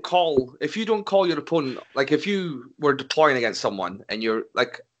 you don't call your opponent, like if you were deploying against someone and you're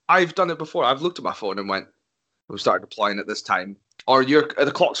like, I've done it before. I've looked at my phone and went, "We started deploying at this time," or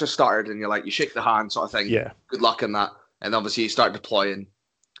the clocks are started and you're like, you shake the hand, sort of thing. Yeah. Good luck in that, and obviously you start deploying,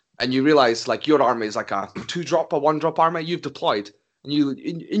 and you realize like your army is like a 2-drop or 1-drop army. You've deployed, and you'll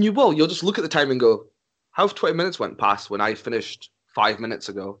just look at the time and go, "How have 20 minutes went past when I finished 5 minutes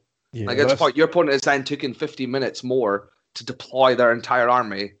ago?" Yeah. Like, at the point, your opponent is then taking 50 minutes more to deploy their entire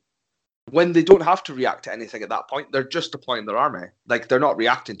army when they don't have to react to anything at that point. They're just deploying their army. Like, they're not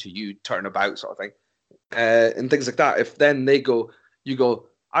reacting to you turnabout, sort of thing. And things like that. If then they go, you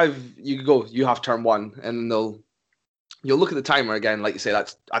have turn one, and you'll look at the timer again, like you say,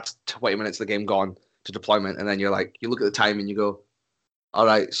 that's 20 minutes of the game gone to deployment. And then you look at the time and you go, all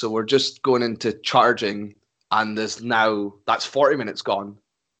right, so we're just going into charging, and that's 40 minutes gone.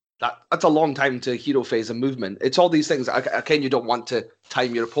 That's a long time to hero phase and movement. It's all these things. Again, you don't want to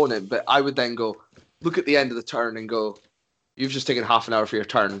time your opponent, but I would then go look at the end of the turn and go, you've just taken half an hour for your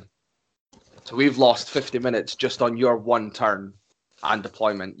turn. So we've lost 50 minutes just on your one turn and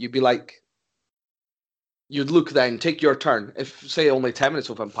deployment. You'd be like, you'd look then, take your turn. If, say, only 10 minutes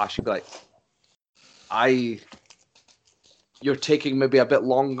will have passed, you'd be like, you're taking maybe a bit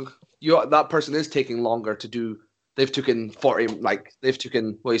long. That person is taking longer to do. They've taken 40,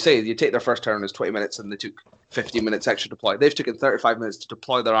 well, you say you take their first turn is 20 minutes and they took 15 minutes extra to deploy. They've taken 35 minutes to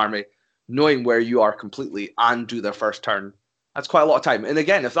deploy their army, knowing where you are completely, and do their first turn. That's quite a lot of time. And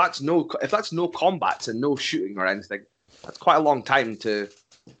again, if that's no combats and no shooting or anything, that's quite a long time to.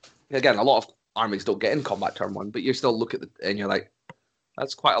 Again, a lot of armies don't get in combat turn one, but you still look at and you're like,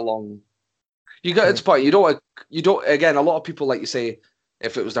 that's quite a long. You get to the point. You don't. Again, a lot of people, like you say,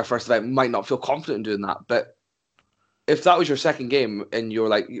 if it was their first event, might not feel confident in doing that. But if that was your second game and you're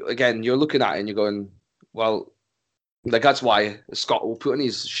like, again, you're looking at it and you're going, well, like that's why Scott will put on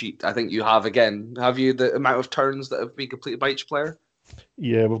his sheet. I think you have you the amount of turns that have been completed by each player?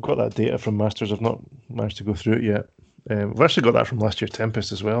 Yeah, we've got that data from Masters. I've not managed to go through it yet. We've actually got that from last year's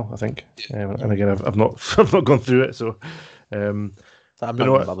Tempest as well, I think. And again, I've not gone through it, so. So I'm not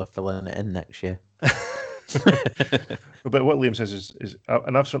going to bother filling it in next year. But what Liam says is,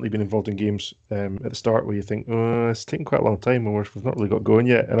 and I've certainly been involved in games at the start where you think, oh, it's taking quite a long time and we've not really got going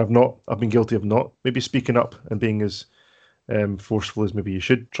yet. And I've been guilty of not maybe speaking up and being as forceful as maybe you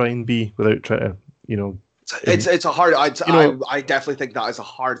should try and be without trying to, It's a hard. I definitely think that is a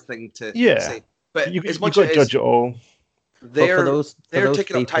hard thing to say. But you've as got much to as judge it all. they're those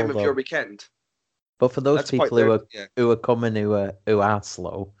taking up time people, of your weekend. But for those That's people quite who are coming, who are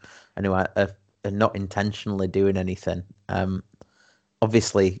slow, and who are not intentionally doing anything,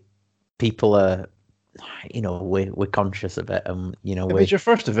 obviously, people are, we're conscious of it, and If it's your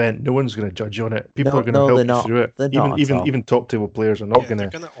first event, no one's going to judge you on it. People No, are going to help they're you not. through it. They're not at all. Even top table players are not They're going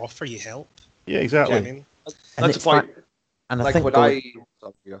to. going to offer you help. Yeah, exactly. You know what I mean? That's the point. And I Like think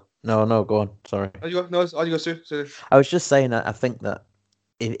when No, go on. Sorry. you go, Stu. I was just saying that I think that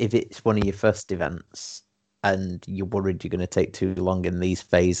if it's one of your first events and you're worried you're going to take too long in these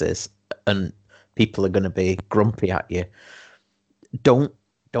phases, and people are going to be grumpy at you. Don't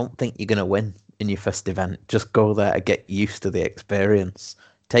think you're going to win in your first event. Just go there and get used to the experience.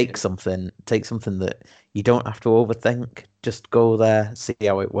 Take something that you don't have to overthink. Just go there, see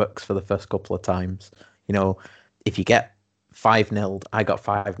how it works for the first couple of times. You know, if you get 5-0'd, I got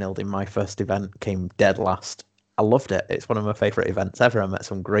 5-0'd in my first event, came dead last. I loved it. It's one of my favourite events ever. I met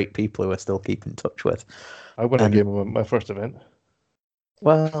some great people who I still keep in touch with. I won a game on my first event.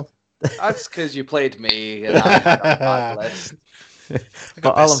 Well, That's because you played me and I got a bad list.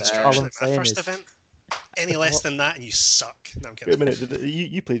 but all I'm saying first is, event. Any less than that, and you suck. No, I'm Wait kidding. a minute,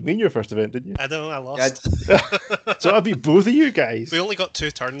 you played me in your first event, didn't you? I know, I lost. So I beat both of you guys. We only got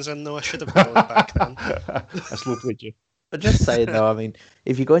 2 turns in, though. I should have known back then. I slow played you. but just saying though, I mean,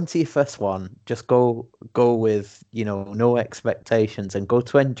 if you go into your first one, just go with, you know, no expectations and go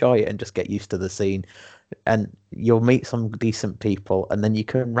to enjoy it and just get used to the scene. And you'll meet some decent people, and then you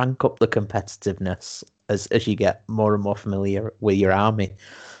can rank up the competitiveness as you get more and more familiar with your army.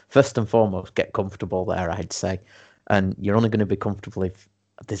 First and foremost, get comfortable there, I'd say. And you're only going to be comfortable if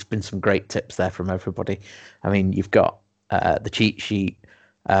there's been some great tips there from everybody. I mean, you've got the cheat sheet.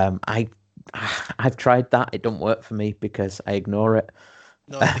 I've tried that. It don't work for me because I ignore it.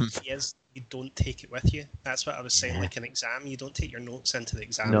 No, the key is you don't take it with you. That's what I was saying. Like an exam, you don't take your notes into the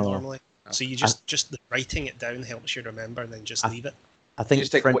exam normally. So you just writing it down helps you remember, and then just leave it. I think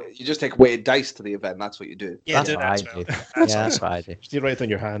you just take weighted dice to the event. That's what you do. Yeah, that's do what that I as well. do. That's what I do. Just you write it on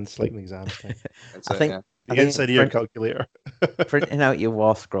your hands like an exam. I think The inside of your calculator. Printing out your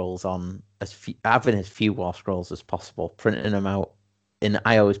war scrolls on having as few war scrolls as possible. Printing them out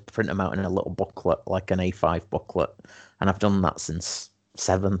I always print them out in a little booklet, like an A5 booklet, and I've done that since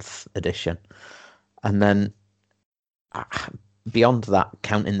 7th edition. And then beyond that,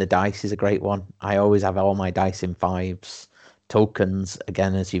 counting the dice is a great one. I always have all my dice in 5s. Tokens,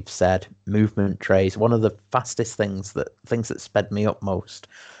 again, as you've said, movement trays. One of the fastest things that sped me up most,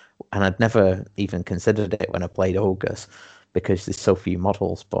 and I'd never even considered it when I played Ogres because there's so few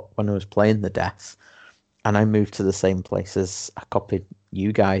models, but when I was playing the Death and I moved to the same place as I copied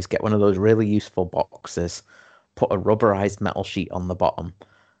you guys, get one of those really useful boxes, put a rubberized metal sheet on the bottom.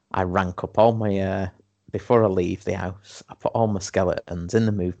 I rank up all my before I leave the house, I put all my skeletons in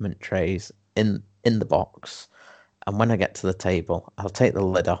the movement trays in the box. And when I get to the table, I'll take the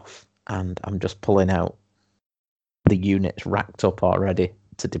lid off and I'm just pulling out the units racked up already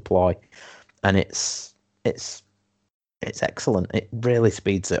to deploy. And it's excellent. It really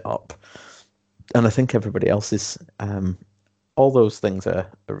speeds it up. And I think everybody else is all those things are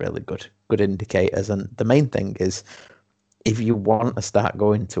really good indicators. And the main thing is, if you want to start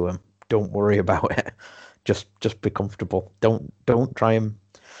going to them, don't worry about it. Just be comfortable. Don't try and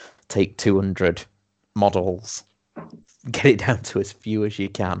take 200 models. Get it down to as few as you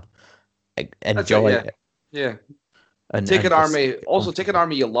can. Enjoy it. Yeah. And take an army. Also, take an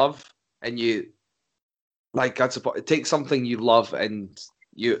army you love, and you like. Take something you love and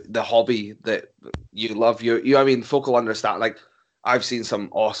the hobby that you love. I mean, folk will understand. Like, I've seen some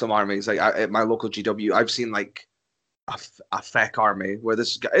awesome armies. Like at my local GW, I've seen like a feck army where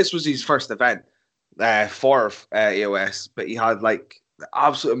this was his first event for AOS, but he had like the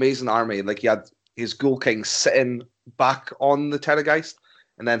absolute amazing army. Like he had his Ghoul King sitting back on the Terrorgeist,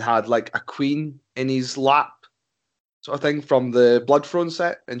 and then had like a queen in his lap, sort of thing, from the Bloodthrone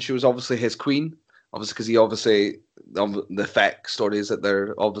set, and she was obviously his queen, obviously because the Feck story is that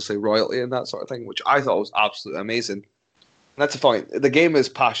they're obviously royalty and that sort of thing, which I thought was absolutely amazing. And that's the point. The game is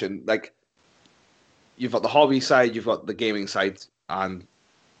passion. Like, you've got the hobby side, you've got the gaming side, and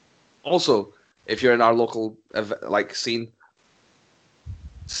also if you're in our local like scene,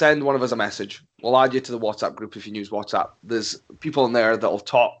 send one of us a message. We'll add you to the WhatsApp group if you use WhatsApp. There's people in there that'll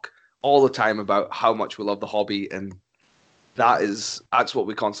talk all the time about how much we love the hobby, and that's what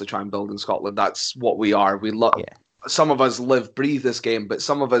we constantly try and build in Scotland. That's what we are. We love. Yeah. Some of us live, breathe this game, but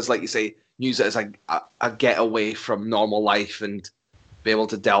some of us, like you say, use it as a getaway from normal life and be able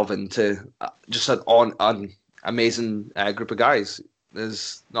to delve into just an amazing group of guys.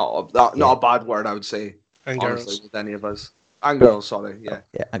 There's not a bad word, I would say, and honestly, girls. with any of us. And girls, sorry, yeah.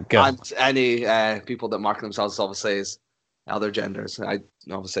 And girls. And any people that mark themselves obviously as other genders,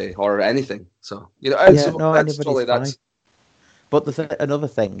 obviously, or anything. So, that's totally that's. But another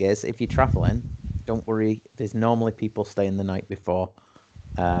thing is, if you're traveling, don't worry. There's normally people staying the night before,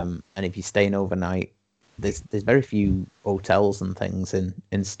 and if you're staying overnight, there's very few hotels and things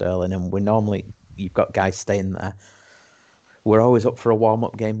in Stirling, and you've got guys staying there. We're always up for a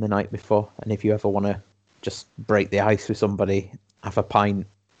warm-up game the night before, and if you ever want to just break the ice with somebody, have a pint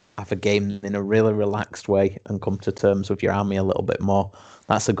have a game in a really relaxed way and come to terms with your army a little bit more.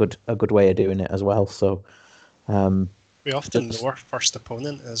 That's a good way of doing it as well. So we often know our first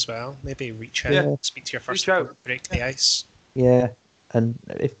opponent as well. Maybe reach out, Yeah. speak to your first Reach out. opponent, break the ice. yeah, and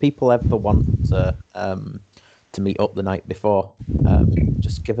if people ever want to meet up the night before,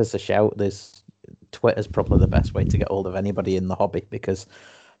 just give us a shout. Twitter's probably the best way to get hold of anybody in the hobby, because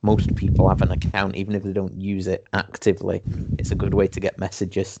most people have an account, even if they don't use it actively. It's a good way to get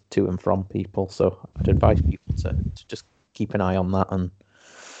messages to and from people. So I'd advise people to just keep an eye on that. And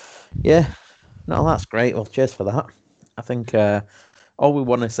yeah, no, that's great. Well, cheers for that. I think all we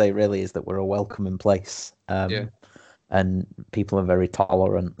want to say really is that we're a welcoming place, and people are very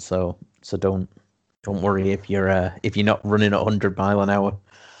tolerant. So don't worry if you're not running at 100 mile an hour.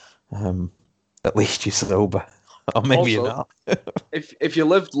 At least you're sober, or maybe you're Also, not. if you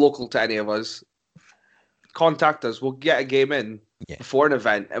lived local to any of us, contact us. We'll get a game in before an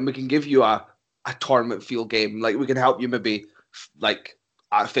event, and we can give you a tournament feel game. Like, we can help you maybe like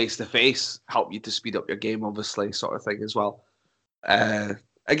at face to face, help you to speed up your game, obviously, sort of thing as well.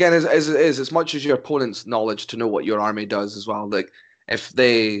 Again, as much as your opponent's knowledge to know what your army does as well. Like, if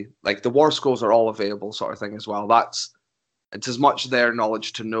they like, the war scrolls are all available, sort of thing as well. It's as much their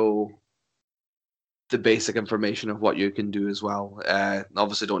knowledge to know the basic information of what you can do as well.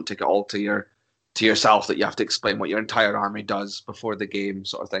 Obviously, don't take it all to yourself that you have to explain what your entire army does before the game,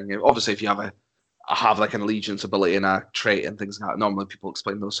 sort of thing. Obviously, if you have like an allegiance ability and a trait and things like that, normally people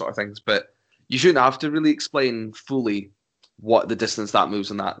explain those sort of things, but you shouldn't have to really explain fully what the distance that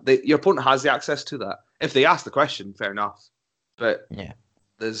moves and that. Your opponent has the access to that. If they ask the question, fair enough. But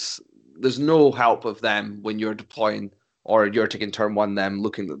there's no help of them when you're deploying or you're taking turn one, them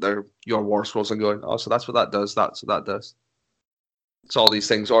looking at your war scrolls and going, oh, so that's what that does, that's what that does. It's all these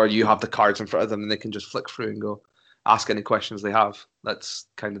things. Or you have the cards in front of them and they can just flick through and go ask any questions they have. That's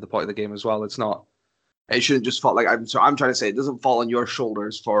kind of the point of the game as well. It shouldn't just fall, like, I'm trying to say, it doesn't fall on your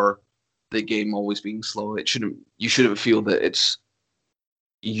shoulders for the game always being slow. You shouldn't feel that it's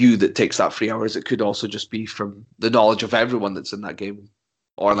you that takes that 3 hours. It could also just be from the knowledge of everyone that's in that game.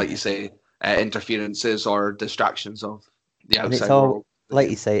 Or, like you say, interferences or distractions of the outside and it's all, world. like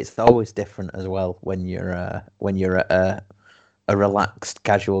you say, it's always different as well when you're at a relaxed,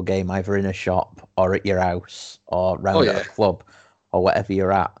 casual game, either in a shop or at your house or round at a club or whatever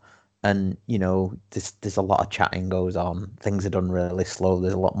you're at. And there's a lot of chatting goes on. Things are done really slow.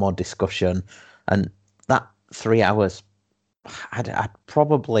 There's a lot more discussion, and that 3 hours, I'd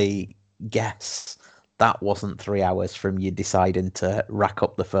probably guess that wasn't 3 hours from you deciding to rack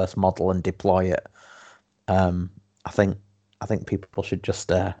up the first model and deploy it. I think people should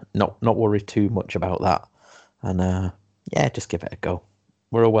just not worry too much about that, and just give it a go.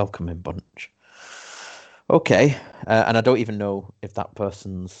 We're a welcoming bunch. Okay, and I don't even know if that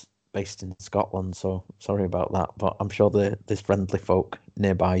person's based in Scotland, so sorry about that. But I'm sure there's friendly folk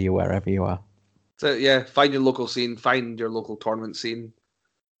nearby you wherever you are. So yeah, find your local scene, find your local tournament scene.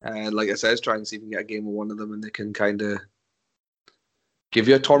 And like I said, try and see if you can get a game with one of them, and they can kind of give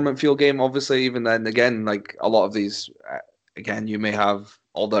you a tournament feel game. Obviously, even then, again, like a lot of these, again, you may have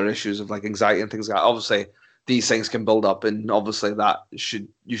all their issues of like anxiety and things like that. Obviously, these things can build up, and obviously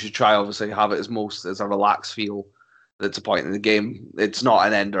you should try obviously have it as a relaxed feel. That's a point in the game. It's not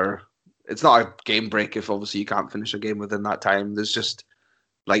an ender. It's not a game break if obviously you can't finish a game within that time. There's just,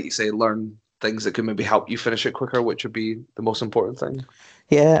 like you say, learn things that can maybe help you finish it quicker, which would be the most important thing.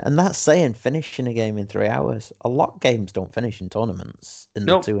 Yeah, and that's saying finishing a game in 3 hours. A lot of games don't finish in tournaments in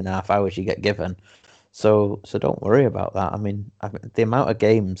the 2.5 hours you get given. So don't worry about that. I mean, the amount of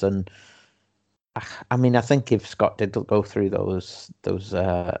games, and I mean, I think if Scott did go through those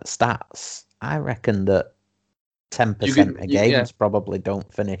stats, I reckon that 10% of games probably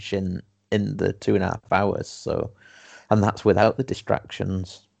don't finish in the 2.5 hours. So, and that's without the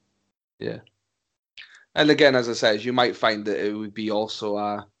distractions. Yeah. And again, as I said, you might find that it would be also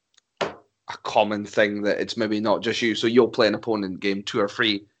a common thing that it's maybe not just you. So you'll play an opponent game 2 or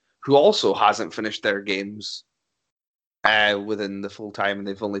 3 who also hasn't finished their games within the full time, and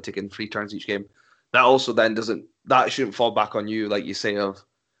they've only taken 3 turns each game. That also then that shouldn't fall back on you, like you say, of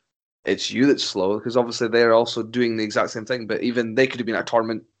it's you that's slow, because obviously they're also doing the exact same thing. But even they could have been at a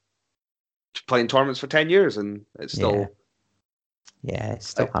tournament, playing tournaments for 10 years, and it's still... Yeah, it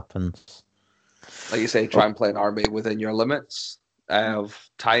still happens. Like you say, try and play an army within your limits of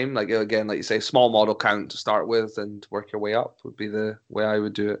time. Like, again, like you say, small model count to start with and work your way up would be the way I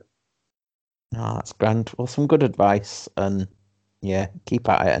would do it. No, that's grand. Well, some good advice, and yeah, keep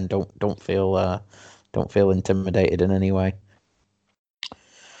at it, and don't feel intimidated in any way.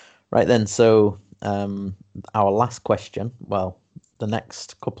 Right then, so our last question, well, the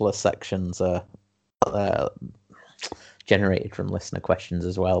next couple of sections are generated from listener questions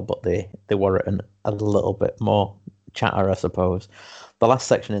as well, but they warrant a little bit more chatter, I suppose. The last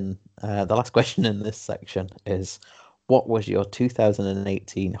question in this section is, what was your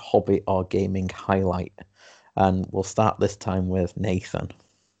 2018 hobby or gaming highlight? And we'll start this time with Nathan.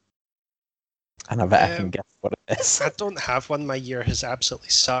 And I bet I can guess what it is. I don't have one. My year has absolutely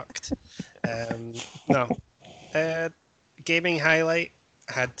sucked. No. Gaming highlight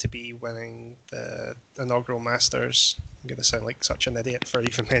had to be winning the inaugural Masters. I'm going to sound like such an idiot for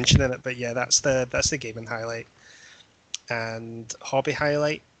even mentioning it, but yeah, that's the gaming highlight. And hobby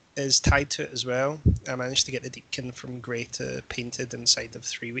highlight is tied to it as well. I managed to get the Deepkin from grey to painted inside of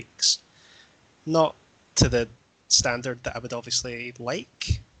 3 weeks. Not to the standard that I would obviously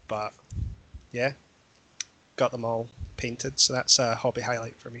like, but yeah, got them all painted. So that's a hobby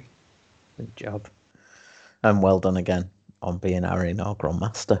highlight for me. Good job. And well done again on being our inaugural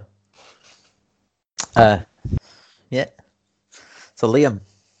master. Yeah. So Liam,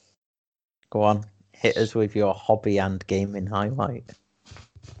 go on. Hit us with your hobby and gaming highlight.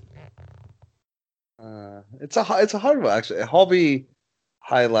 It's a hard one, actually. A hobby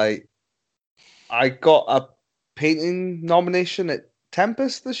highlight. I got a painting nomination at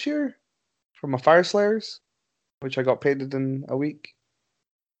Tempest this year for my Fire Slayers, which I got painted in a week.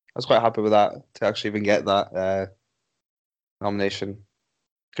 I was quite happy with that, to actually even get that nomination,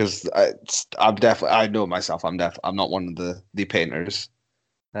 because I know myself. I'm not one of the painters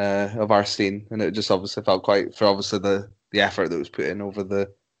of our scene, and it just obviously felt quite, for obviously the effort that was put in over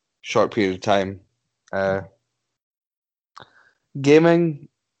the short period of time. Gaming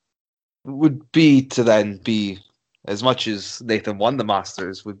would be to then be, as much as Nathan won the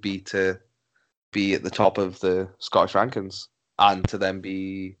Masters, would be to be at the top of the Scottish rankings, and to then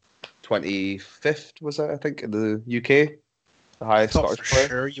be 25th, was it, I think, in the UK, the highest I thought Scottish for player.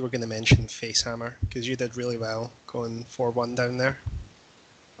 sure you were going to mention Facehammer, because you did really well going 4-1 down there.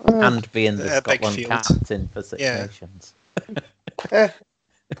 And being the big Scotland field. captain for Six Yeah. Nations.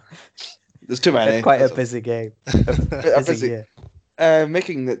 There's too many. Quite a busy game. A busy year.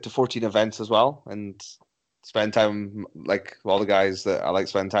 making it to 14 events as well, and spend time like all the guys that I like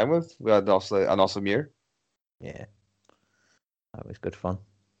spending time with. We had also an awesome year. Yeah. That was good fun.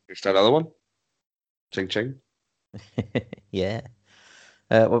 Here's another one. Ching ching. Yeah.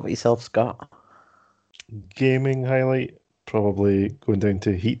 What about yourself, Scott? Gaming highlight, probably going down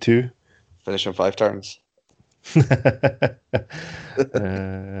to Heat 2. Finishing 5 turns.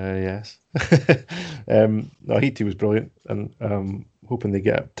 Yes. No, Heat 2 was brilliant, and hoping they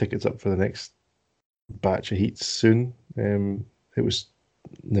get tickets up for the next batch of heats soon. It was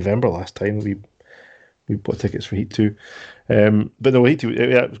November last time we bought tickets for Heat 2. But no, Heat 2,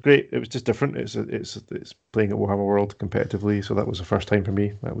 it was great. It was just different. It's playing at Warhammer World competitively, so that was the first time for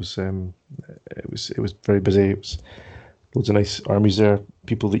me. That was it was very busy. It was loads of nice armies there,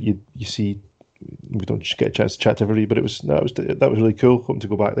 people that you see. We don't get a chance to chat to everybody, but that was really cool. Hoping to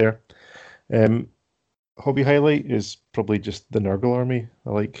go back there. Hobby highlight is probably just the Nurgle army.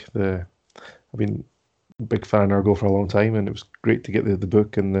 I've been a big fan of Nurgle for a long time, and it was great to get the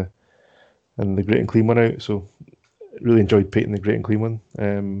book and the Great and Clean one out. So really enjoyed painting the Great and Clean one.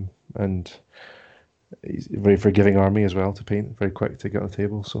 And he's a very forgiving army as well to paint. Very quick to get on the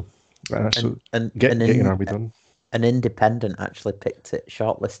table. So getting an army done. An independent actually picked it,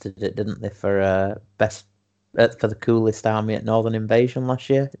 shortlisted it, didn't they, for best for the coolest army at Northern Invasion last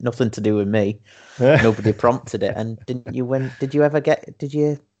year? Nothing to do with me. Nobody prompted it. And didn't you win? Did you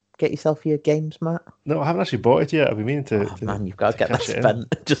get yourself your games, Matt? No, I haven't actually bought it yet. I've been meaning to. Man, you've got to get that cash it in.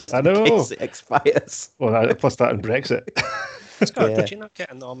 spent just I in know. case it expires. Well, plus that and Brexit. Scott, Yeah. did you not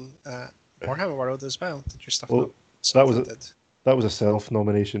get a nom at Warhammer World as well? Did your stuff Well, not? that was sorted? That was a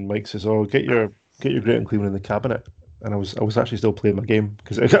self-nomination. Mike says, "Oh, get your Great and Clean in the cabinet," and I was actually still playing my game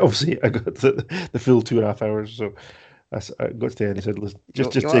because I got the full 2.5 hours. So I got to the end and said, "Listen,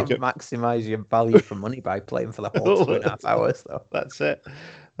 just take it." Maximise your value for money by playing for the whole 2.5 hours, though. That's it.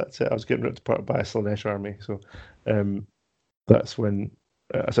 I was getting ripped apart by a Slaanesh army, so that's when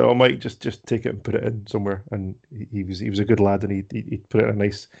I said, "Oh, Mike, just take it and put it in somewhere." And he was a good lad, and he put it in a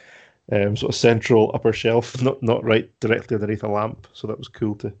nice sort of central upper shelf, not right directly underneath a lamp. So that was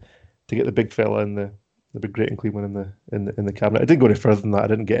cool to get the big fella in the big Great and Clean one in the cabinet. I didn't go any further than that. I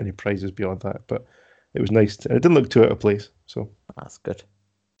didn't get any prizes beyond that, but it was nice. And it didn't look too out of place. So That's good.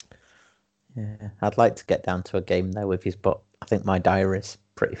 Yeah, I'd like to get down to a game there with you, but I think my diary's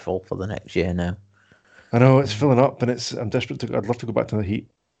pretty full for the next year now. I know it's filling up, and I'm desperate to. I'd love to go back to the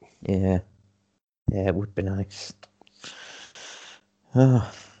Heat. Yeah, it would be nice. Oh.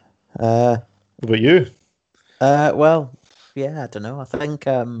 What about you? Well, Yeah, I don't know. I think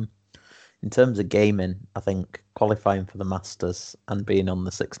in terms of gaming, I think qualifying for the Masters and being on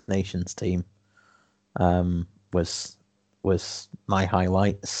the Six Nations team was my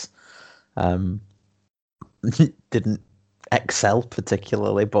highlights. Didn't excel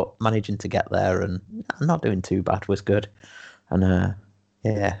particularly, but managing to get there and not doing too bad was good. And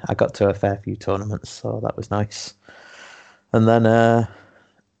yeah, I got to a fair few tournaments, so that was nice. And then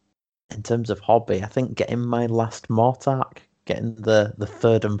in terms of hobby, I think getting my last Mortark, getting the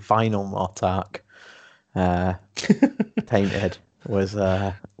third and final Mortark painted was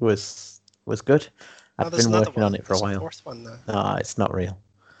good. Oh, I've there's been another working on one. it for a There's a while. fourth one now. No, it's not real.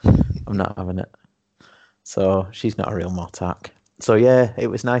 I'm not having it. So she's not a real Mortark. So yeah, it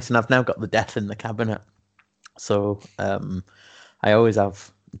was nice, and I've now got the death in the cabinet. So I always have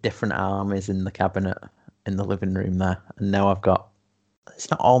different armies in the cabinet in the living room there, and now I've got.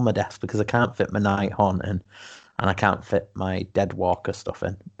 It's not all my death because I can't fit my Night Haunt in, and I can't fit my Dead Walker stuff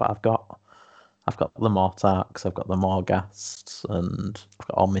in. But I've got the Mortarks, I've got the Morghasts, and I've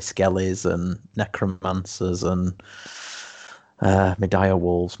got all my Skellies and Necromancers and my Dire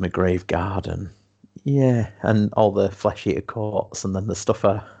Wolves, my Graveguard, and yeah, and all the Flesh Eater Courts, and then the stuff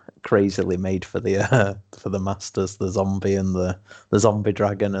I crazily made for the Masters, the Zombie and the Zombie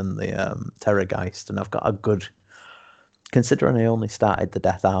Dragon and the Terrorgeist, and I've got a good. Considering I only started the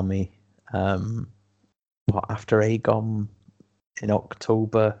Death Army, after Aegon in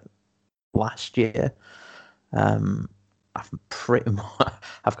October last year, I've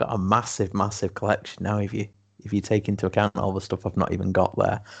got a massive collection now. If you take into account all the stuff I've not even got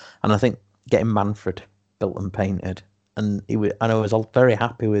there, and I think getting Manfred built and painted, and I was very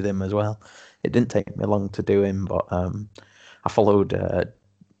happy with him as well. It didn't take me long to do him, but I followed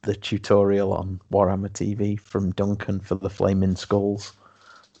the tutorial on Warhammer TV from Duncan for the Flaming Skulls,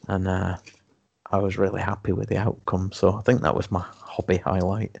 and I was really happy with the outcome. So I think that was my hobby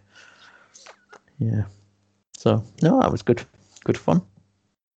highlight. Yeah. So no, that was good fun.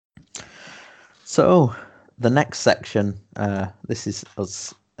 So the next section, this is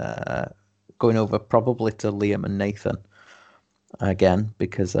us going over probably to Liam and Nathan again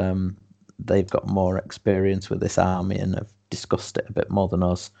because they've got more experience with this army and have discussed it a bit more than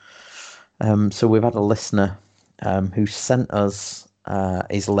us. So we've had a listener who sent us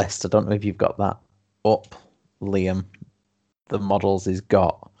his list. I don't know if you've got that up, Liam. The models he's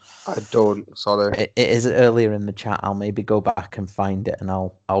got. I don't. Sorry. It is earlier in the chat. I'll maybe go back and find it, and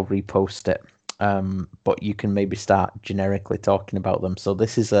I'll repost it. But you can maybe start generically talking about them. So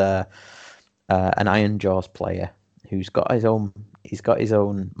this is an Ironjawz player who's got his own. He's got his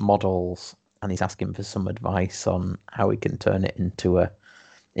own models, and he's asking for some advice on how he can turn it into a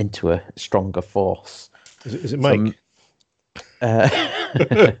stronger force. Is it Mike?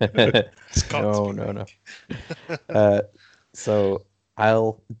 No. So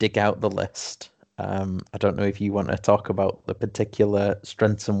I'll dig out the list. I don't know if you want to talk about the particular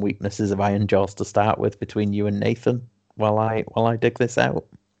strengths and weaknesses of Ironjawz to start with between you and Nathan while I dig this out.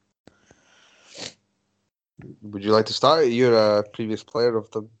 Would you like to start? You're a previous player of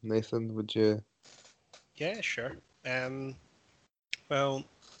them, Nathan. Would you? Yeah, sure. Well,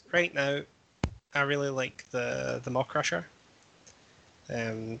 right now, I really like the Maw Crusher.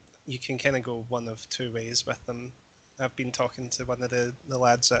 You can kind of go one of two ways with them. I've been talking to one of the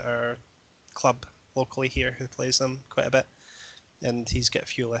lads at our club locally here who plays them quite a bit, and he's got a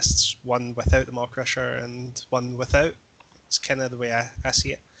few lists, one without the Maw Crusher and one without. It's kind of the way I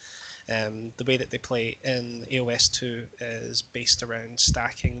see it. The way that they play in AOS 2 is based around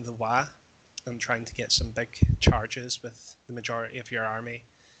stacking the WA and trying to get some big charges with the majority of your army.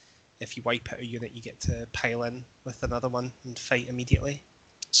 If you wipe out a unit, you get to pile in with another one and fight immediately.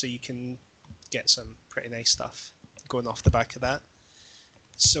 So you can get some pretty nice stuff going off the back of that.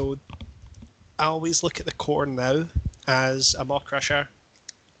 So I always look at the core now as a Maw Crusher.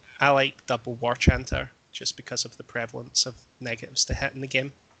 I like double War Chanter just because of the prevalence of negatives to hit in the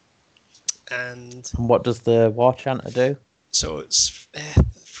game. And what does the War Chanter do? So it's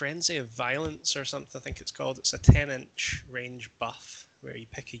Frenzy of Violence or something, I think it's called. It's a 10-inch range buff where you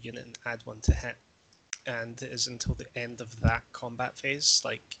pick a unit and add one to hit. And it is until the end of that combat phase.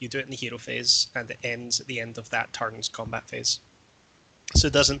 Like, you do it in the hero phase, and it ends at the end of that turn's combat phase. So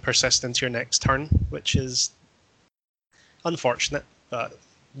it doesn't persist into your next turn, which is unfortunate, but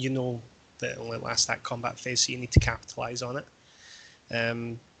you know that it only lasts that combat phase, so you need to capitalize on it.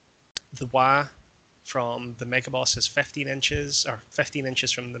 The WA from the Mega Boss is 15 inches, or 15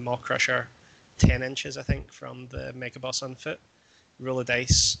 inches from the Maw Crusher, 10 inches, I think, from the Mega Boss on foot. roll a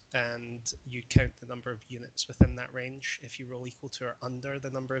dice, and you count the number of units within that range. If you roll equal to or under the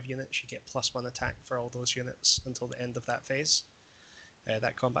number of units, you get +1 attack for all those units until the end of that phase,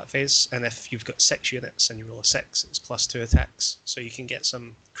 that combat phase. And if you've got 6 units and you roll a 6, it's +2 attacks. So you can get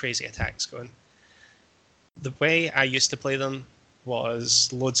some crazy attacks going. The way I used to play them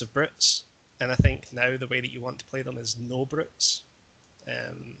was loads of brutes, and I think now the way that you want to play them is no brutes.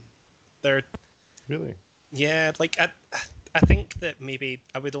 They're Really? yeah, like I think that maybe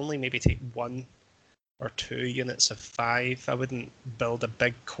I would only maybe take 1 or 2 units of 5. I wouldn't build a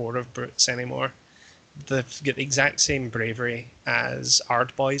big core of brutes anymore. They've got the exact same bravery as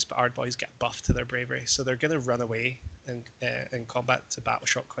Ardboys, but Ardboys get buffed to their bravery, so they're going to run away in combat to battle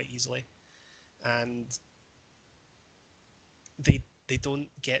shock quite easily, and they don't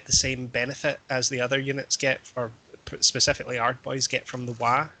get the same benefit as the other units get, or specifically Ardboys get from the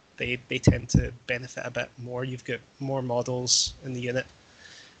WA. They tend to benefit a bit more. You've got more models in the unit,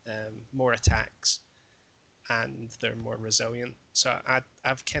 more attacks, and they're more resilient. So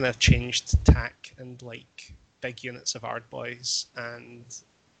I've kind of changed tack and like big units of Ardboys and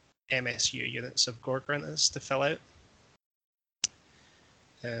MSU units of Gorgrunters to fill out.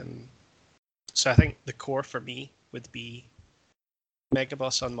 So I think the core for me would be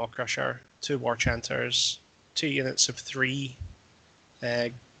Megaboss on Maw-Krusha, 2 War Chanters, 2 units of 3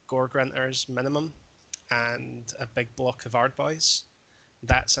 Gorgrunters minimum, and a big block of Ardboys.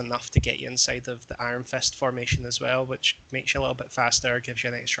 That's enough to get you inside of the Iron Fist formation as well, which makes you a little bit faster, gives you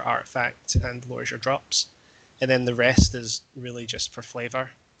an extra artifact, and lowers your drops. And then the rest is really just for flavour.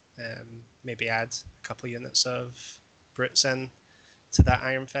 Maybe add a couple of units of brutes in to that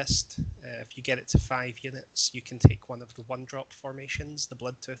Iron Fist. If you get it to 5 units, you can take one of the 1-drop formations, the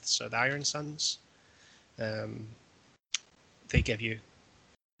Bloodtooths or the Iron Suns. They give you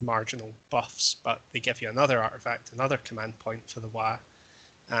marginal buffs, but they give you another artifact, another command point for the WA,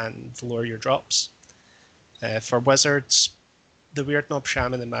 and lower your drops. For wizards, the Weird Knob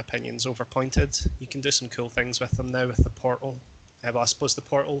Shaman, in my opinion, is overpointed. You can do some cool things with them now with the portal. Well, I suppose the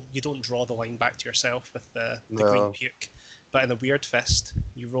portal, you don't draw the line back to yourself with the green puke. But in a Weird Fist,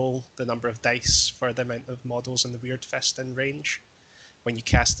 you roll the number of dice for the amount of models in the Weird Fist in range. When you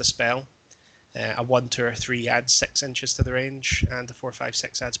cast a spell, a 1, 2, or 3 adds 6 inches to the range, and a 4, 5,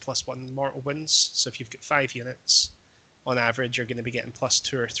 6 adds +1 mortal wounds. So if you've got 5 units, on average, you're going to be getting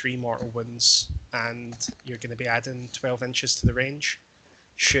 +2 or 3 mortal wounds, and you're going to be adding 12 inches to the range.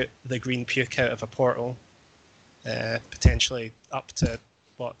 Shoot the green puke out of a portal, potentially up to,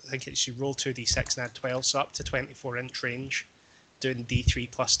 I think it's you roll 2d6 and add 12, so up to 24-inch range, doing d3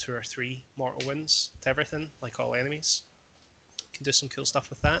 +2 or 3 mortal wounds to everything, like all enemies. You can do some cool stuff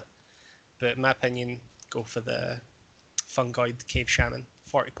with that. But in my opinion, go for the Fungoid Cave Shaman.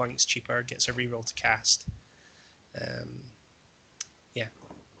 40 points cheaper, gets a reroll to cast. Yeah.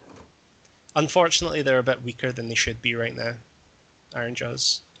 Unfortunately, they're a bit weaker than they should be right now,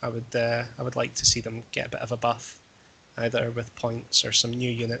 Ironjaws. I would like to see them get a bit of a buff, either with points or some new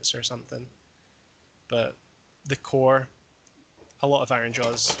units or something. But the core, a lot of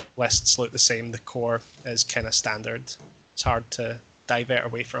Ironjaws lists look the same. The core is kind of standard. It's hard to divert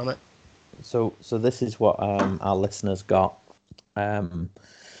away from it. So this is what our listeners got.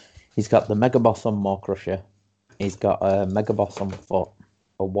 He's got the Megaboss on Maw-Krusha. He's got a Megaboss on foot,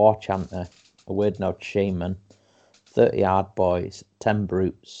 a War Chanter, a Weird Knob Shaman, 30 Ardboys, 10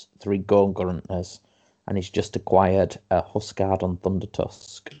 Brutes, 3 Gorgrunters, and he's just acquired a Huskard on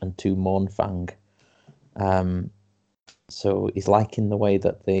Thundertusk and 2 Mournfang. So he's liking the way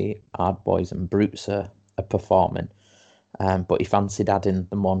that the Ardboys and Brutes are performing. But he fancied adding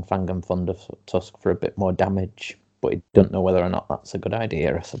the Mournfang and Thundertusk for a bit more damage, but he don't know whether or not that's a good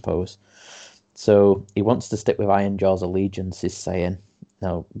idea, I suppose. So he wants to stick with Ironjaw's Allegiance, he's saying.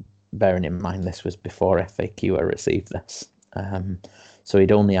 Now, bearing in mind this was before FAQ received this. So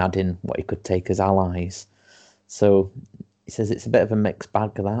he'd only add in what he could take as allies. So he says it's a bit of a mixed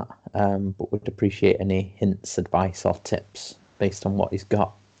bag, that, but would appreciate any hints, advice, or tips based on what he's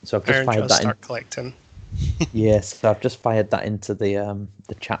got. So I've just fired that in. Start collecting. Yes, so I've just fired that into the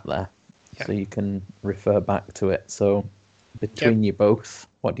chat there, Yep. so you can refer back to it. So between you both,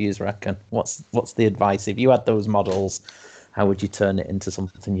 what do you reckon? What's the advice? If you had those models, how would you turn it into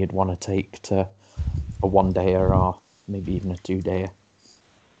something you'd want to take to a 1-dayer or maybe even a 2-dayer?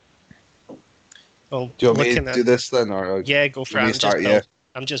 Well, Do you want me to do this then, or yeah, go for it.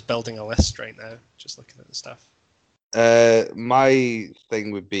 I'm just building a list right now, just looking at the stuff. My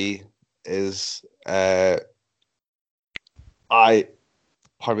thing would be I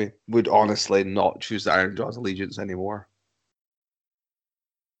would honestly not choose the Ironjaw's Allegiance anymore.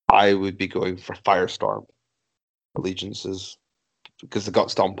 I would be going for Firestorm Allegiances because the Gut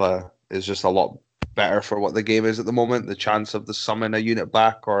Stomper is just a lot better for what the game is at the moment. The chance of the summon a unit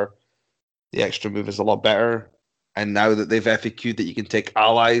back or the extra move is a lot better. And now that they've FAQ'd that you can take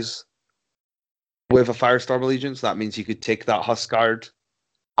allies with a Firestorm Allegiance, that means you could take that Huskard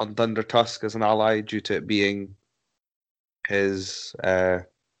on Thunder Tusk as an ally due to it being his.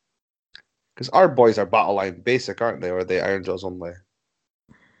 Because our boys are Battle Line basic, aren't they? Or are they Ironjawz only?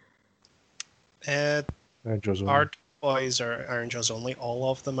 Joe's Ard boys are Ironjawz only.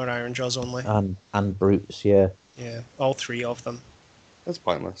 All of them are Ironjawz only. And brutes, yeah. Yeah, all 3 of them. That's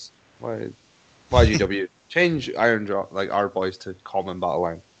pointless. Why GW? Change Ironjaw, like our boys, to common Battle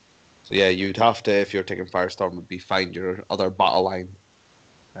Line. So yeah, you'd have to, if you're taking Firestorm, would be find your other Battle Line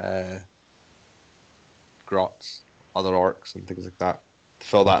grots, other orcs and things like that to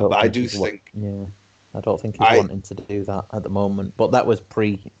fill that. But I do think, I don't think he's wanting to do that at the moment. But that was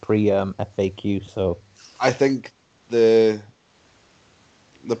pre FAQ, so I think the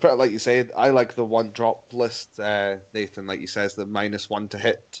like you said, I like the 1-drop list. Nathan, like you says, the -1 to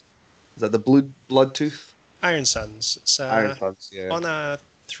hit. Is that the Bloodtooth? Iron Suns. It's Iron Suns, yeah. On a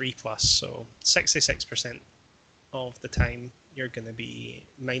 3+, so 66% of the time you're going to be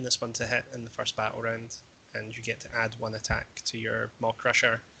 -1 to hit in the first battle round, and you get to add 1 attack to your Maw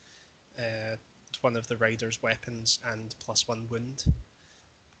Crusher, one of the rider's weapons, and +1 wound.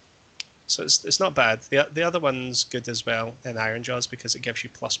 So it's not bad. The other one's good as well in Ironjawz because it gives you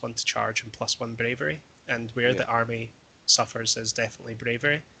 +1 to charge and +1 bravery, and where the army suffers is definitely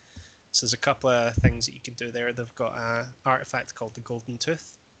bravery. So there's a couple of things that you can do there. They've got an artifact called the Golden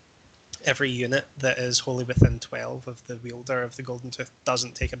Tooth. Every unit that is wholly within 12 of the wielder of the Golden Tooth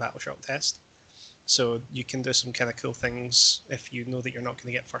doesn't take a battle shock test. So you can do some kind of cool things if you know that you're not going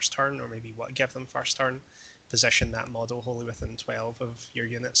to get first turn, or maybe what give them first turn. Position that model wholly within 12 of your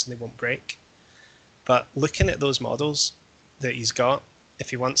units and they won't break. But looking at those models that he's got, if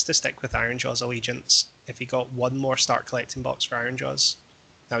he wants to stick with Ironjawz Allegiance, if he got 1 more start collecting box for Ironjawz,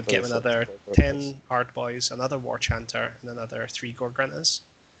 I would get him another 10 Ard Boys, another War Chanter, and another 3 Gore Gruntas.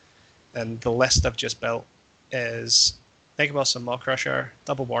 And the list I've just built is Megaboss and Maw Crusher,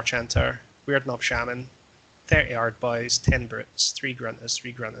 double War Chanter, Weird Knob Shaman, 30 Ard Boys, 10 Brutes, 3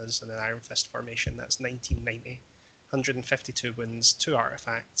 Gruntas, and an Iron Fist formation. That's 1990. 152 wins, 2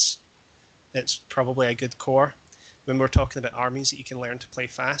 artifacts. It's probably a good core. When we're talking about armies that you can learn to play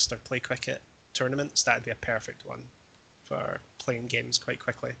fast or play quick at tournaments, that'd be a perfect one for playing games quite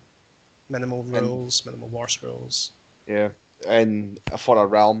quickly. Minimal rules, minimal war scrolls. Yeah, and for a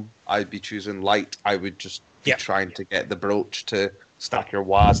realm, I'd be choosing light. I would just be trying to get the brooch to stack your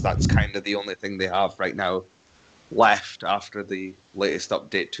WAS. That's kind of the only thing they have right now left after the latest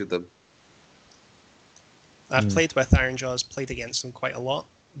update to them. I've played with Ironjawz, played against them quite a lot.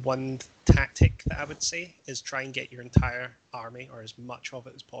 One tactic that I would say is try and get your entire army, or as much of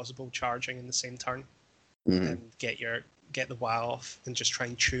it as possible, charging in the same turn, and get the WA off and just try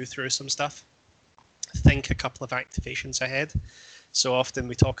and chew through some stuff. Think a couple of activations ahead. So often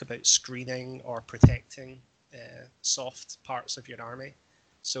we talk about screening or protecting soft parts of your army.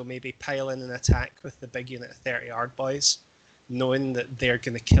 So maybe pile in an attack with the big unit of 30 Ard Boys, knowing that they're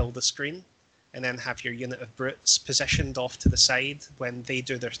going to kill the screen, and then have your unit of brutes positioned off to the side. When they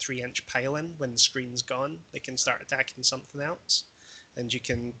do their 3-inch pile-in, when the screen's gone, they can start attacking something else, and you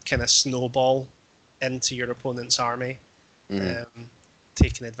can kind of snowball into your opponent's army,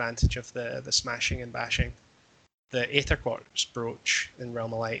 taking advantage of the smashing and bashing. The Aether Quartz Brooch in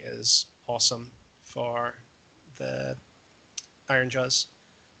Realm of Light is awesome for the Ironjawz.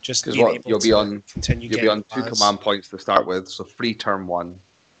 Just being able you'll be on 2 WAs. command points to start with, so free turn 1.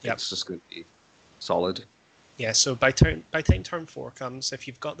 It's just going to be solid. Yeah, so by time turn 4 comes, if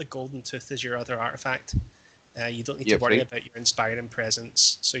you've got the Golden Tooth as your other artifact, you don't need to worry about your Inspiring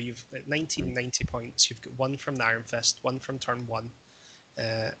Presence. So you've at 1990 points, you've got 1 from the Iron Fist, 1 from turn 1,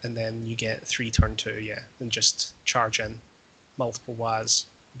 and then you get 3 turn 2, and just charge in multiple WAs.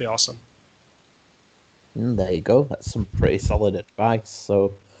 It'd be awesome. There you go. That's some pretty solid advice.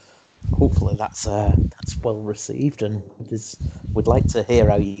 So hopefully that's well received, and we'd like to hear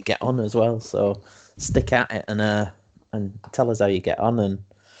how you get on as well. So stick at it and tell us how you get on. And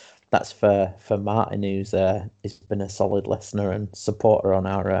that's for Martin, who's been a solid listener and supporter on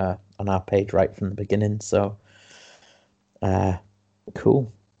our page right from the beginning. So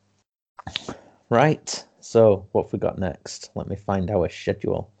cool. Right. So what have we got next? Let me find our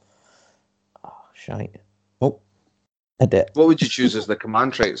schedule. Oh, shite. Oh, edit. What would you choose as the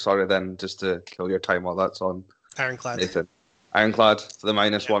command trait? Sorry, then, just to kill your time while that's on. Ironclad. Nathan. Ironclad for the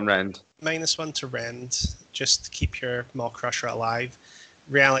 -1 rend. -1 to rend, just to keep your Maw Crusher alive.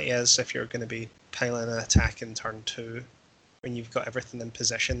 Reality is, if you're going to be piling an attack in turn 2, when you've got everything in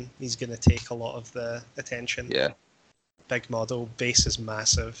position, he's going to take a lot of the attention. Yeah. Big model, base is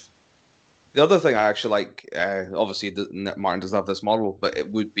massive. The other thing I actually like, obviously Martin doesn't have this model, but it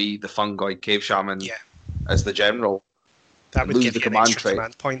would be the Fungoid Cave Shaman as the general. That would lose give the you an command extra trait.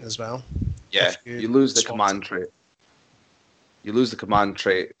 command point as well. Yeah, you lose the swapped command it. trait. You lose the command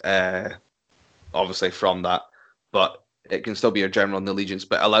trait, obviously, from that, but it can still be your general in the Allegiance,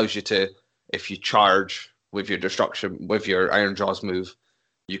 but it allows you to, if you charge with your destruction, with your Ironjawz move,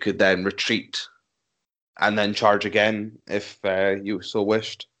 you could then retreat and then charge again if you so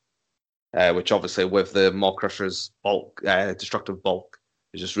wished. Which obviously with the Maw Crusher's bulk, destructive bulk,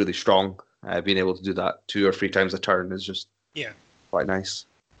 is just really strong. Being able to do that 2 or 3 times a turn is just quite nice.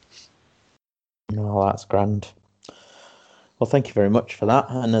 No, that's grand. Well, thank you very much for that.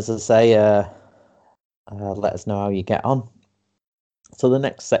 And as I say, let us know how you get on. So the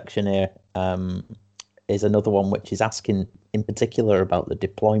next section here is another one which is asking in particular about the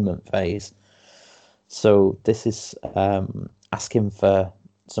deployment phase. So this is asking for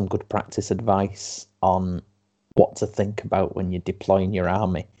some good practice advice on what to think about when you're deploying your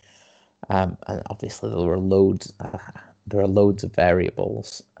army. And obviously there are loads of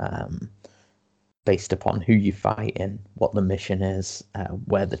variables based upon who you fight in, what the mission is,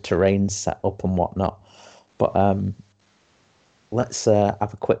 where the terrain's set up and whatnot. But let's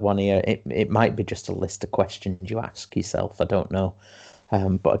have a quick one here. It might be just a list of questions you ask yourself. I don't know.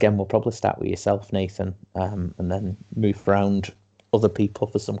 But again, we'll probably start with yourself, Nathan, and then move around other people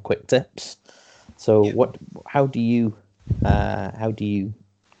for some quick tips. So how do you,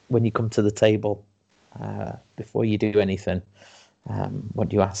 when you come to the table, before you do anything, what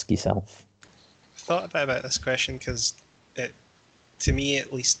do you ask yourself? I thought a bit about this question because to me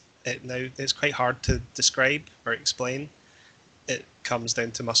at least, it's quite hard to describe or explain. It comes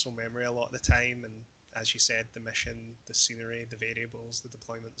down to muscle memory a lot of the time, and as you said, the mission, the scenery, the variables, the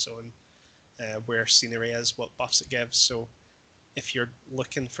deployment zone, where scenery is, what buffs it gives. So if you're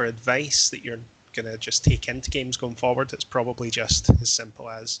looking for advice that you're going to just take into games going forward, it's probably just as simple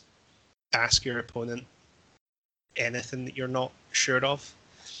as ask your opponent anything that you're not sure of.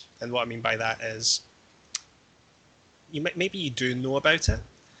 And what I mean by that is maybe you do know about it,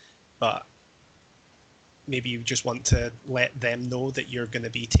 but maybe you just want to let them know that you're going to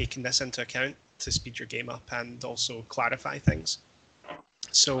be taking this into account to speed your game up and also clarify things.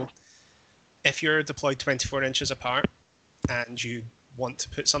 So if you're deployed 24 inches apart and you want to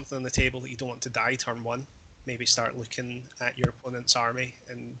put something on the table that you don't want to die turn 1, maybe start looking at your opponent's army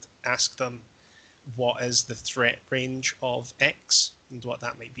and ask them what is the threat range of X and what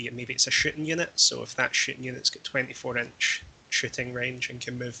that might be. And maybe it's a shooting unit. So if that shooting unit's got 24-inch shooting range and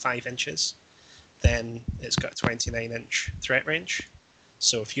can move 5 inches, then it's got a 29-inch threat range.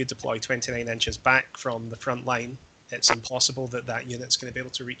 So if you deploy 29 inches back from the front line, it's impossible that unit's going to be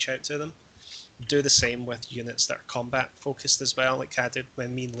able to reach out to them. Do the same with units that are combat focused as well. Like I did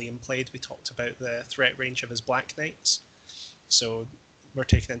when me and Liam played, we talked about the threat range of his Black Knights. So we're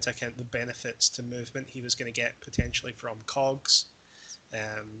taking into account the benefits to movement he was going to get potentially from cogs.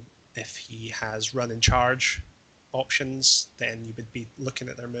 If he has run and charge options, then you would be looking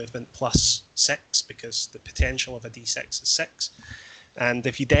at their movement plus 6 because the potential of a d6 is 6. And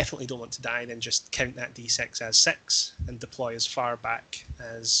if you definitely don't want to die, then just count that d6 as 6 and deploy as far back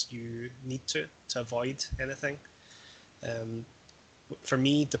as you need to avoid anything. For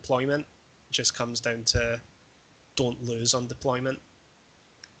me, deployment just comes down to don't lose on deployment.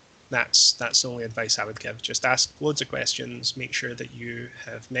 That's the only advice I would give. Just ask loads of questions, make sure that you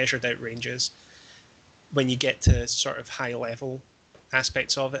have measured out ranges. When you get to sort of high level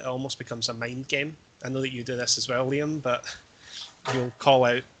aspects of it, it almost becomes a mind game. I know that you do this as well, Liam, but you'll call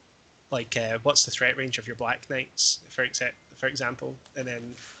out like what's the threat range of your Black Knights, for example, and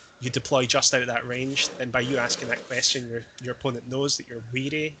then you deploy just out of that range. And by you asking that question, your opponent knows that you're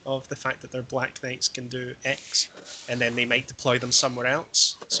wary of the fact that their Black Knights can do X, and then they might deploy them somewhere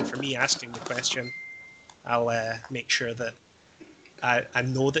else. So for me, asking the question, I'll make sure that I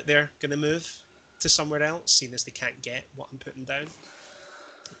know that they're going to move to somewhere else, seeing as they can't get what I'm putting down.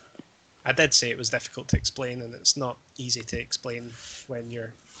 I did say it was difficult to explain, and it's not easy to explain when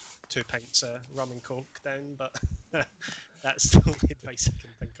you're 2 pints of rum and coke down, but that's the only advice I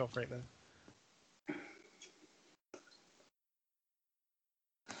can think of right now.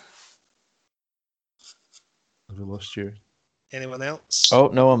 Have we lost you? Anyone else? Oh,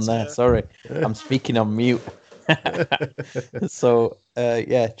 no, I'm there. Sorry. I'm speaking on mute. So,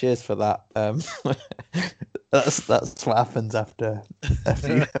 yeah, cheers for that. That's what happens after a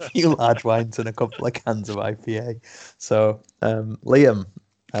few large wines and a couple of cans of IPA. So, Liam,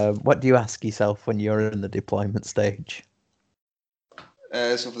 what do you ask yourself when you're in the deployment stage?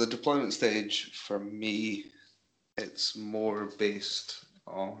 So for the deployment stage, for me, it's more based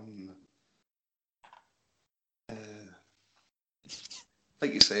on,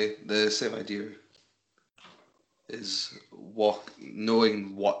 like you say, the same idea is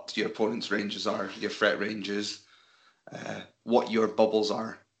knowing what your opponent's ranges are, your threat ranges, what your bubbles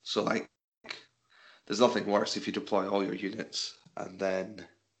are. So like, there's nothing worse if you deploy all your units and then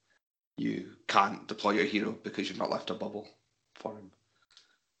you can't deploy your hero because you've not left a bubble for him.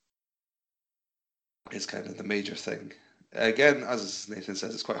 It's kind of the major thing. Again, as Nathan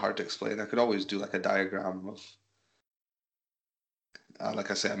says, it's quite hard to explain. I could always do like a diagram of,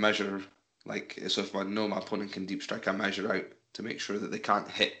 like I say, I measure, so if I know my opponent can deep strike, I measure out to make sure that they can't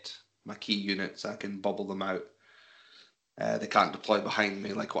hit my key units. I can bubble them out. They can't deploy behind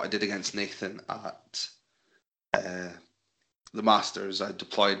me, like what I did against Nathan at the Masters. I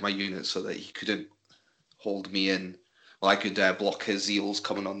deployed my units so that he couldn't hold me in. Well, I could block his Eels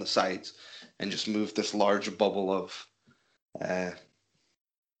coming on the sides and just move this large bubble of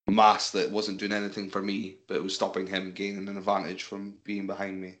mass that wasn't doing anything for me, but it was stopping him gaining an advantage from being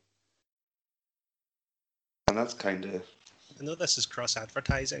behind me. And that's kind of... I know this is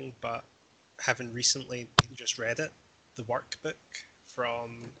cross-advertising, but having recently just read it, the workbook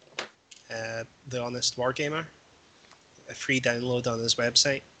from The Honest Wargamer, a free download on his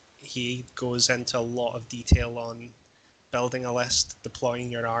website, he goes into a lot of detail on building a list, deploying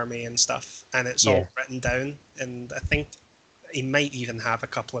your army and stuff, and it's all written down, and I think he might even have a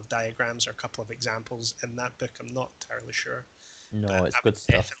couple of diagrams or a couple of examples in that book. I'm not entirely sure. No, but it's I good would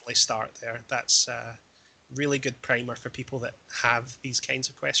stuff. definitely start there. That's a really good primer for people that have these kinds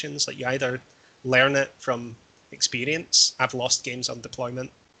of questions. Like, you either learn it from experience. I've lost games on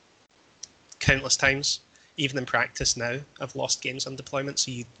deployment countless times. Even in practice now, I've lost games on deployment,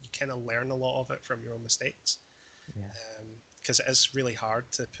 so you kind of learn a lot of it from your own mistakes. Yeah. Because it is really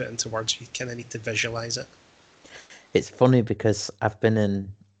hard to put into words. You kind of need to visualize it. It's funny because I've been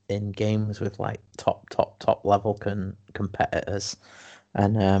in games with like top level competitors,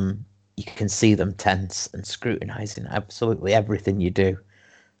 and you can see them tense and scrutinizing absolutely everything you do,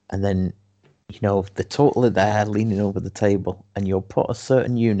 and then they're totally there leaning over the table, and you'll put a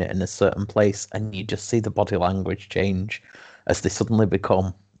certain unit in a certain place, and you just see the body language change as they suddenly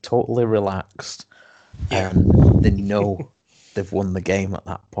become totally relaxed, and they know they've won the game at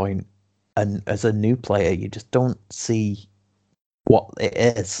that point. And as a new player, you just don't see what it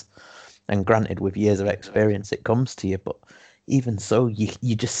is. And granted, with years of experience, it comes to you. But even so,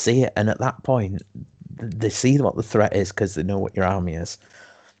 you just see it. And at that point, they see what the threat is because they know what your army is.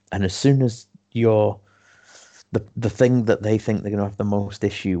 And as soon as the thing that they think they're going to have the most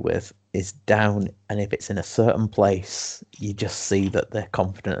issue with is down, and if it's in a certain place, you just see that they're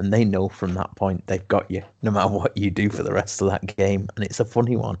confident, and they know from that point they've got you, no matter what you do for the rest of that game. And it's a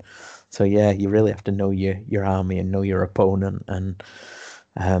funny one. So yeah, you really have to know your army and know your opponent, and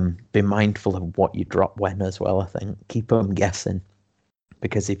be mindful of what you drop when as well. I think keep them guessing,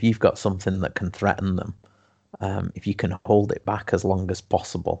 because if you've got something that can threaten them, if you can hold it back as long as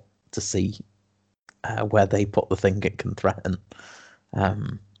possible to see where they put the thing it can threaten,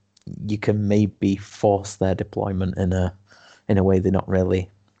 you can maybe force their deployment in a way they're not really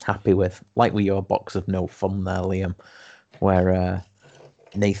happy with, like with your box of no fun there, Liam, where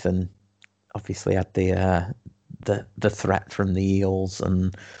Nathan obviously had the threat from the Eels,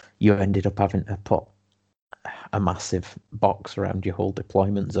 and you ended up having to put a massive box around your whole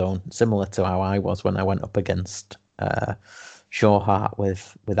deployment zone, similar to how I was when I went up against Shawheart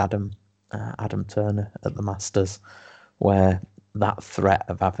with Adam Turner at the Masters, where that threat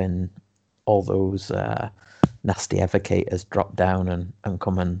of having all those nasty evocators drop down and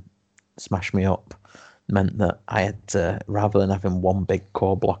come and smash me up meant that I had to, rather than having one big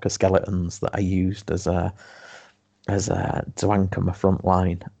core block of skeletons that I used as to anchor my front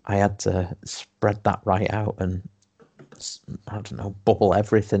line, I had to spread that right out and, I don't know, bubble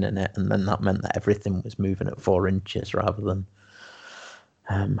everything in it, and then that meant that everything was moving at 4 inches rather than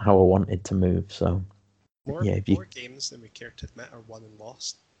how I wanted to move. So more games than we care to admit are won and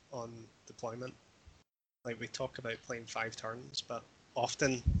lost on deployment. Like, we talk about playing 5 turns, but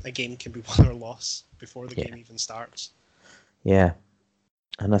often a game can be won or lost before the game even starts. Yeah,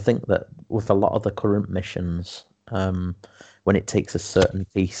 and I think that with a lot of the current missions, when it takes a certain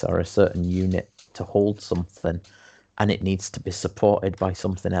piece or a certain unit to hold something, and it needs to be supported by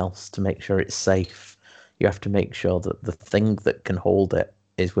something else to make sure it's safe, you have to make sure that the thing that can hold it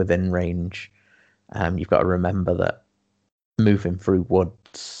is within range. You've got to remember that moving through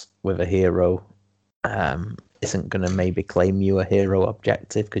woods with a hero isn't going to maybe claim you a hero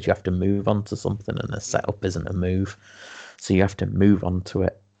objective, because you have to move onto something, and a setup isn't a move. So you have to move onto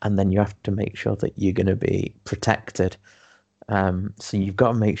it, and then you have to make sure that you're going to be protected. So you've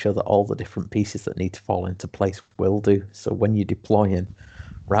got to make sure that all the different pieces that need to fall into place will do. So when you're deploying,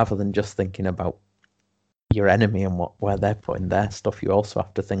 rather than just thinking about your enemy and where they're putting their stuff, you also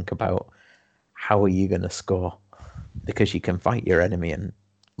have to think about how are you going to score, because you can fight your enemy and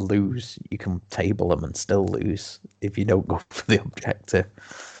lose. You can table them and still lose if you don't go for the objective.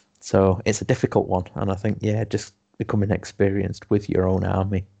 So it's a difficult one, and I think just becoming experienced with your own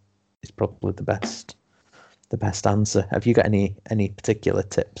army is probably the best answer. Have you got any particular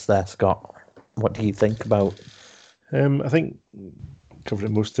tips there, Scott? What do you think about? I think covered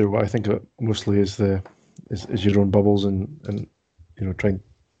it most there. What I think of it mostly is your own bubbles and trying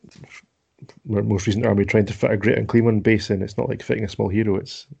most recent army trying to fit a great and clean one base in. It's not like fitting a small hero.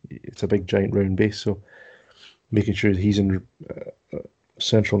 It's a big giant round base. So making sure he's in a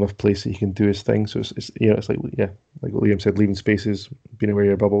central enough place that he can do his thing. So it's like what Liam said, leaving spaces, being aware of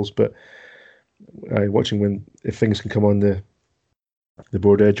your bubbles, but watching if things can come on the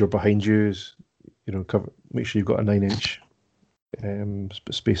board edge or behind you is make sure you've got a 9-inch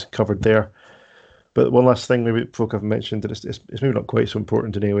space covered there. But one last thing maybe folk have mentioned that it's maybe not quite so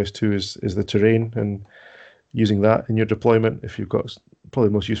important in AOS 2 is the terrain and using that in your deployment. If you've got, probably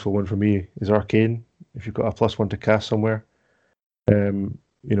the most useful one for me is Arcane. If you've got a +1 to cast somewhere, don't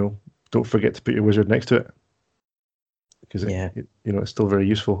forget to put your wizard next to it, because it's still very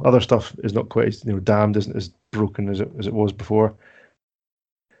useful. Other stuff is not quite Damned isn't as broken as it was before.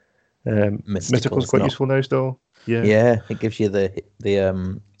 Mystical's quite useful now still. Yeah, it gives you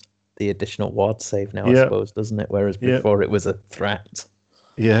the additional ward save now, I suppose, doesn't it? Whereas before it was a threat.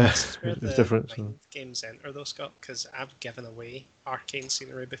 Yeah, this is where it's different. Mind games enter though, Scott, because I've given away Arcane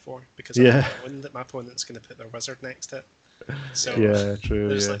scenery before because I've known that my opponent's going to put their wizard next to it. So true.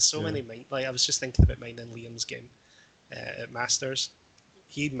 There's so many mind. Like I was just thinking about mine in Liam's game at Masters.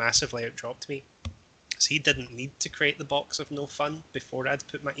 He massively outdropped me, so he didn't need to create the box of no fun before I'd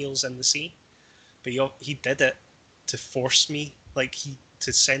put my eels in the sea, but he did it to force me,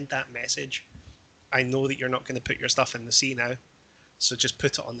 to send that message. I know that you're not going to put your stuff in the sea now, so just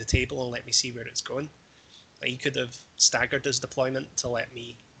put it on the table and let me see where it's going. He could have staggered his deployment to let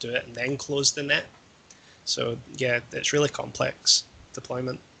me do it and then close the net. So it's really complex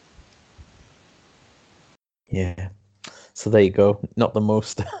deployment. Yeah. So there you go. Not the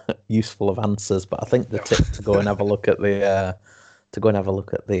most useful of answers, but I think the tip to go and have a look at the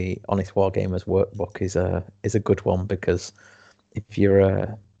Honest Wargamers workbook is a good one, because if you're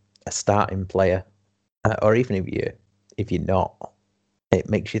a starting player, or even if you're not, it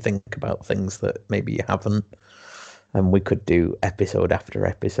makes you think about things that maybe you haven't. And we could do episode after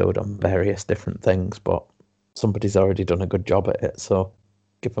episode on various different things, but somebody's already done a good job at it. So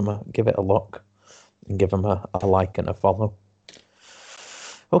give it a look and give them a like and a follow.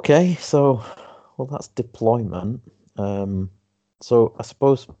 Okay, so that's deployment. So I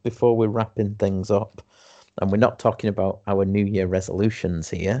suppose before we're wrapping things up, and we're not talking about our New Year resolutions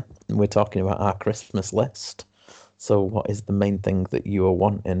here, we're talking about our Christmas list. So what is the main thing that you are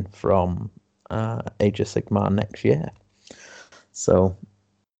wanting from Age of Sigmar next year? So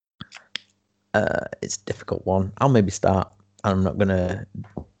it's a difficult one. I'll maybe start. I'm not going to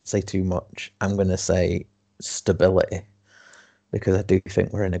say too much. I'm going to say stability, because I do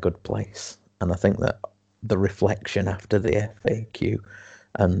think we're in a good place. And I think that the reflection after the FAQ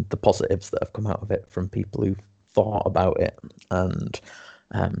and the positives that have come out of it from people who've thought about it and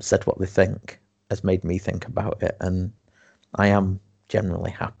said what they think has made me think about it. And I am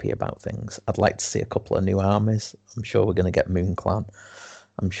generally happy about things. I'd like to see a couple of new armies. I'm sure we're going to get Moon Clan.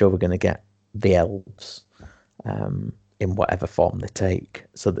 I'm sure we're going to get the Elves in whatever form they take,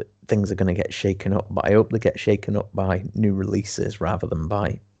 so that things are going to get shaken up. But I hope they get shaken up by new releases rather than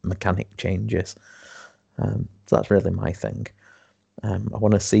by mechanic changes. So that's really my thing. I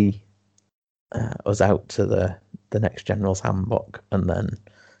want to see us out to the next General's Handbook and then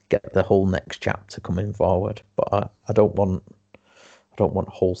get the whole next chapter coming forward. But I don't want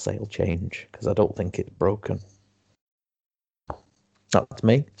wholesale change, because I don't think it's broken. That's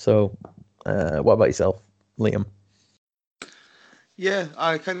me. So what about yourself, Liam? Yeah,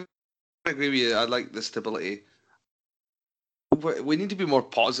 I kind of agree with you. I like the stability. We need to be more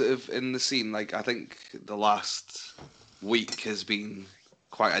positive in the scene. Like, I think the last week has been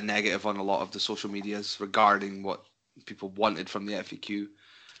quite a negative on a lot of the social medias regarding what people wanted from the FAQ,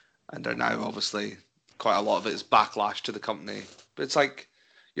 and are now obviously quite a lot of it is backlash to the company. But it's like,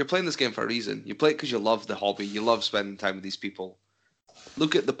 you're playing this game for a reason. You play it because you love the hobby. You love spending time with these people.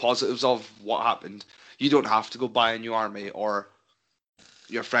 Look at the positives of what happened. You don't have to go buy a new army, or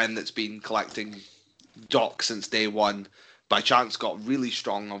your friend that's been collecting Doc since day one. By chance, got really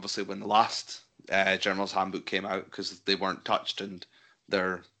strong, obviously, when the last General's Handbook came out because they weren't touched and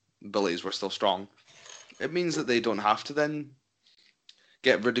their abilities were still strong. It means that they don't have to then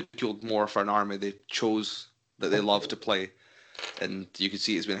get ridiculed more for an army they chose that they love to play. And you can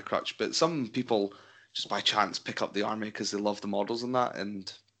see it's been a crutch. But some people just by chance pick up the army because they love the models and that,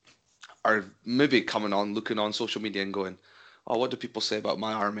 and are maybe looking on social media and going, oh, what do people say about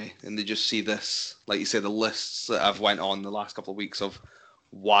my army? And they just see this, like you say, the lists that I've went on the last couple of weeks of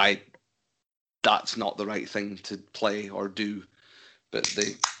why that's not the right thing to play or do. But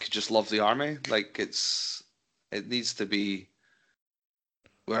they could just love the army. Like it needs to be,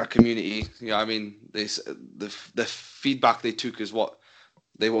 we're a community. I mean, the feedback they took is what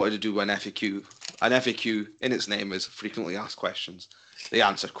they wanted to do an FAQ. An FAQ in its name is frequently asked questions. They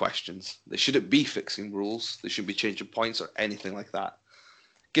answer questions. They shouldn't be fixing rules. They shouldn't be changing points or anything like that.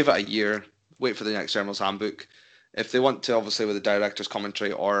 Give it a year. Wait for the next General's Handbook. If they want to, obviously, with the director's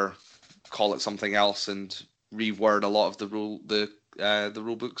commentary or call it something else and reword a lot of the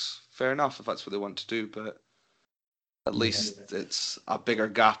rule books, fair enough if that's what they want to do. But at least it's a bigger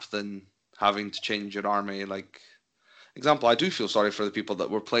gap than having to change your army. Like, example, I do feel sorry for the people that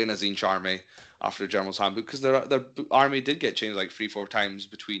were playing a Tzeentch army after General's Handbook because their army did get changed like 3-4 times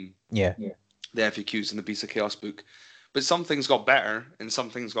between the FAQs and the Beast of Chaos book. But some things got better and some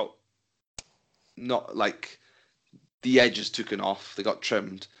things got not, like the edges taken off, they got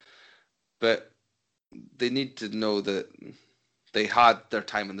trimmed. But they need to know that they had their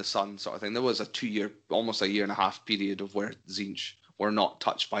time in the sun, sort of thing. There was a 2-year, almost a year and a half period of where Tzeentch were not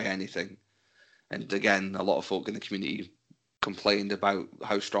touched by anything. And again, a lot of folk in the community complained about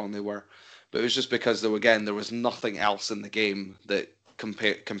how strong they were. But it was just because there was nothing else in the game that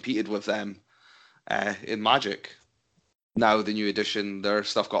competed with them in Magic. Now, the new edition, their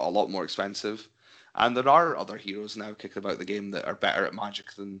stuff got a lot more expensive. And there are other heroes now kicking about the game that are better at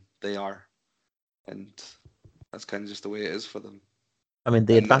Magic than they are. And that's kind of just the way it is for them. I mean,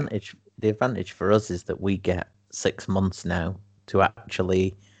 the advantage for us is that we get 6 months now to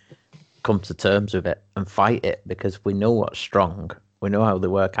actually come to terms with it and fight it because we know what's strong. We know how they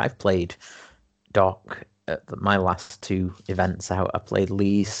work. I've played Doc at my last 2 events out. I played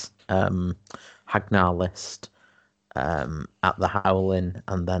Lee's Hagnar list at the Howling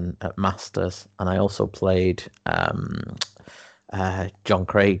and then at Masters. And I also played John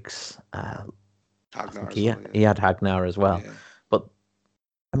Craig's. He had Hagnar as well. Yeah. But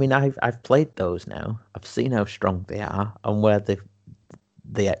I mean, I've played those now. I've seen how strong they are and where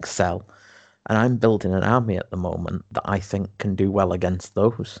they excel. And I'm building an army at the moment that I think can do well against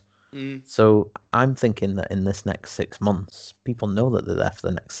those. So I'm thinking that in this next 6 months, people know that they're there for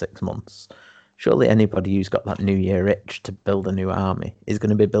the next 6 months. Surely anybody who's got that New Year itch to build a new army is going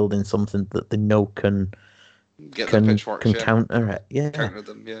to be building something that they know can counter it. Yeah. Counter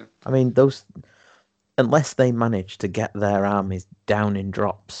them, yeah. I mean, unless they manage to get their armies down in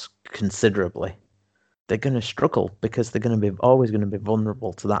drops considerably, they're going to struggle because they're always going to be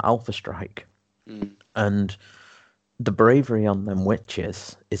vulnerable to that Alpha Strike. And the bravery on them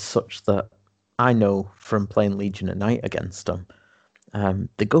witches is such that I know from playing Legion at Night against them,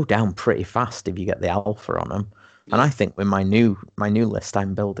 they go down pretty fast if you get the Alpha on them. And I think with my new list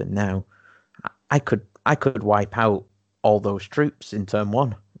I'm building now, I could wipe out all those troops in turn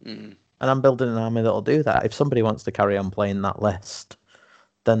 1. And I'm building an army that'll do that. If somebody wants to carry on playing that list,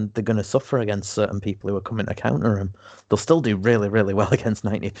 then they're going to suffer against certain people who are coming to counter them. They'll still do really, really well against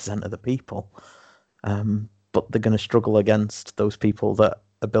 90% of the people. But they're going to struggle against those people that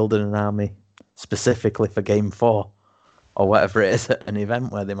are building an army specifically for Game 4 or whatever it is at an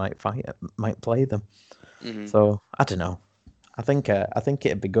event where they might play them. So, I don't know. I think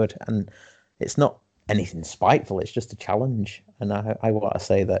it'd be good. And it's not anything spiteful. It's just a challenge. And I want to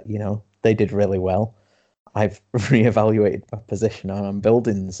say that, they did really well. I've reevaluated my position and I'm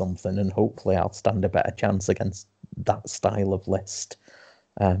building something, and hopefully I'll stand a better chance against that style of list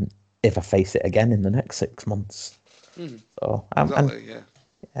if I face it again in the next 6 months. So exactly,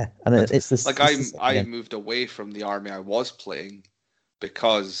 yeah, and it's this. Like I moved away from the army I was playing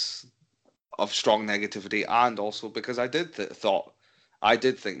because of strong negativity, and also because I did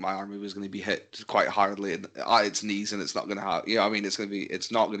think my army was going to be hit quite hardly at its knees, and it's not going to have.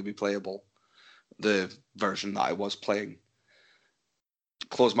 It's not going to be playable. The version that I was playing.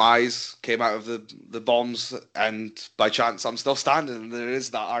 Closed my eyes, came out of the bombs, and by chance I'm still standing. And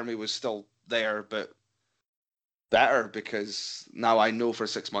that army was still there, but better because now I know for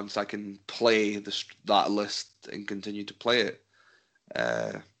 6 months I can play that list and continue to play it.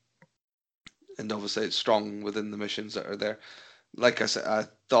 And obviously it's strong within the missions that are there. Like I said, I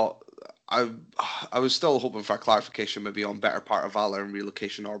thought I was still hoping for a clarification, maybe on Better Part of Valor and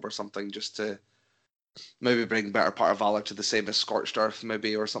Relocation Orb or something, just to maybe bring Better Part of Valor to the same as Scorched Earth,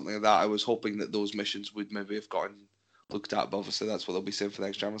 maybe, or something like that. I was hoping that those missions would maybe have gotten looked at, but obviously that's what they'll be saying for the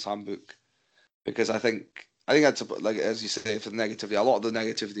next General's Handbook. Because I think that's like, as you say, for the negativity, a lot of the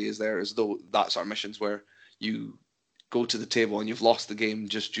negativity is there, as though that sort of missions where you go to the table and you've lost the game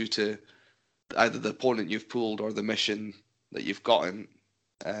just due to either the opponent you've pulled or the mission that you've gotten,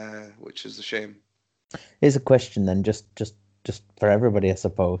 which is a shame. Here's a question then, just for everybody, I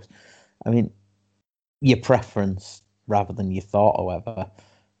suppose. I mean, your preference rather than your thought, however.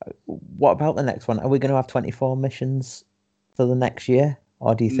 What about the next one? Are we going to have 24 missions for the next year?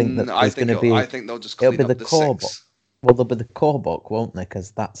 Or do you think that there's going to be... I think they'll just clean it'll be up the the core six. book. Well, there'll be the core book, won't there?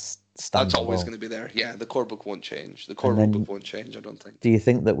 Because that's That's always standalone. going to be there. Yeah, the core book won't change. The core And then- book won't change, I don't think. Do you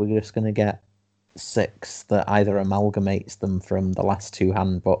think that we're just going to get 6 that either amalgamates them from the last 2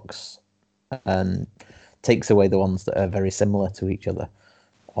 handbooks and takes away the ones that are very similar to each other,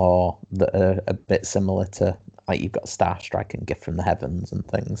 or that are a bit similar to, like, you've got Star Strike and Gift from the Heavens and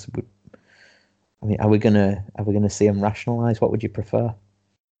things? I mean, are we gonna see them rationalize? What would you prefer?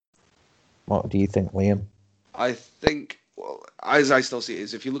 What do you think, Liam? I think, well, as I still see it,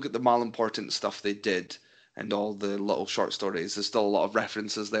 is if you look at the mal-important stuff they did and all the little short stories, there's still a lot of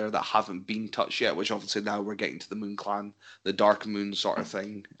references there that haven't been touched yet, which obviously now we're getting to the Moon Clan, the Dark Moon sort of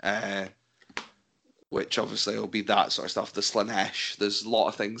thing, which obviously will be that sort of stuff, the Slaanesh. There's a lot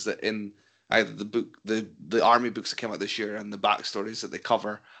of things that in either the book, the army books that came out this year and the backstories that they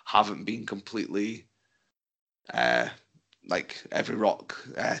cover haven't been completely like every rock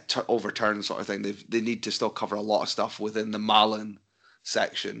overturned sort of thing. They need to still cover a lot of stuff within the Malin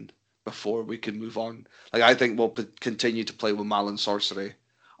section before we can move on. Like, I think we'll continue to play with Malin sorcery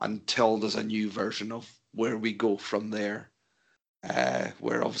until there's a new version of where we go from there,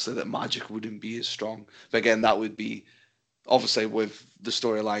 where obviously that magic wouldn't be as strong. But again, that would be obviously with the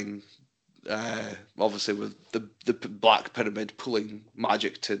storyline, obviously with the Black Pyramid pulling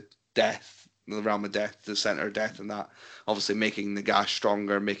magic to death, the realm of death, the center of death, and that obviously making Nagash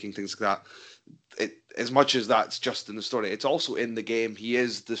stronger, making things like that. As much as that's just in the story, it's also in the game. He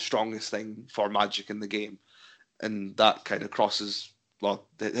is the strongest thing for magic in the game, and that kind of crosses. Well,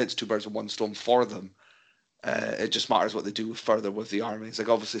 it hits 2 birds with 1 stone for them. It just matters what they do further with the armies. Like,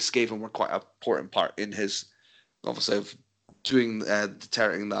 obviously, Skaven were quite an important part in his, obviously, of doing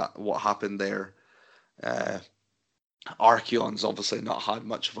deterring that what happened there. Archaon's obviously not had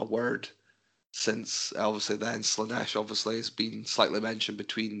much of a word since, obviously, then Slaanesh obviously has been slightly mentioned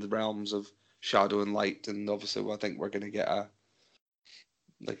between the realms of shadow and light, and obviously I think we're going to get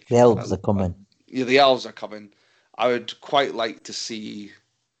the elves are coming. Yeah, the elves are coming. I would quite like to see,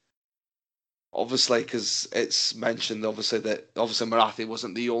 obviously, because it's mentioned obviously Morathi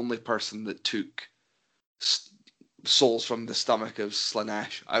wasn't the only person that took souls from the stomach of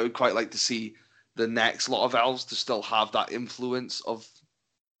Slaanesh. I would quite like to see the next lot of elves to still have that influence of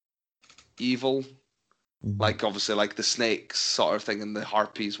evil, like obviously like the snakes sort of thing and the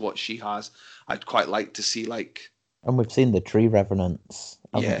harpies, what she has. I'd quite like to see, like, and we've seen the tree revenants,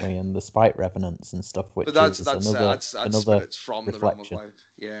 haven't we, and the spite revenants and stuff, which but that's another spirits from reflection. The realm of life.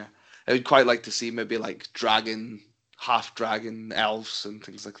 Yeah, I would quite like to see maybe like half dragon elves and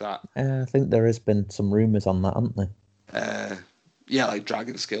things like that. I think there has been some rumours on that, haven't there? Yeah, like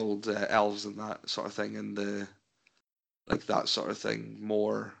dragon scaled elves and that sort of thing, and the like that sort of thing.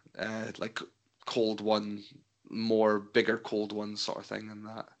 More like cold one, more bigger cold one sort of thing, and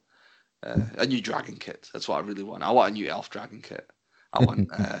that. A new dragon kit. That's what I really want. I want a new elf dragon kit. I want.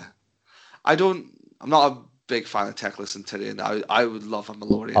 I'm not a big fan of Teclis and Tyrion. I would love a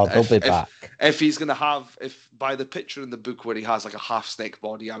Malorian. Oh, they'll be back. If he's gonna have, if by the picture in the book where he has like a half snake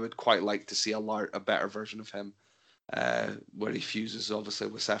body, I would quite like to see a better version of him, where he fuses obviously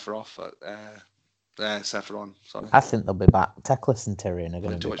with Sephiroth. Sephiron. Sorry. I think they'll be back. Teclis and Tyrion are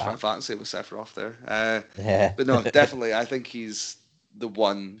going to be too much back. Final Fantasy with Sephiroth there. Yeah. But no, definitely, I think he's the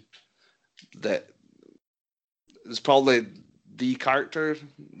one that is probably the character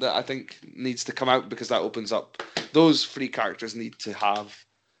that I think needs to come out, because that opens up, those 3 characters need to have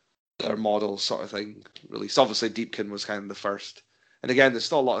their model sort of thing released. Obviously Deepkin was kind of the first, and again there's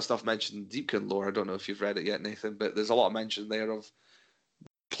still a lot of stuff mentioned in Deepkin lore. I don't know if you've read it yet, Nathan, but there's a lot of mention there of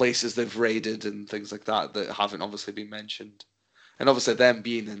places they've raided and things like that haven't obviously been mentioned, and obviously them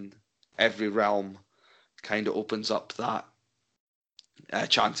being in every realm kind of opens up that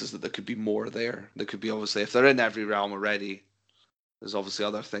chances that there could be more there. There could be, obviously, if they're in every realm already, there's obviously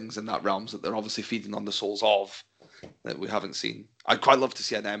other things in that realms that they're obviously feeding on the souls of that we haven't seen. I'd quite love to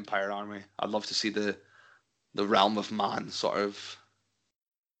see an Empire army. I'd love to see the realm of man sort of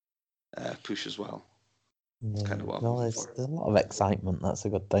push as well. Yeah. kind of what I'm No, looking there's for. a lot of excitement. That's a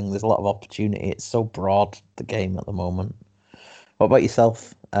good thing. There's a lot of opportunity. It's so broad, the game at the moment. What about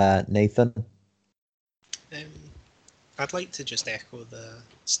yourself, Nathan? I'd like to just echo the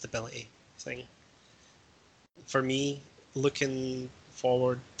stability thing. For me, looking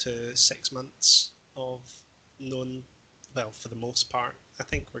forward to 6 months of known, well, for the most part, I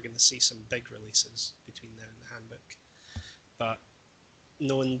think we're going to see some big releases between now and the handbook. But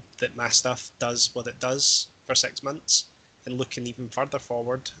knowing that my stuff does what it does for 6 months, and looking even further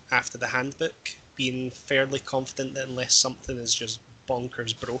forward after the handbook, being fairly confident that unless something is just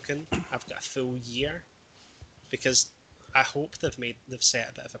bonkers broken, I've got a full year. Because I hope they've set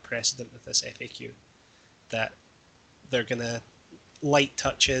a bit of a precedent with this FAQ, that they're gonna light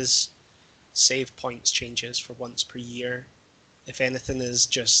touches, save points changes for once per year. If anything is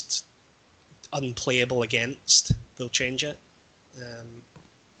just unplayable against, they'll change it.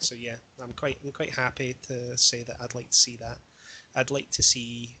 So yeah, I'm quite happy to say that I'd like to see that. I'd like to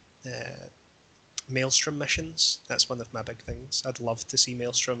see Maelstrom missions. That's one of my big things. I'd love to see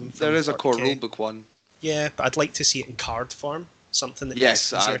Maelstrom. There is a core 40K. rulebook one. Yeah, but I'd like to see it in card form. Something that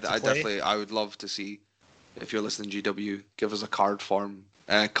Yes, makes it I easier to play. definitely. I would love to see, if you're listening, GW, give us a card form,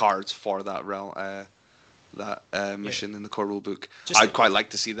 cards for that mission in the core rulebook. I'd quite like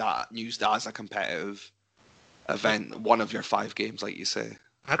to see that used as a competitive event, one of your 5 games, like you say.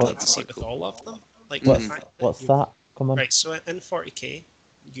 I'd like to see it with all of them. Like What's, the fact what's you- that? Come on. Right, so in 40k,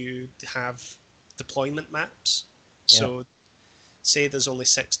 you have deployment maps. So, say there's only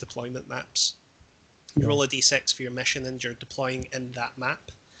 6 deployment maps. You roll a d6 for your mission and you're deploying in that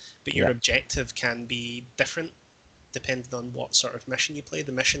map, but your objective can be different depending on what sort of mission you play.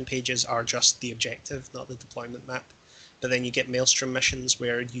 The mission pages are just the objective, not the deployment map. But then you get Maelstrom missions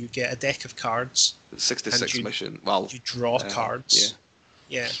where you get a deck of cards. 66 you- mission. Well, You draw cards.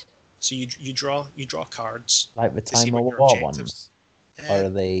 Yeah. So you draw cards. Like the to see Time what of your War objectives- ones? Or are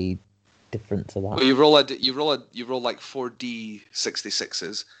they different to that? Well, you roll like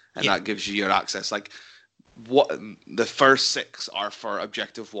 4d66s, and Yeah. that gives you your access. Like, what the first 6 are for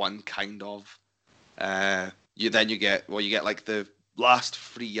objective 1, kind of. You get like the last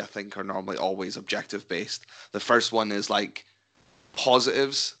 3, I think, are normally always objective based. The first one is like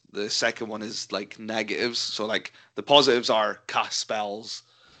positives. The second one is like negatives. So like the positives are cast spells,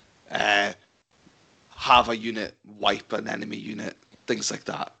 have a unit wipe an enemy unit, things like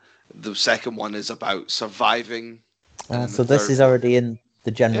that. The second one is about surviving. and then So the this third is one- already in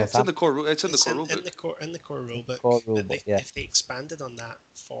the general it's in the sample. core. It's in the It's core in rulebook. the core rulebook. Core But rulebook, yeah. if they expanded on that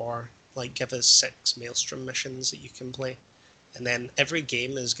for like give us 6 Maelstrom missions that you can play, and then every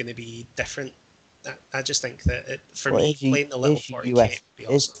game is going to be different. I just think that for me playing the little 40k would be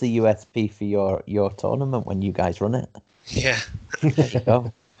It's awesome. the USP for your tournament when you guys run it. Yeah. There you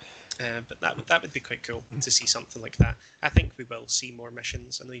go. But that would be quite cool to see something like that. I think we will see more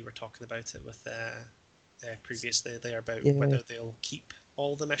missions. I know you were talking about it with previously there about whether they'll keep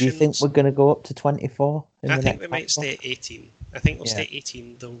all the Do missions. you think we're going to go up to 24? I think we might cycle? stay at 18. I think we'll Yeah. stay at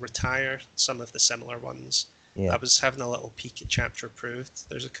 18. They'll retire some of the similar ones. Yeah. I was having a little peek at Chapter Approved.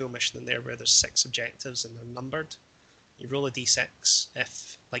 There's a cool mission in there where there's 6 objectives and they're numbered. You roll a d6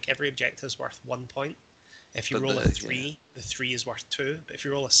 if, like, every objective is worth 1 point. If you But roll a the- 3, the 3 is worth 2. But if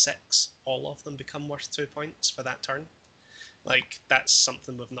you roll a 6, all of them become worth 2 points for that turn. Like, that's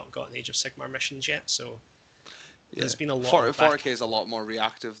something we've not got in Age of Sigmar missions yet, so there's been a lot of 40k is a lot more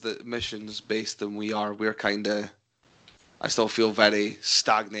reactive missions based than we are. We're kind of, I still feel very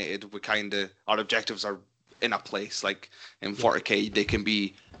stagnated. Our objectives are in a place. Like in 40k, they can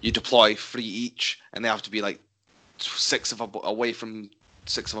be, you deploy 3 each, and they have to be like 6 away from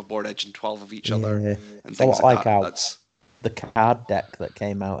 6 of a board edge and 12 of each other, Yeah. and It's a things lot like like that. how That's the card deck that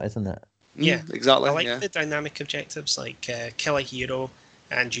came out, isn't it? Yeah, exactly. I like yeah. the dynamic objectives, like kill a hero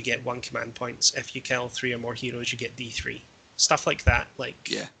and you get 1 command points. If you kill 3 or more heroes, you get D3. Stuff like that. Like,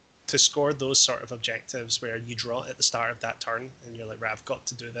 Yeah. to score those sort of objectives where you draw it at the start of that turn and you're like, right, I've got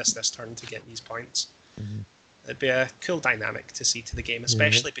to do this turn to get these points. Mhm. It'd be a cool dynamic to see to the game,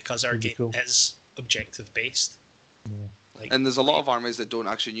 especially because our Would be game cool. is objective based. Yeah. Like, And there's a lot of armies that don't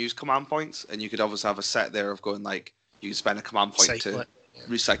actually use command points, and you could obviously have a set there of going like, you can spend a command point cycle to it.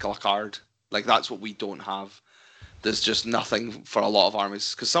 recycle a card. Like that's what we don't have. There's just nothing for a lot of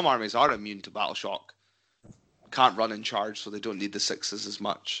armies, because some armies are immune to battle shock, can't run in charge, so they don't need the 6s as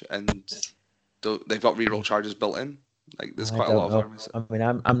much, and they've got reroll charges built in. Like there's I quite a don't lot of know. armies. I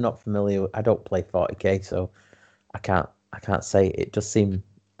mean, I'm not familiar. I don't play 40k, so I can't say. It just seemed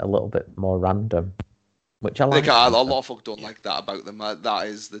a little bit more random, which I like. Like a lot of folk don't like that about them. That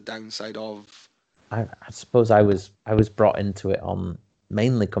is the downside of. I suppose I was brought into it on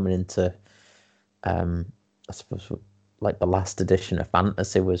mainly coming into, I suppose, like the last edition of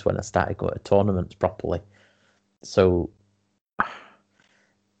Fantasy was when I started going to tournaments properly. So,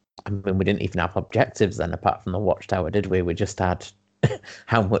 I mean, we didn't even have objectives then, apart from the Watchtower, did we? We just had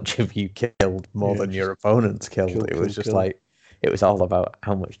how much have you killed more than your opponents killed. It was just like, it was all about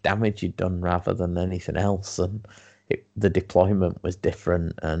how much damage you'd done rather than anything else. And the deployment was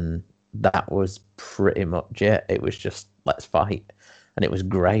different, and that was pretty much it. It was just, let's fight. And it was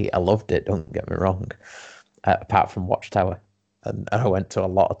great. I loved it, don't get me wrong. Apart from Watchtower. And I went to a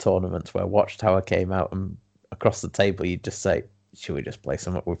lot of tournaments where Watchtower came out, and across the table you'd just say, should we just play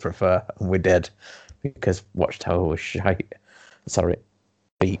something we prefer? And we did, because Watchtower was shite. Sorry,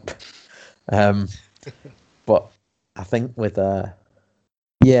 beep. But I think with I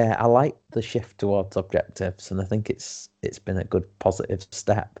like the shift towards objectives, and I think it's been a good positive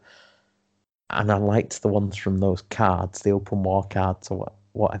step. And I liked the ones from those cards, the open war cards, or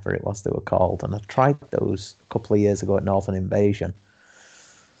whatever it was they were called. And I tried those a couple of years ago at Northern Invasion.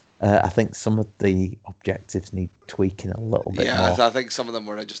 I think some of the objectives need tweaking a little bit more. Yeah, I think some of them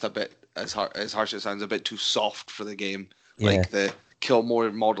were just a bit, as harsh as it sounds, a bit too soft for the game. Like the kill more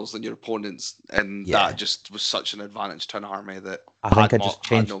models than your opponents, and that just was such an advantage to an army that I think I just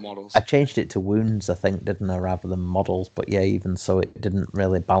changed. Had no models. I changed it to wounds, I think, didn't I, rather than models? But yeah, even so, it didn't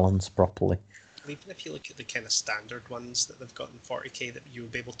really balance properly. Even if you look at the kind of standard ones that they've got in 40k that you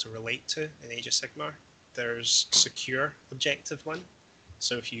would be able to relate to in Age of Sigmar, there's secure objective 1.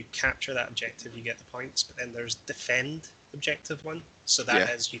 So if you capture that objective, you get the points. But then there's defend objective 1. So that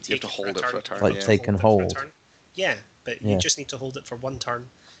is you take you have to hold it for a turn. Like take and hold. Yeah, but you just need to hold it for 1 turn,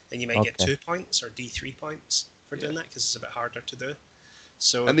 and you might get 2 points or D3 points for doing that, because it's a bit harder to do.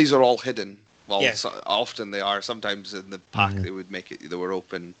 So and these are all hidden. Well, often they are. Sometimes in the pack they would make it. They were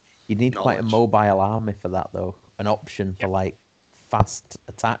open. You need quite a mobile army for that, though. An option for like fast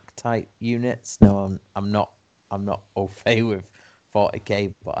attack type units. No, I'm not au fait with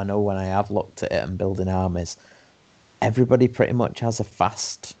 40k, but I know when I have looked at it and building armies, everybody pretty much has a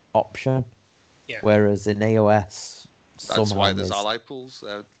fast option. Yeah. Whereas in AOS, that's why there's ally pools.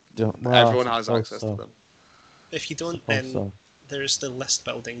 Everyone has access to them. If you don't, then there's the list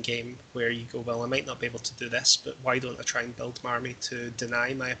building game where you go, well, I might not be able to do this, but why don't I try and build my army to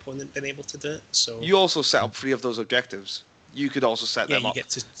deny my opponent being able to do it? So you also set up 3 of those objectives. You could also set them up. You get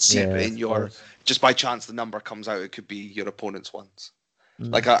to see it in your. Just by chance, the number comes out. It could be your opponent's ones.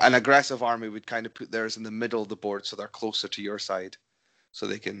 Like an aggressive army would kind of put theirs in the middle of the board, so they're closer to your side, so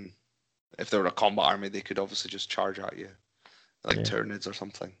they can. If they're a combat army, they could obviously just charge at you, like Tyranids or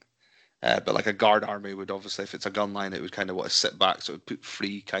something. But like a guard army would obviously, if it's a gun line, it would kind of want to sit back, so it would put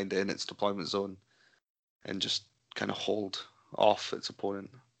 3 kind of in its deployment zone, and just kind of hold off its opponent.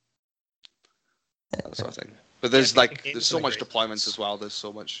 That sort of thing. But there's there's so much deployments as well. There's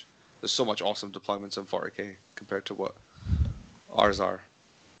so much awesome deployments in 40k compared to what ours are.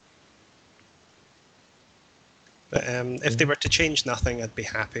 But if they were to change nothing, I'd be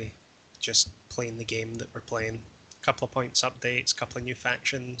happy just playing the game that we're playing. A couple of points updates, a couple of new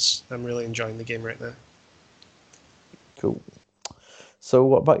factions. I'm really enjoying the game right now. Cool. So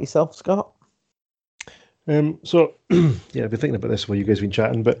what about yourself, Scott? So I've been thinking about this while you guys have been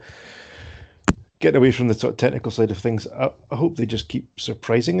chatting, but getting away from the sort of technical side of things, I hope they just keep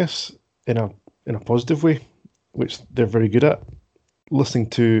surprising us in a positive way, which they're very good at. Listening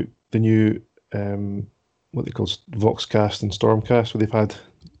to the new what they call Voxcast and Stormcast, where they've had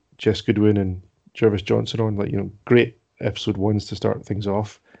Jess Goodwin and Jervis Johnson on, great episode 1s to start things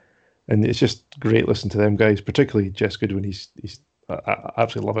off, and it's just great listening to them guys, particularly Jess Goodwin. I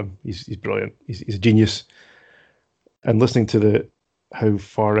absolutely love him. He's brilliant. He's a genius. And listening to how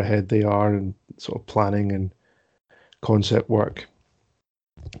far ahead they are and sort of planning and concept work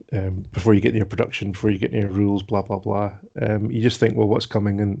before you get near production, before you get near rules, blah blah blah. You just think, well, what's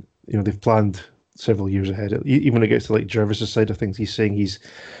coming? And they've planned several years ahead. Even when it gets to like Jervis's side of things, he's saying he's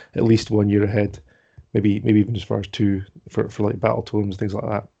at least 1 year ahead, maybe even as far as 2 for like battle tomes, things like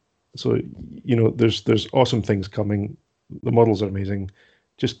that. So there's awesome things coming. The models are amazing.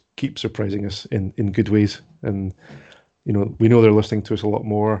 Just keep surprising us in good ways. And we know they're listening to us a lot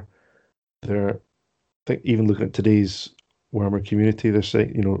more. I think even looking at today's Warhammer community, they're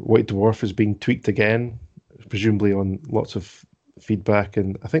saying White Dwarf is being tweaked again, presumably on lots of feedback.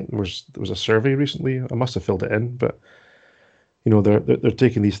 And I think there was a survey recently. I must have filled it in, but they're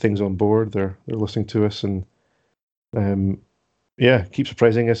taking these things on board. They're listening to us, and keep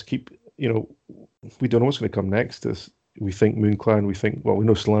surprising us. We don't know what's going to come next. We think MoonClan. We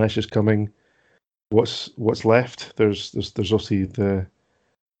know Slaanesh is coming. What's left? There's obviously the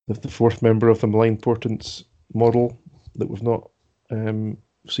 4th member of the Malign Portents model that we've not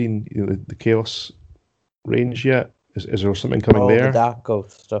seen the Chaos range yet? Is there something coming Oh, there? the Dark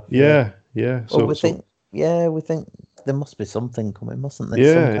Ghost stuff. Yeah. Well, So we think there must be something coming, mustn't there?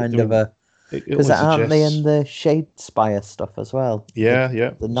 Yeah, Some kind I of mean, a it because only aren't they in suggests. the Shade Spire stuff as well? Yeah. The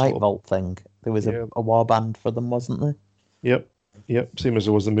It's a Night little- Vault thing. There was Yeah. a warband for them, wasn't there? Yep. Same as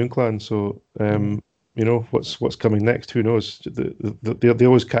there was the Moon Clan. So, what's coming next? Who knows? They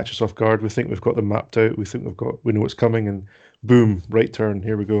always catch us off guard. We think we've got them mapped out. We know what's coming, and boom, right turn.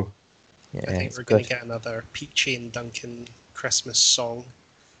 Here we go. Yeah, I think it's we're going to good. get another Peachy and Duncan Christmas song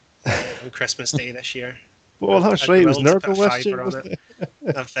on Christmas Day this year. Well, that's I'd right. be It was willing to put a Nurgle last fiver year, on wasn't it.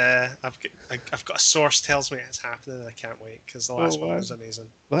 it? I've got a source tells me it's happening, and I can't wait because the last one wow. was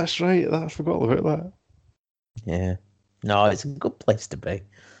amazing. That's right. I forgot about that. Yeah. No, it's a good place to be.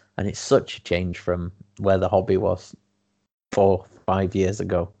 And it's such a change from where the hobby was 4-5 years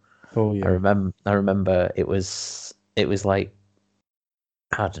ago. Oh yeah. I remember it was like,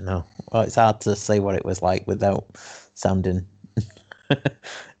 I don't know. Well, it's hard to say what it was like without sounding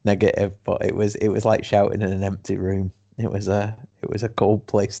negative, but it was like shouting in an empty room. It was a cold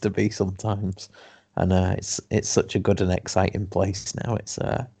place to be sometimes, and it's such a good and exciting place now. It's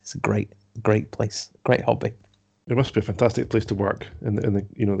a great place, great hobby. It must be a fantastic place to work in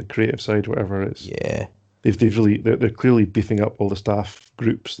the creative side, whatever it is. Yeah, They've really they're clearly beefing up all the staff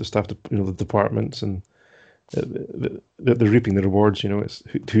groups, the staff, the departments, and they're reaping the rewards.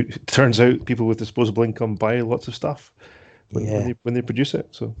 It turns out people with disposable income buy lots of stuff when they produce it.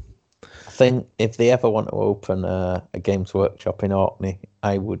 So I think if they ever want to open a Games Workshop in Orkney,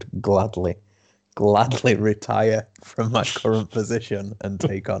 I would gladly retire from my current position and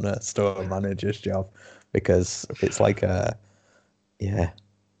take on a store manager's job, because it's like it'd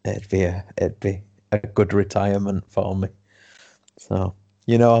be a good retirement for me. So,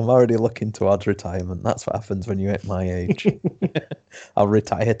 I'm already looking towards retirement. That's what happens when you hit my age. I'll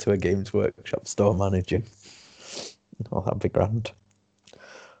retire to a Games Workshop store manager. Oh, that'd be grand.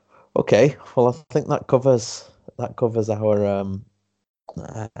 Okay, well, I think that covers our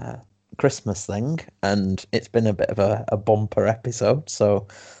Christmas thing, and it's been a bit of a bumper episode. So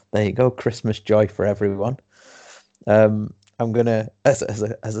there you go, Christmas joy for everyone. I'm gonna, as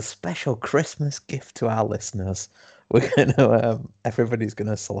a special Christmas gift to our listeners, we're gonna everybody's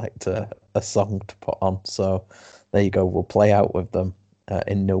gonna select a song to put on. So there you go. We'll play out with them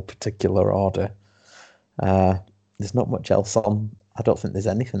in no particular order. There's not much else on. I don't think there's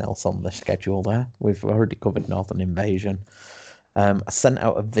anything else on the schedule there. We've already covered Northern Invasion. I sent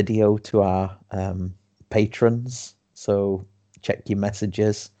out a video to our patrons, so check your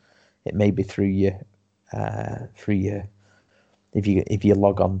messages. It may be through your if you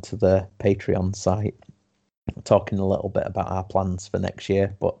log on to the Patreon site, talking a little bit about our plans for next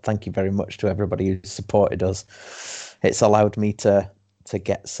year. But thank you very much to everybody who supported us. It's allowed me to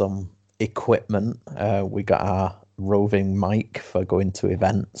get some equipment. We got our roving mic for going to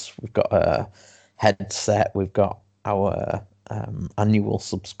events. We've got a headset. We've got our annual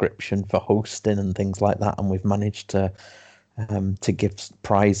subscription for hosting and things like that, and we've managed to give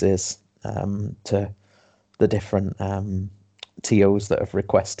prizes to the different TOs that have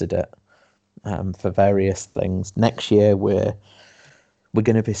requested it for various things. Next year we're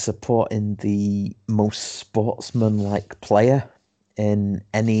going to be supporting the most sportsman-like player in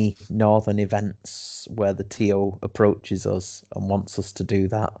any Northern events where the TO approaches us and wants us to do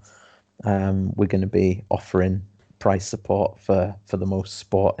that. We're going to be offering price support for the most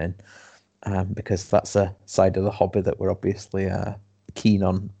sporting, because that's a side of the hobby that we're obviously keen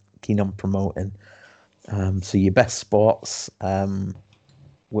on promoting. So your best sports,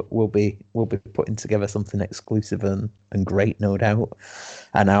 we'll be putting together something exclusive and great, no doubt.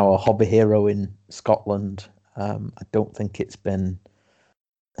 And our hobby hero in Scotland, I don't think it's been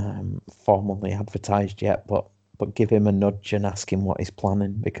formally advertised yet, but give him a nudge and ask him what he's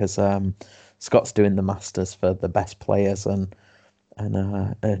planning, because Scott's doing the Masters for the best players, and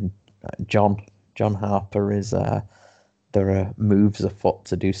John Harper is there are moves afoot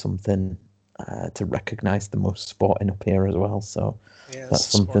to do something to recognise the most sporting up here as well. So Yeah, that's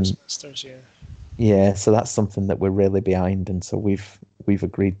something. Sportsmasters, yeah. Yeah, so that's something that we're really behind, and so we've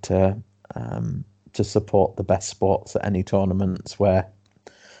agreed to support the best sports at any tournaments where,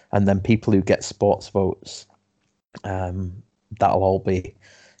 and then people who get sports votes, that'll all be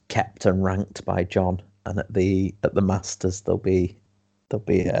kept and ranked by John, and at the Masters there'll be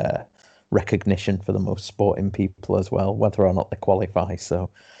recognition for the most sporting people as well, whether or not they qualify. So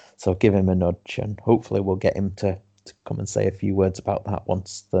give him a nudge, and hopefully we'll get him to come and say a few words about that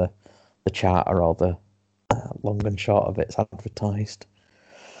once the charter or the long and short of it's advertised.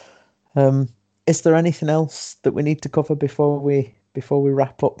 Is there anything else that we need to cover before we before we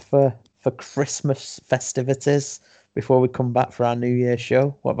wrap up for Christmas festivities? Before we come back for our New Year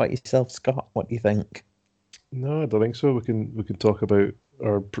show, what about yourself, Scott? What do you think? No, I don't think so. We can talk about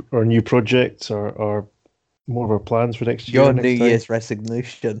our new projects, our more of our plans for next year. Your next New time. Year's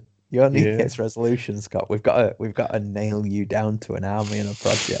resolution. Your New Yeah. Year's resolution, Scott. We've got to nail you down to an army and a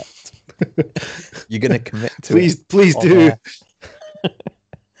project. You're going to commit to it. Please do.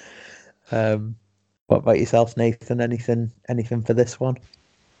 What about yourself, Nathan? Anything for this one?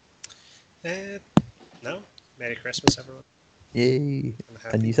 No. Merry Christmas, everyone. Yay!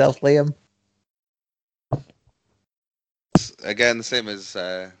 happy. And yourself, Liam? Again, the same as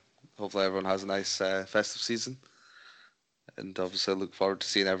hopefully everyone has a nice festive season. And obviously I look forward to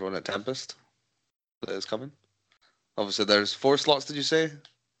seeing everyone at Tempest that is coming. Obviously there's 4 slots, did you say?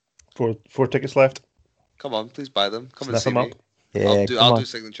 4 tickets left. Come on, please buy them. Come Snap and see them me. up. Yeah, I'll do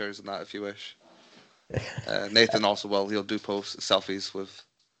signatures and that if you wish. Nathan also will. He'll do posts, selfies with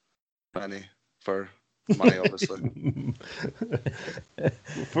Manny for money, obviously.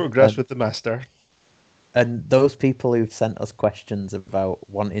 Photographs with the master. And those people who've sent us questions about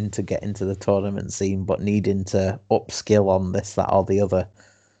wanting to get into the tournament scene but needing to upskill on this, that, or the other,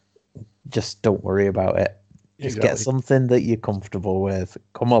 just don't worry about it. Just get something that you're comfortable with.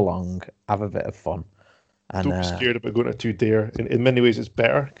 Come along, have a bit of fun. And, don't be scared about going to 2-dare. In many ways, it's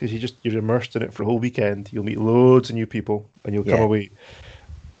better because you're immersed in it for a whole weekend. You'll meet loads of new people, and you'll come away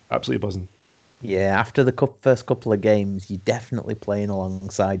absolutely buzzing. Yeah, after the first couple of games, you're definitely playing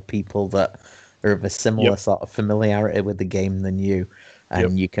alongside people that are of a similar sort of familiarity with the game than you,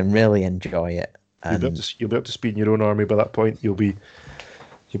 and you can really enjoy it. And you'll be up to speed in your own army by that point. You'll be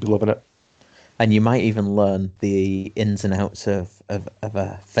loving it. And you might even learn the ins and outs of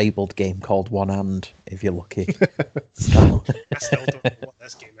a fabled game called One Hand, if you're lucky. So. I still don't know what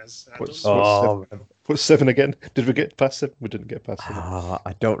this game is. What's 7 again? Did we get past 7? We didn't get past 7.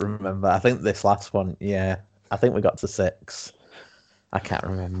 I don't remember. I think this last one, I think we got to 6. I can't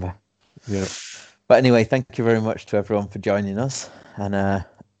remember. Yeah. But anyway, thank you very much to everyone for joining us. And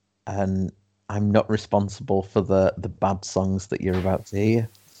I'm not responsible for the bad songs that you're about to hear.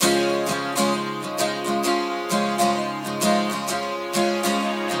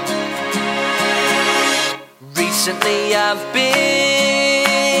 Recently I've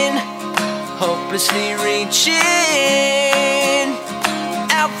been hopelessly reaching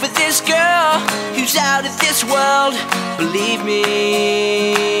out for this girl who's out of this world, believe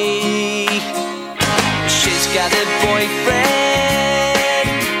me. She's got a boyfriend,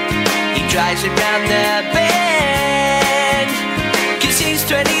 he drives around the bend, 'cause he's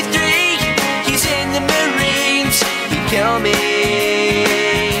 23, he's in the Marines, he'd kill me.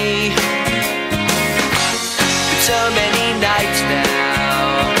 So many nights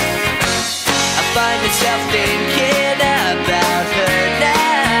now, I find myself thinking about her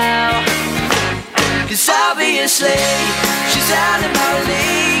now. 'Cause obviously, she's out of my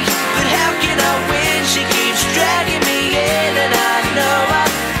league, but how can I win? She keeps dragging me in, and I know I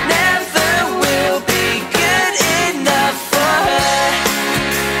never will be good enough for her.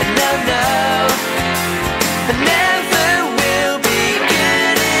 No, I never will be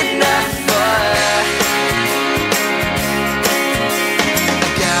good enough for her.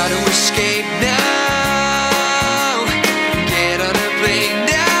 Escape now, get on a plane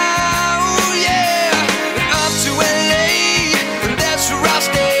now, up to LA, and that's where I'll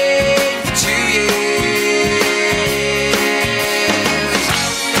stay for 2 years.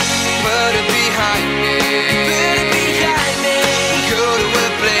 Put her behind me, go to a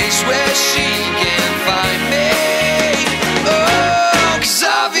place where she can find me. Oh, 'cause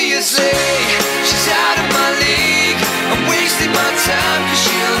obviously she's out of my league, I'm wasting my time 'cause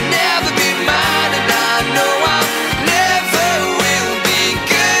she'll never be mine, and I know I never will be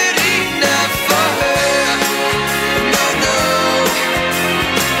good enough for her. No,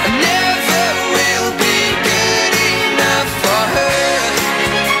 I never will be good enough for her.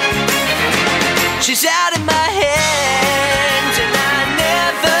 She's out of my hands, and I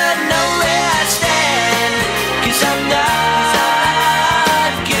never know where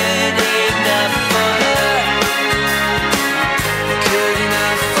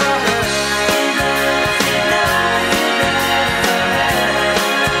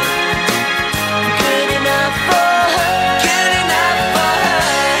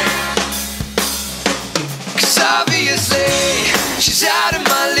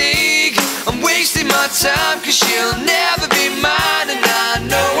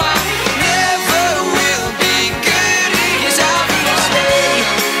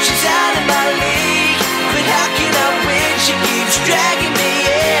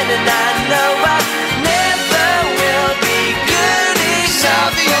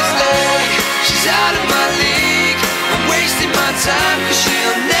time, 'cause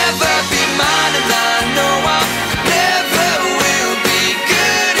she'll never be mine, and I know I never will be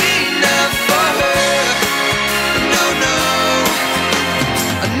good enough for her. No, no,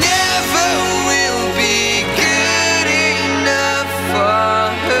 I never will be good enough for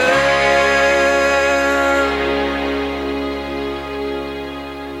her.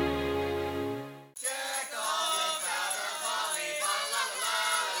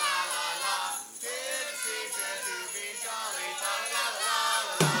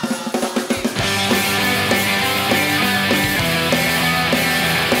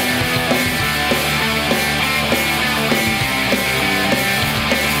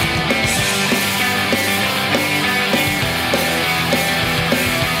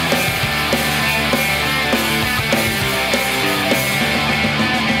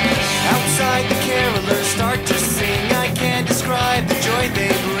 Outside the carolers start to sing. I can't describe the joy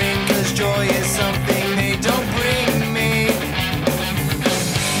they bring, 'cause joy is something they don't bring me.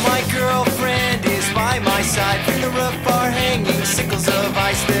 My girlfriend is by my side. From the roof are hanging sickles of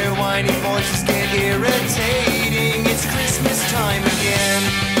ice. Their whiny voices get irritating. It's Christmas time again.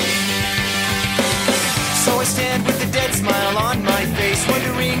 So I stand with a dead smile on my face,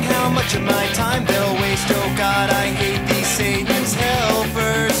 wondering how much of my time they'll waste. Oh God, I hate these Satan's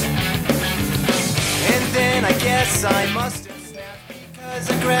helpers. And then I guess I must have snapped, because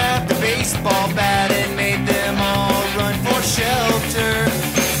I grabbed the baseball bat and made them all run for shelter.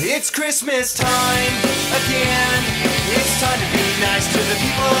 It's Christmas time again. It's time to be nice to the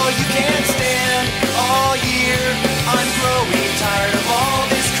people you can't stand. All year I'm growing tired of all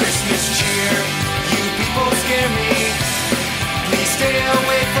this Christmas cheer. You people scare me. Please stay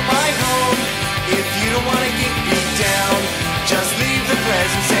away from my home. If you don't want to get me down, just leave the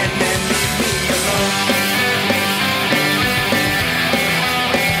presents and then leave me alone.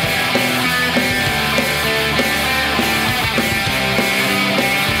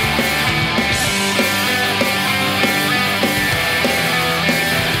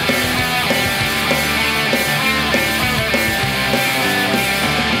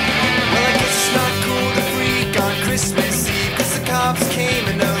 Well, I guess it's not cool to freak on Christmas Eve, 'cause the cops came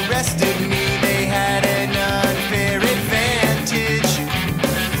and arrested me. They had an unfair advantage.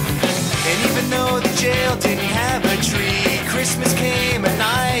 And even though the jail didn't have a tree, Christmas came a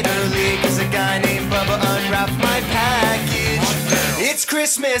night early, 'cause a guy named Bubba unwrapped my package. It's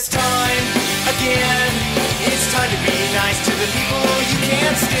Christmas time again. It's time to be nice to the people you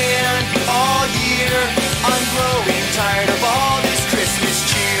can't stand. All year I'm growing tired of all this Christmas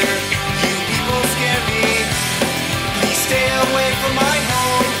cheer. You people scare me. Please stay away from my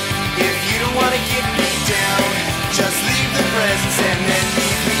home. If you don't want to get me down, just leave the presents and then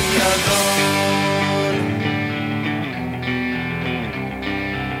leave me alone.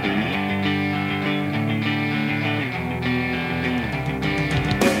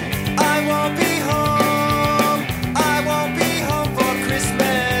 I won't be home. I won't be home for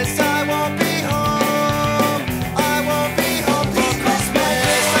Christmas. I won't be home. I won't be home for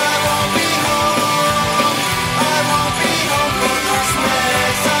Christmas. I won't be home. I won't be home for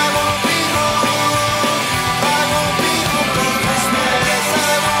Christmas. I won't be home. I won't be home for Christmas.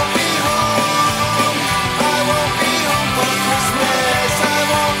 I won't be home. I won't be home for Christmas. I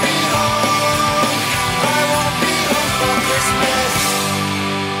won't be home. I won't be home for Christmas.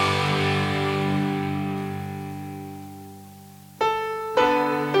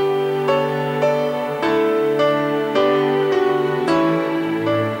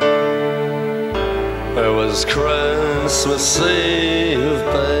 It was Christmas Eve,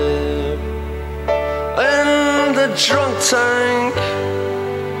 babe, in the drunk tank.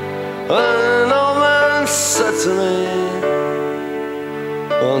 An old man said to me,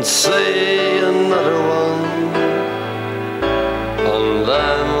 "Won't see another one." And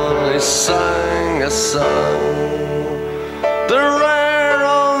then he sang a song, the rare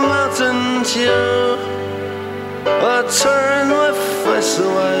old mountain tune. I turned my face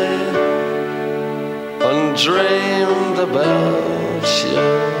away and dreamed about you.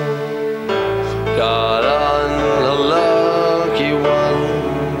 Got on a lucky one,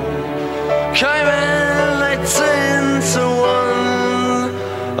 came in 18 to 1.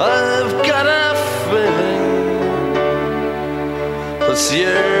 I've got a feeling this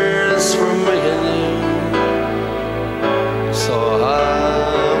year's for me and you. So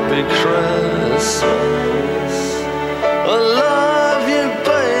happy Christmas, I love you,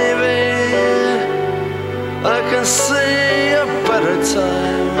 baby. I can see a better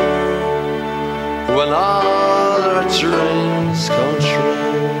time when all our dreams come true.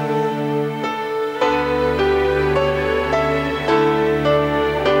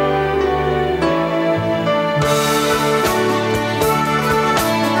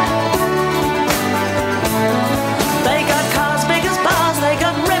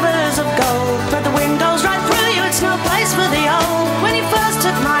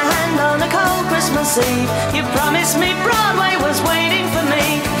 Christmas Eve. You promised me Broadway was waiting for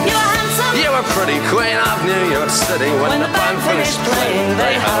me. You were handsome. You were pretty queen of New York City. When the band finished playing,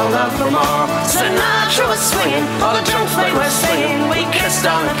 they held out for more. Sinatra was swinging, all the drunk folk were singing. We kissed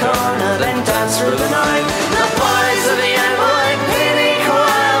on the corner, then danced through the night. The boys of the NYPD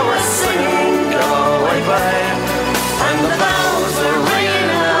choir were singing Go Away Babe, and the bells were ringing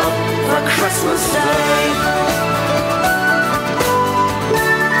out for Christmas Day.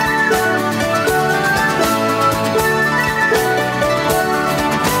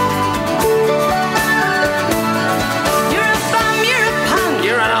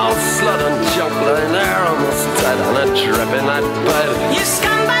 They're almost dead on a trip in that bed. You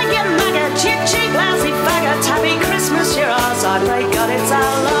scumbag, you maggot, cheap, lousy faggot. Happy Christmas, you're ours. I pray God it's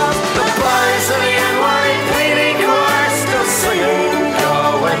our love. The boys of the NYPD choir still singing Go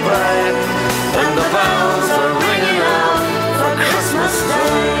Away Babe, and the bells are ringing out for Christmas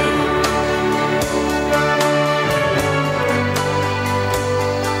Day.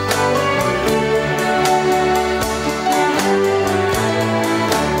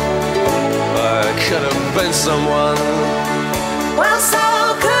 Could have been someone. Well, so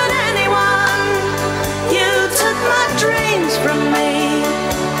could anyone. You took my dreams from me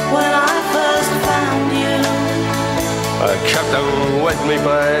when I first found you. I kept them with me,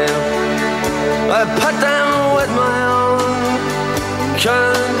 babe. I put them with my own.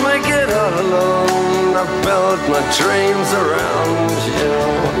 Can't make it all alone. I built my dreams around you.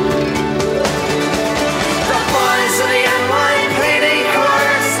 The boys of the NYPD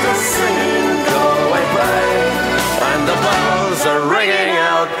choir still singing and the bells are ringing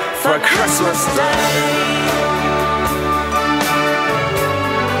out for Christmas Day.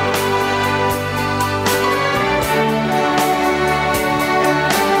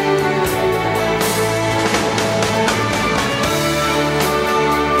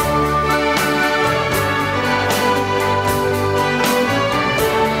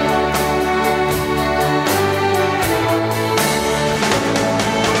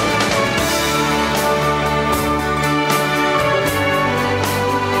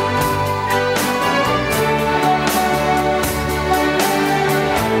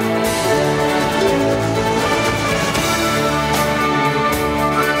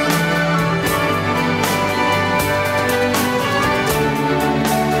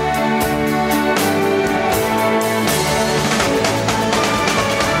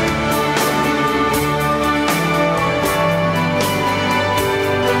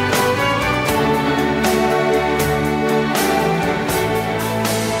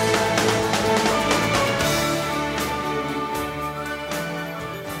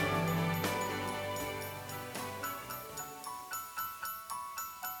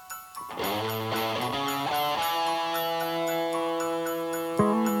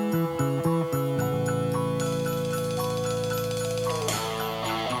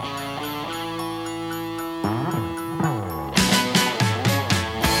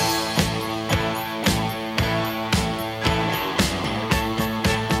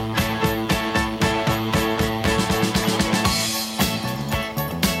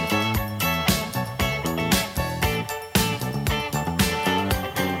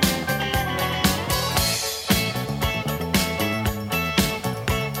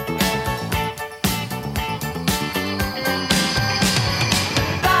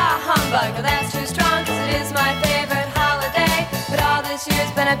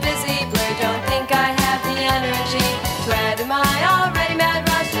 A busy blur, don't think I have the energy to add to my already mad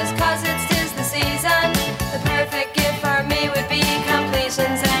rush just cause it's 'tis the season. The perfect gift for me would be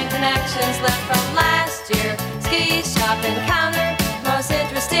completions and connections left from last year. Ski shop encounter, most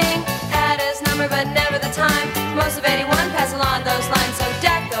interesting, had his number but never the time. Most of 81 pass along those lines, so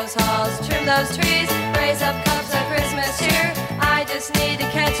deck those halls, trim those trees, raise up cups of Christmas cheer. I just need to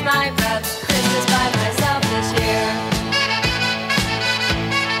catch my breath, Christmas by myself this year.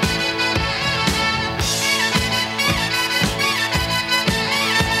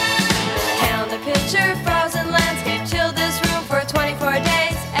 Frozen landscape, chilled this room for 24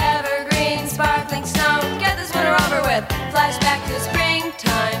 days. Evergreen, sparkling snow, get this winter over with. Flashback to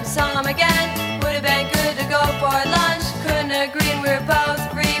springtime, saw him again. Would have been good to go for lunch. Couldn't agree, we were both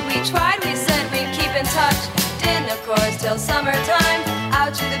free. We tried, we said we'd keep in touch. Didn't, of course, till summertime.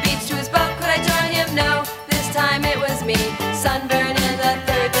 Out to the beach to his boat, could I join him? No, this time it was me. Sunburn in the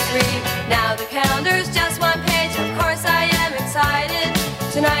 3rd degree. Now the calendar's just one page, of course I am excited.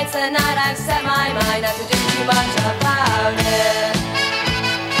 Tonight's the night I've set my mind not to do too much about it.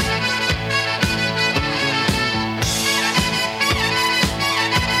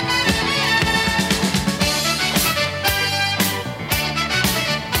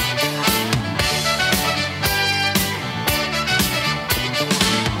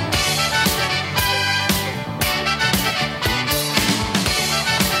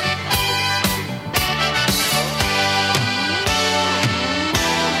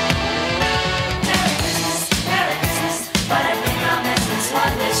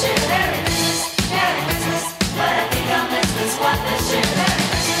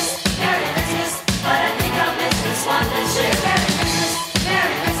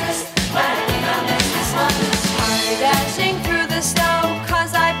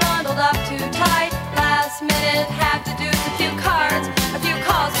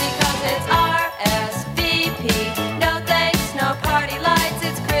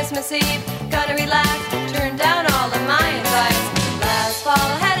 Christmas Eve. Gonna relax, turn down all of my invites. Last fall,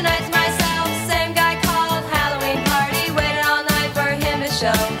 I had a night to myself. Same guy called, Halloween party. Waited all night for him to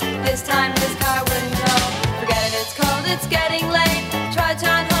show. This time his car wouldn't go. Forget it, it's cold, it's getting late. Tried to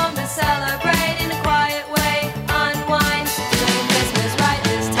run home to celebrate in a quiet way. Unwind, doing Christmas right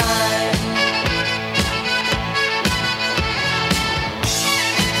this time.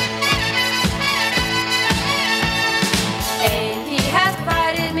 AP has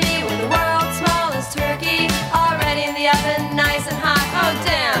provided me with the world's smallest turkey, already in the oven, nice and hot. Oh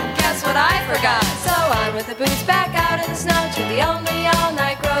damn, guess what I forgot? So on with the boots, back out in the snow to the only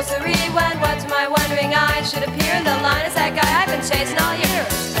all-night grocery. When what to my wondering eyes should appear in the line as that guy I've been chasing all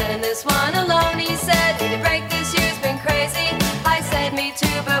year.